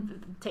en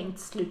tänkt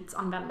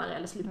slutanvändare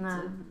eller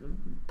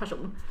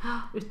slutperson,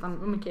 utan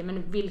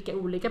men vilka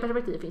olika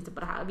perspektiv finns det på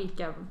det här,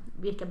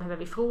 vilka behöver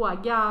vi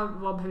fråga,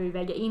 vad behöver vi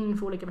väga in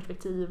för olika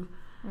perspektiv,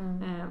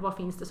 vad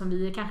finns det som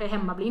vi kanske är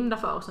hemmablinda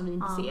för som vi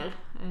inte ser,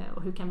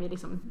 och hur kan vi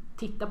liksom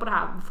titta på det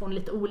här från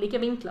lite olika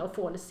vinklar och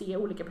få se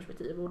olika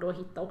perspektiv och då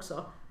hitta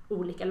också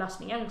olika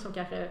lösningar som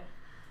kanske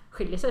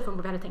skiljer sig från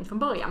vad vi hade tänkt från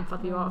början, för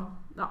att vi var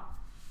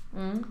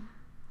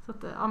så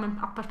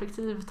att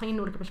perspektiv, ta in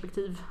olika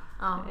perspektiv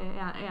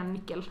är en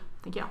nyckel,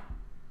 tänker jag.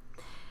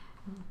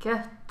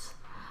 Gött.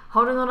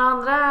 Har du några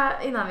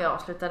andra, innan vi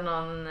avslutar,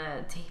 någon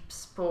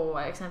tips på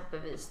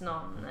exempelvis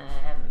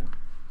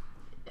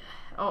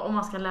om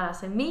man ska lära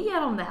sig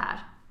mer om det här,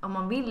 om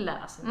man vill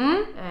lära sig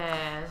mer?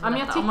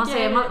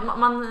 Om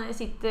man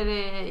sitter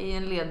i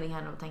en ledning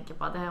här nu och tänker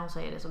på att det här hon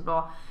säger är så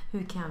bra,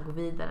 hur kan jag gå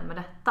vidare med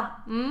detta?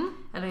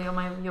 Eller om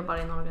man jobbar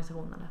i en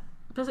organisation eller?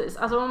 Precis,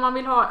 alltså om man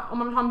vill ha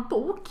en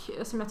bok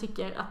som jag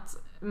tycker att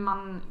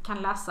man kan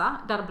läsa,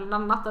 där bland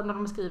annat när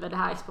de skriver det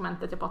här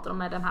experimentet jag pratade om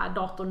med den här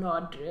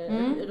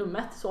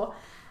datornördrummet så,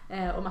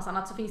 och massa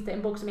annat, så finns det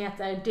en bok som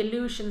heter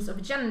Delusions of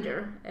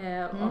Gender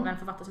av en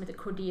författare som heter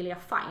Cordelia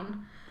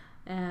Fine.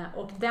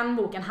 Och den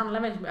boken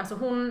handlar väldigt mycket,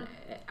 alltså hon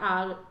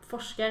är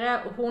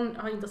forskare och hon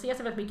har intresserat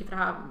sig väldigt mycket för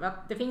det här,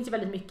 att det finns ju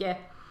väldigt mycket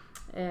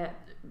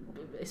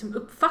liksom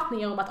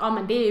uppfattningar om att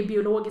men det är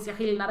biologiska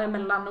skillnader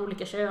mellan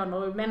olika kön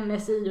och män är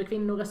si och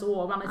kvinnor är så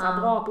och man är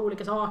så bra på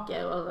olika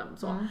saker och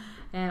så.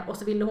 Och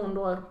så ville hon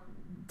då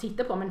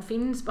titta på, men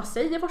vad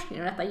säger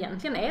forskningen om detta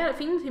egentligen?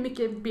 Hur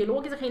mycket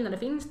biologiska skillnader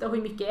finns det och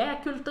hur mycket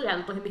är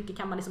kulturellt och hur mycket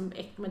kan man liksom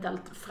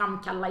experimentellt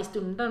framkalla i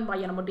stunden bara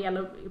genom att dela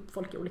upp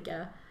folk i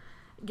olika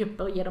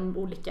grupper och ge dem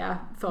olika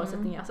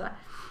förutsättningar.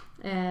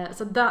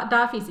 Så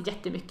där finns det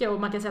jättemycket, och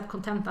man kan säga att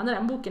kontentan i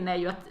den boken är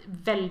ju att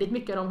väldigt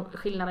mycket av de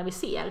skillnader vi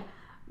ser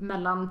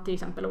mellan till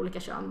exempel olika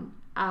kön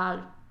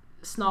är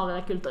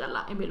snarare kulturella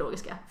än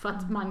biologiska. För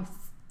att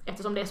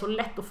eftersom det är så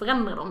lätt att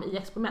förändra dem i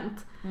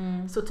experiment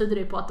så tyder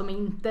det på att de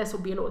inte är så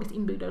biologiskt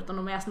inbyggda utan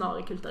de är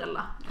snarare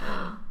kulturella.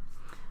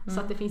 Så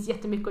att det finns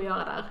jättemycket att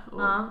göra där.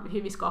 Och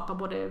hur vi skapar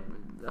både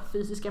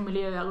fysiska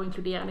miljöer och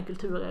inkluderande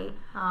kulturer.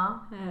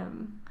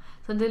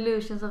 Så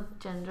Delusions of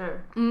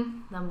Gender,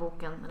 den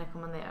boken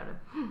rekommenderar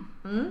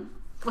du.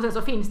 Och sen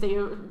så finns det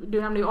ju,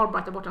 du nämnde ju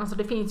Albright-rapporten, så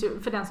det finns ju,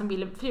 för den som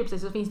vill fördjupa sig,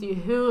 så finns det ju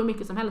hur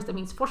mycket som helst. Det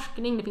finns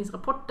forskning, det finns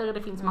rapporter,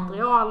 det finns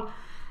material.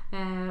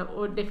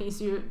 Och det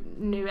finns ju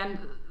nu en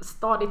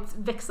stadigt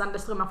växande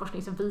ström av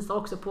forskning som visar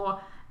också på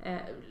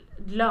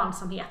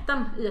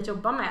lönsamheten i att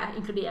jobba med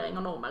inkludering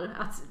och normer.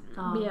 Att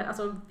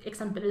alltså,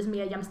 exempelvis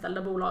mer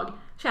jämställda bolag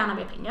tjänar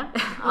mer pengar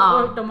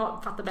och de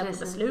fattar bättre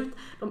beslut,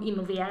 de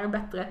innoverar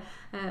bättre.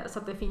 Så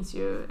att det finns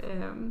ju,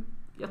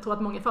 jag tror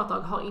att många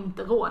företag har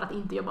inte råd att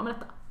inte jobba med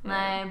detta.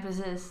 Nej,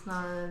 precis.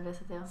 Snarare det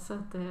sättet, ja. Så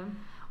att,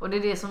 och det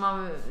är det som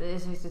man är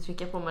så viktigt att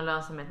trycka på med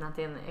lönsamheten, att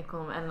det är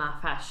en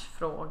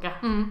affärsfråga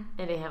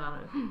i det hela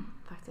nu,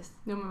 faktiskt.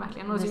 Jo, men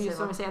verkligen. Och så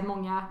som vi säger, att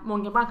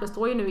många branscher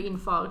står ju nu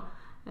inför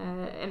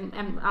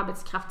en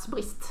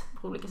arbetskraftsbrist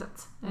på olika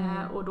sätt.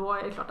 Och då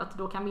är det klart att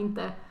då kan vi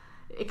inte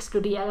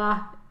exkludera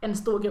en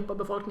stor grupp av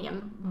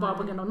befolkningen bara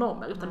på grund av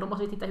normer, utan då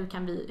måste vi titta hur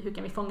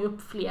kan vi fånga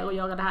upp fler och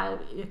göra det här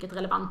yrket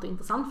relevant och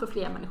intressant för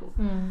fler människor.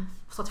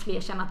 Så att fler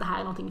känner att det här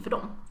är någonting för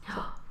dem.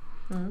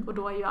 Och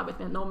då är ju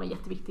arbetet med normer en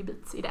jätteviktig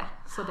bit i det.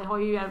 Så det har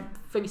ju,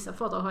 för vissa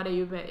företag har det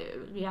ju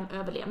ren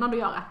överlevnad att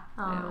göra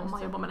om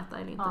man jobbar med detta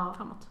eller inte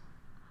framåt.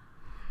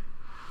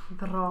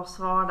 Bra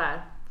svar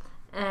där.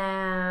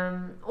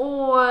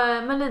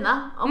 Men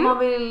Lina, om man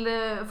vill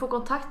få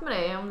kontakt med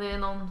dig, om det är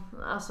någon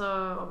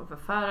för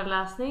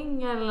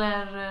föreläsning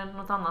eller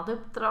något annat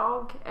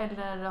uppdrag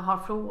eller har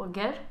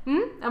frågor.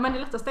 Ja, men det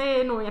lättaste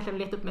är nog egentligen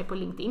att leta upp mig på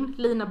LinkedIn.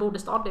 Lina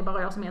Bodestad, det är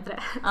bara jag som heter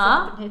det. Så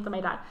att du kan hitta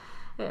mig där.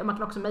 Man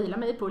kan också mejla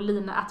mig på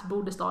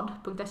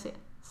lina@bodestad.se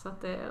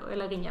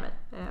eller ringa mig.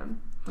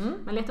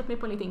 Men leta upp mig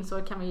på LinkedIn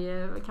så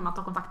kan man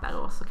ta kontakt där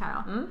och så kan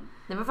jag.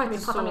 Det var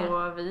faktiskt så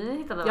vi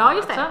hittade Ja,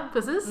 just det.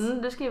 Precis.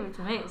 Du skrev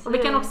till mig. Och vi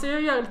kan också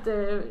göra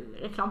lite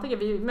reklam.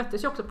 Vi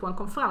möttes ju också på en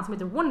konferens som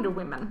heter Wonder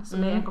Women,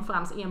 som är en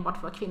konferens enbart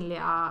för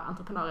kvinnliga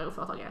entreprenörer och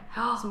företagare.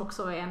 Som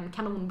också är en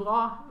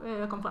kanonbra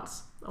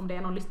konferens. Om det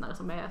är någon lyssnare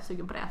som är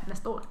sugen på det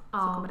nästa år så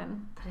kommer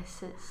den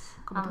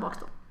komma tillbaka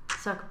då.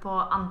 Sök på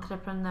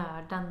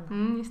entreprenörden.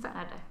 Just det.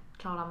 Är det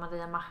Klara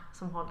Maria Mach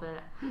som håller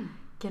det.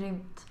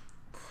 Grymt.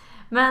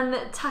 Men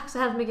tack så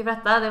hemskt mycket för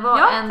detta. Det var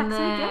en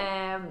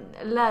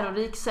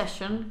lärorik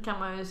session kan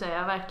man ju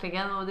säga,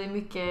 verkligen. Och det är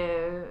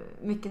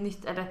mycket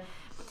nytt. Eller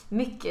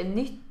mycket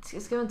nytt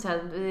ska jag inte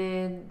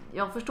säga.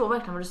 Jag förstår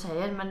verkligen vad du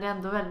säger, men det är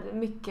ändå väldigt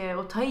mycket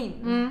att ta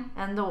in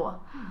ändå.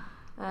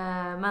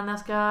 Men jag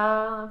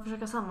ska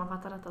försöka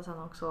sammanfatta detta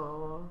sen också.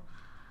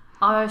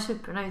 Ja, jag är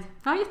supernöjd.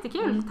 Ja,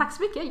 jättekul. Tack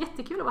så mycket.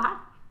 Jättekul att vara här.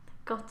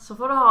 Gott, så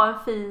får du ha en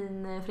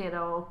fin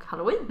fredag och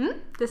Halloween.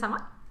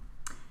 Detsamma.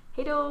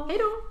 Hej då! Hej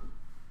då!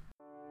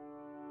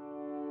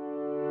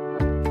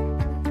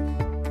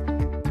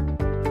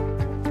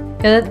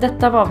 Ja,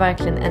 detta var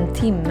verkligen en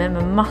timme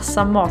med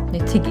massa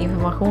matnyttig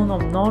information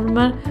om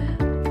normer.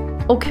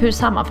 Och hur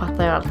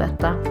sammanfattar jag allt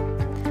detta?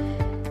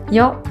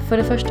 Ja, för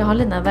det första har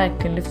Lina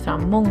verkligen lyft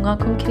fram många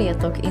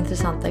konkreta och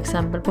intressanta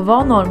exempel på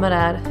vad normer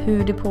är,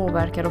 hur de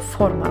påverkar och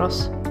formar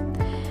oss.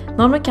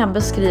 Normer kan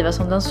beskrivas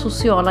som den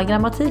sociala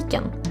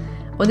grammatiken,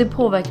 och det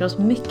påverkar oss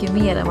mycket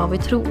mer än vad vi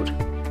tror.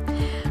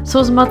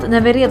 Så som att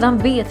när vi redan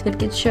vet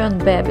vilket kön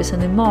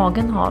bebisen i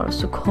magen har,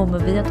 så kommer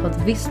vi att ha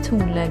ett visst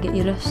tonläge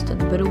i rösten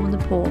beroende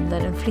på om det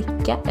är en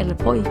flicka eller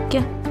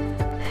pojke.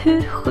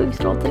 Hur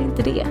sjukt låter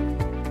inte det?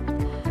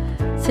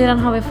 Sedan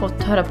har vi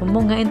fått höra på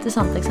många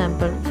intressanta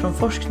exempel från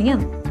forskningen.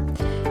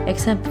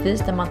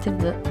 Exempelvis där man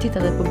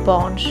tittade på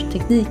barns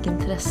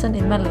teknikintressen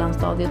i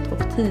mellanstadiet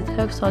och tidigt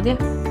högstadie.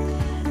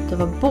 Då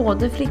var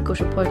både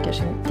flickors och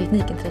pojkars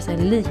teknikintresse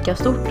lika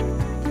stort.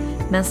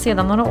 Men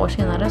sedan några år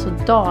senare så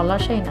dalar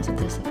tjejernas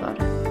intresse för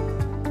det.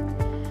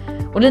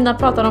 Och Lina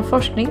pratar om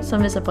forskning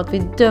som visar på att vi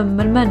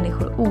dömer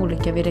människor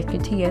olika vid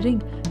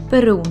rekrytering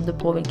beroende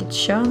på vilket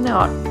kön de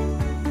har.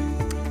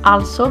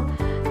 Alltså,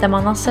 där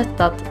man har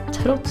sett att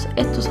trots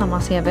ett och samma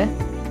CV,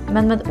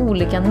 men med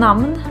olika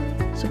namn,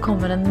 så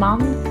kommer en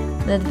man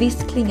med ett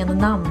visst klingande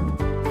namn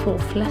få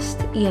flest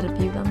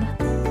erbjudande.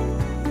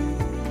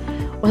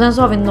 Och sen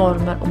så har vi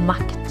normer och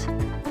makt.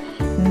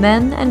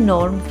 Män är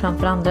norm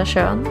framför andra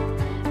kön.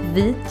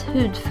 Vit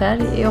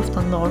hudfärg är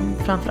ofta norm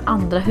framför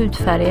andra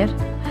hudfärger.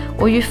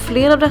 Och ju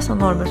fler av dessa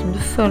normer som du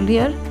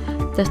följer,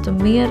 desto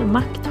mer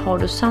makt har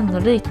du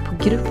sannolikt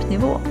på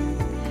gruppnivå.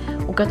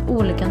 Och att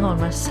olika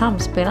normer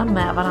samspelar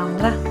med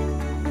varandra.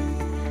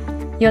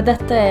 Ja,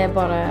 detta är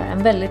bara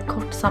en väldigt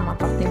kort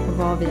sammanfattning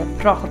på vad vi har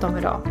pratat om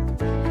idag.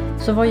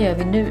 Så vad gör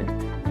vi nu?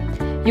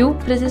 Jo,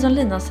 precis som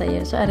Lina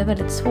säger så är det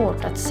väldigt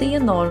svårt att se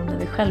norm när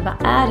vi själva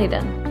är i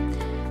den.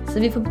 Så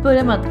vi får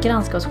börja med att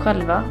granska oss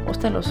själva och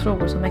ställa oss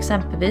frågor som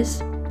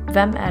exempelvis: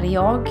 vem är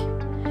jag?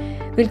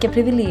 Vilka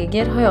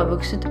privilegier har jag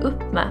vuxit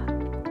upp med?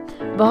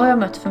 Vad har jag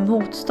mött för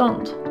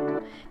motstånd?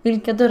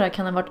 Vilka dörrar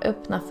kan ha varit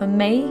öppna för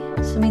mig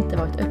som inte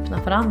varit öppna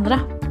för andra?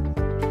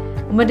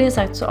 Och med det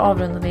sagt så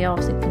avrundar vi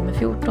avsnitt nummer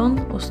 14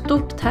 och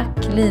stort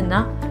tack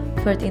Lina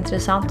för ett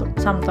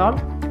intressant samtal.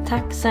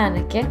 Tack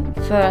Serneke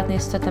för att ni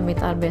stöttar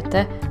mitt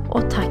arbete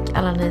och tack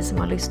alla ni som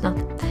har lyssnat.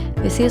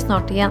 Vi ses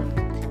snart igen.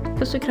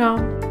 Puss och kram!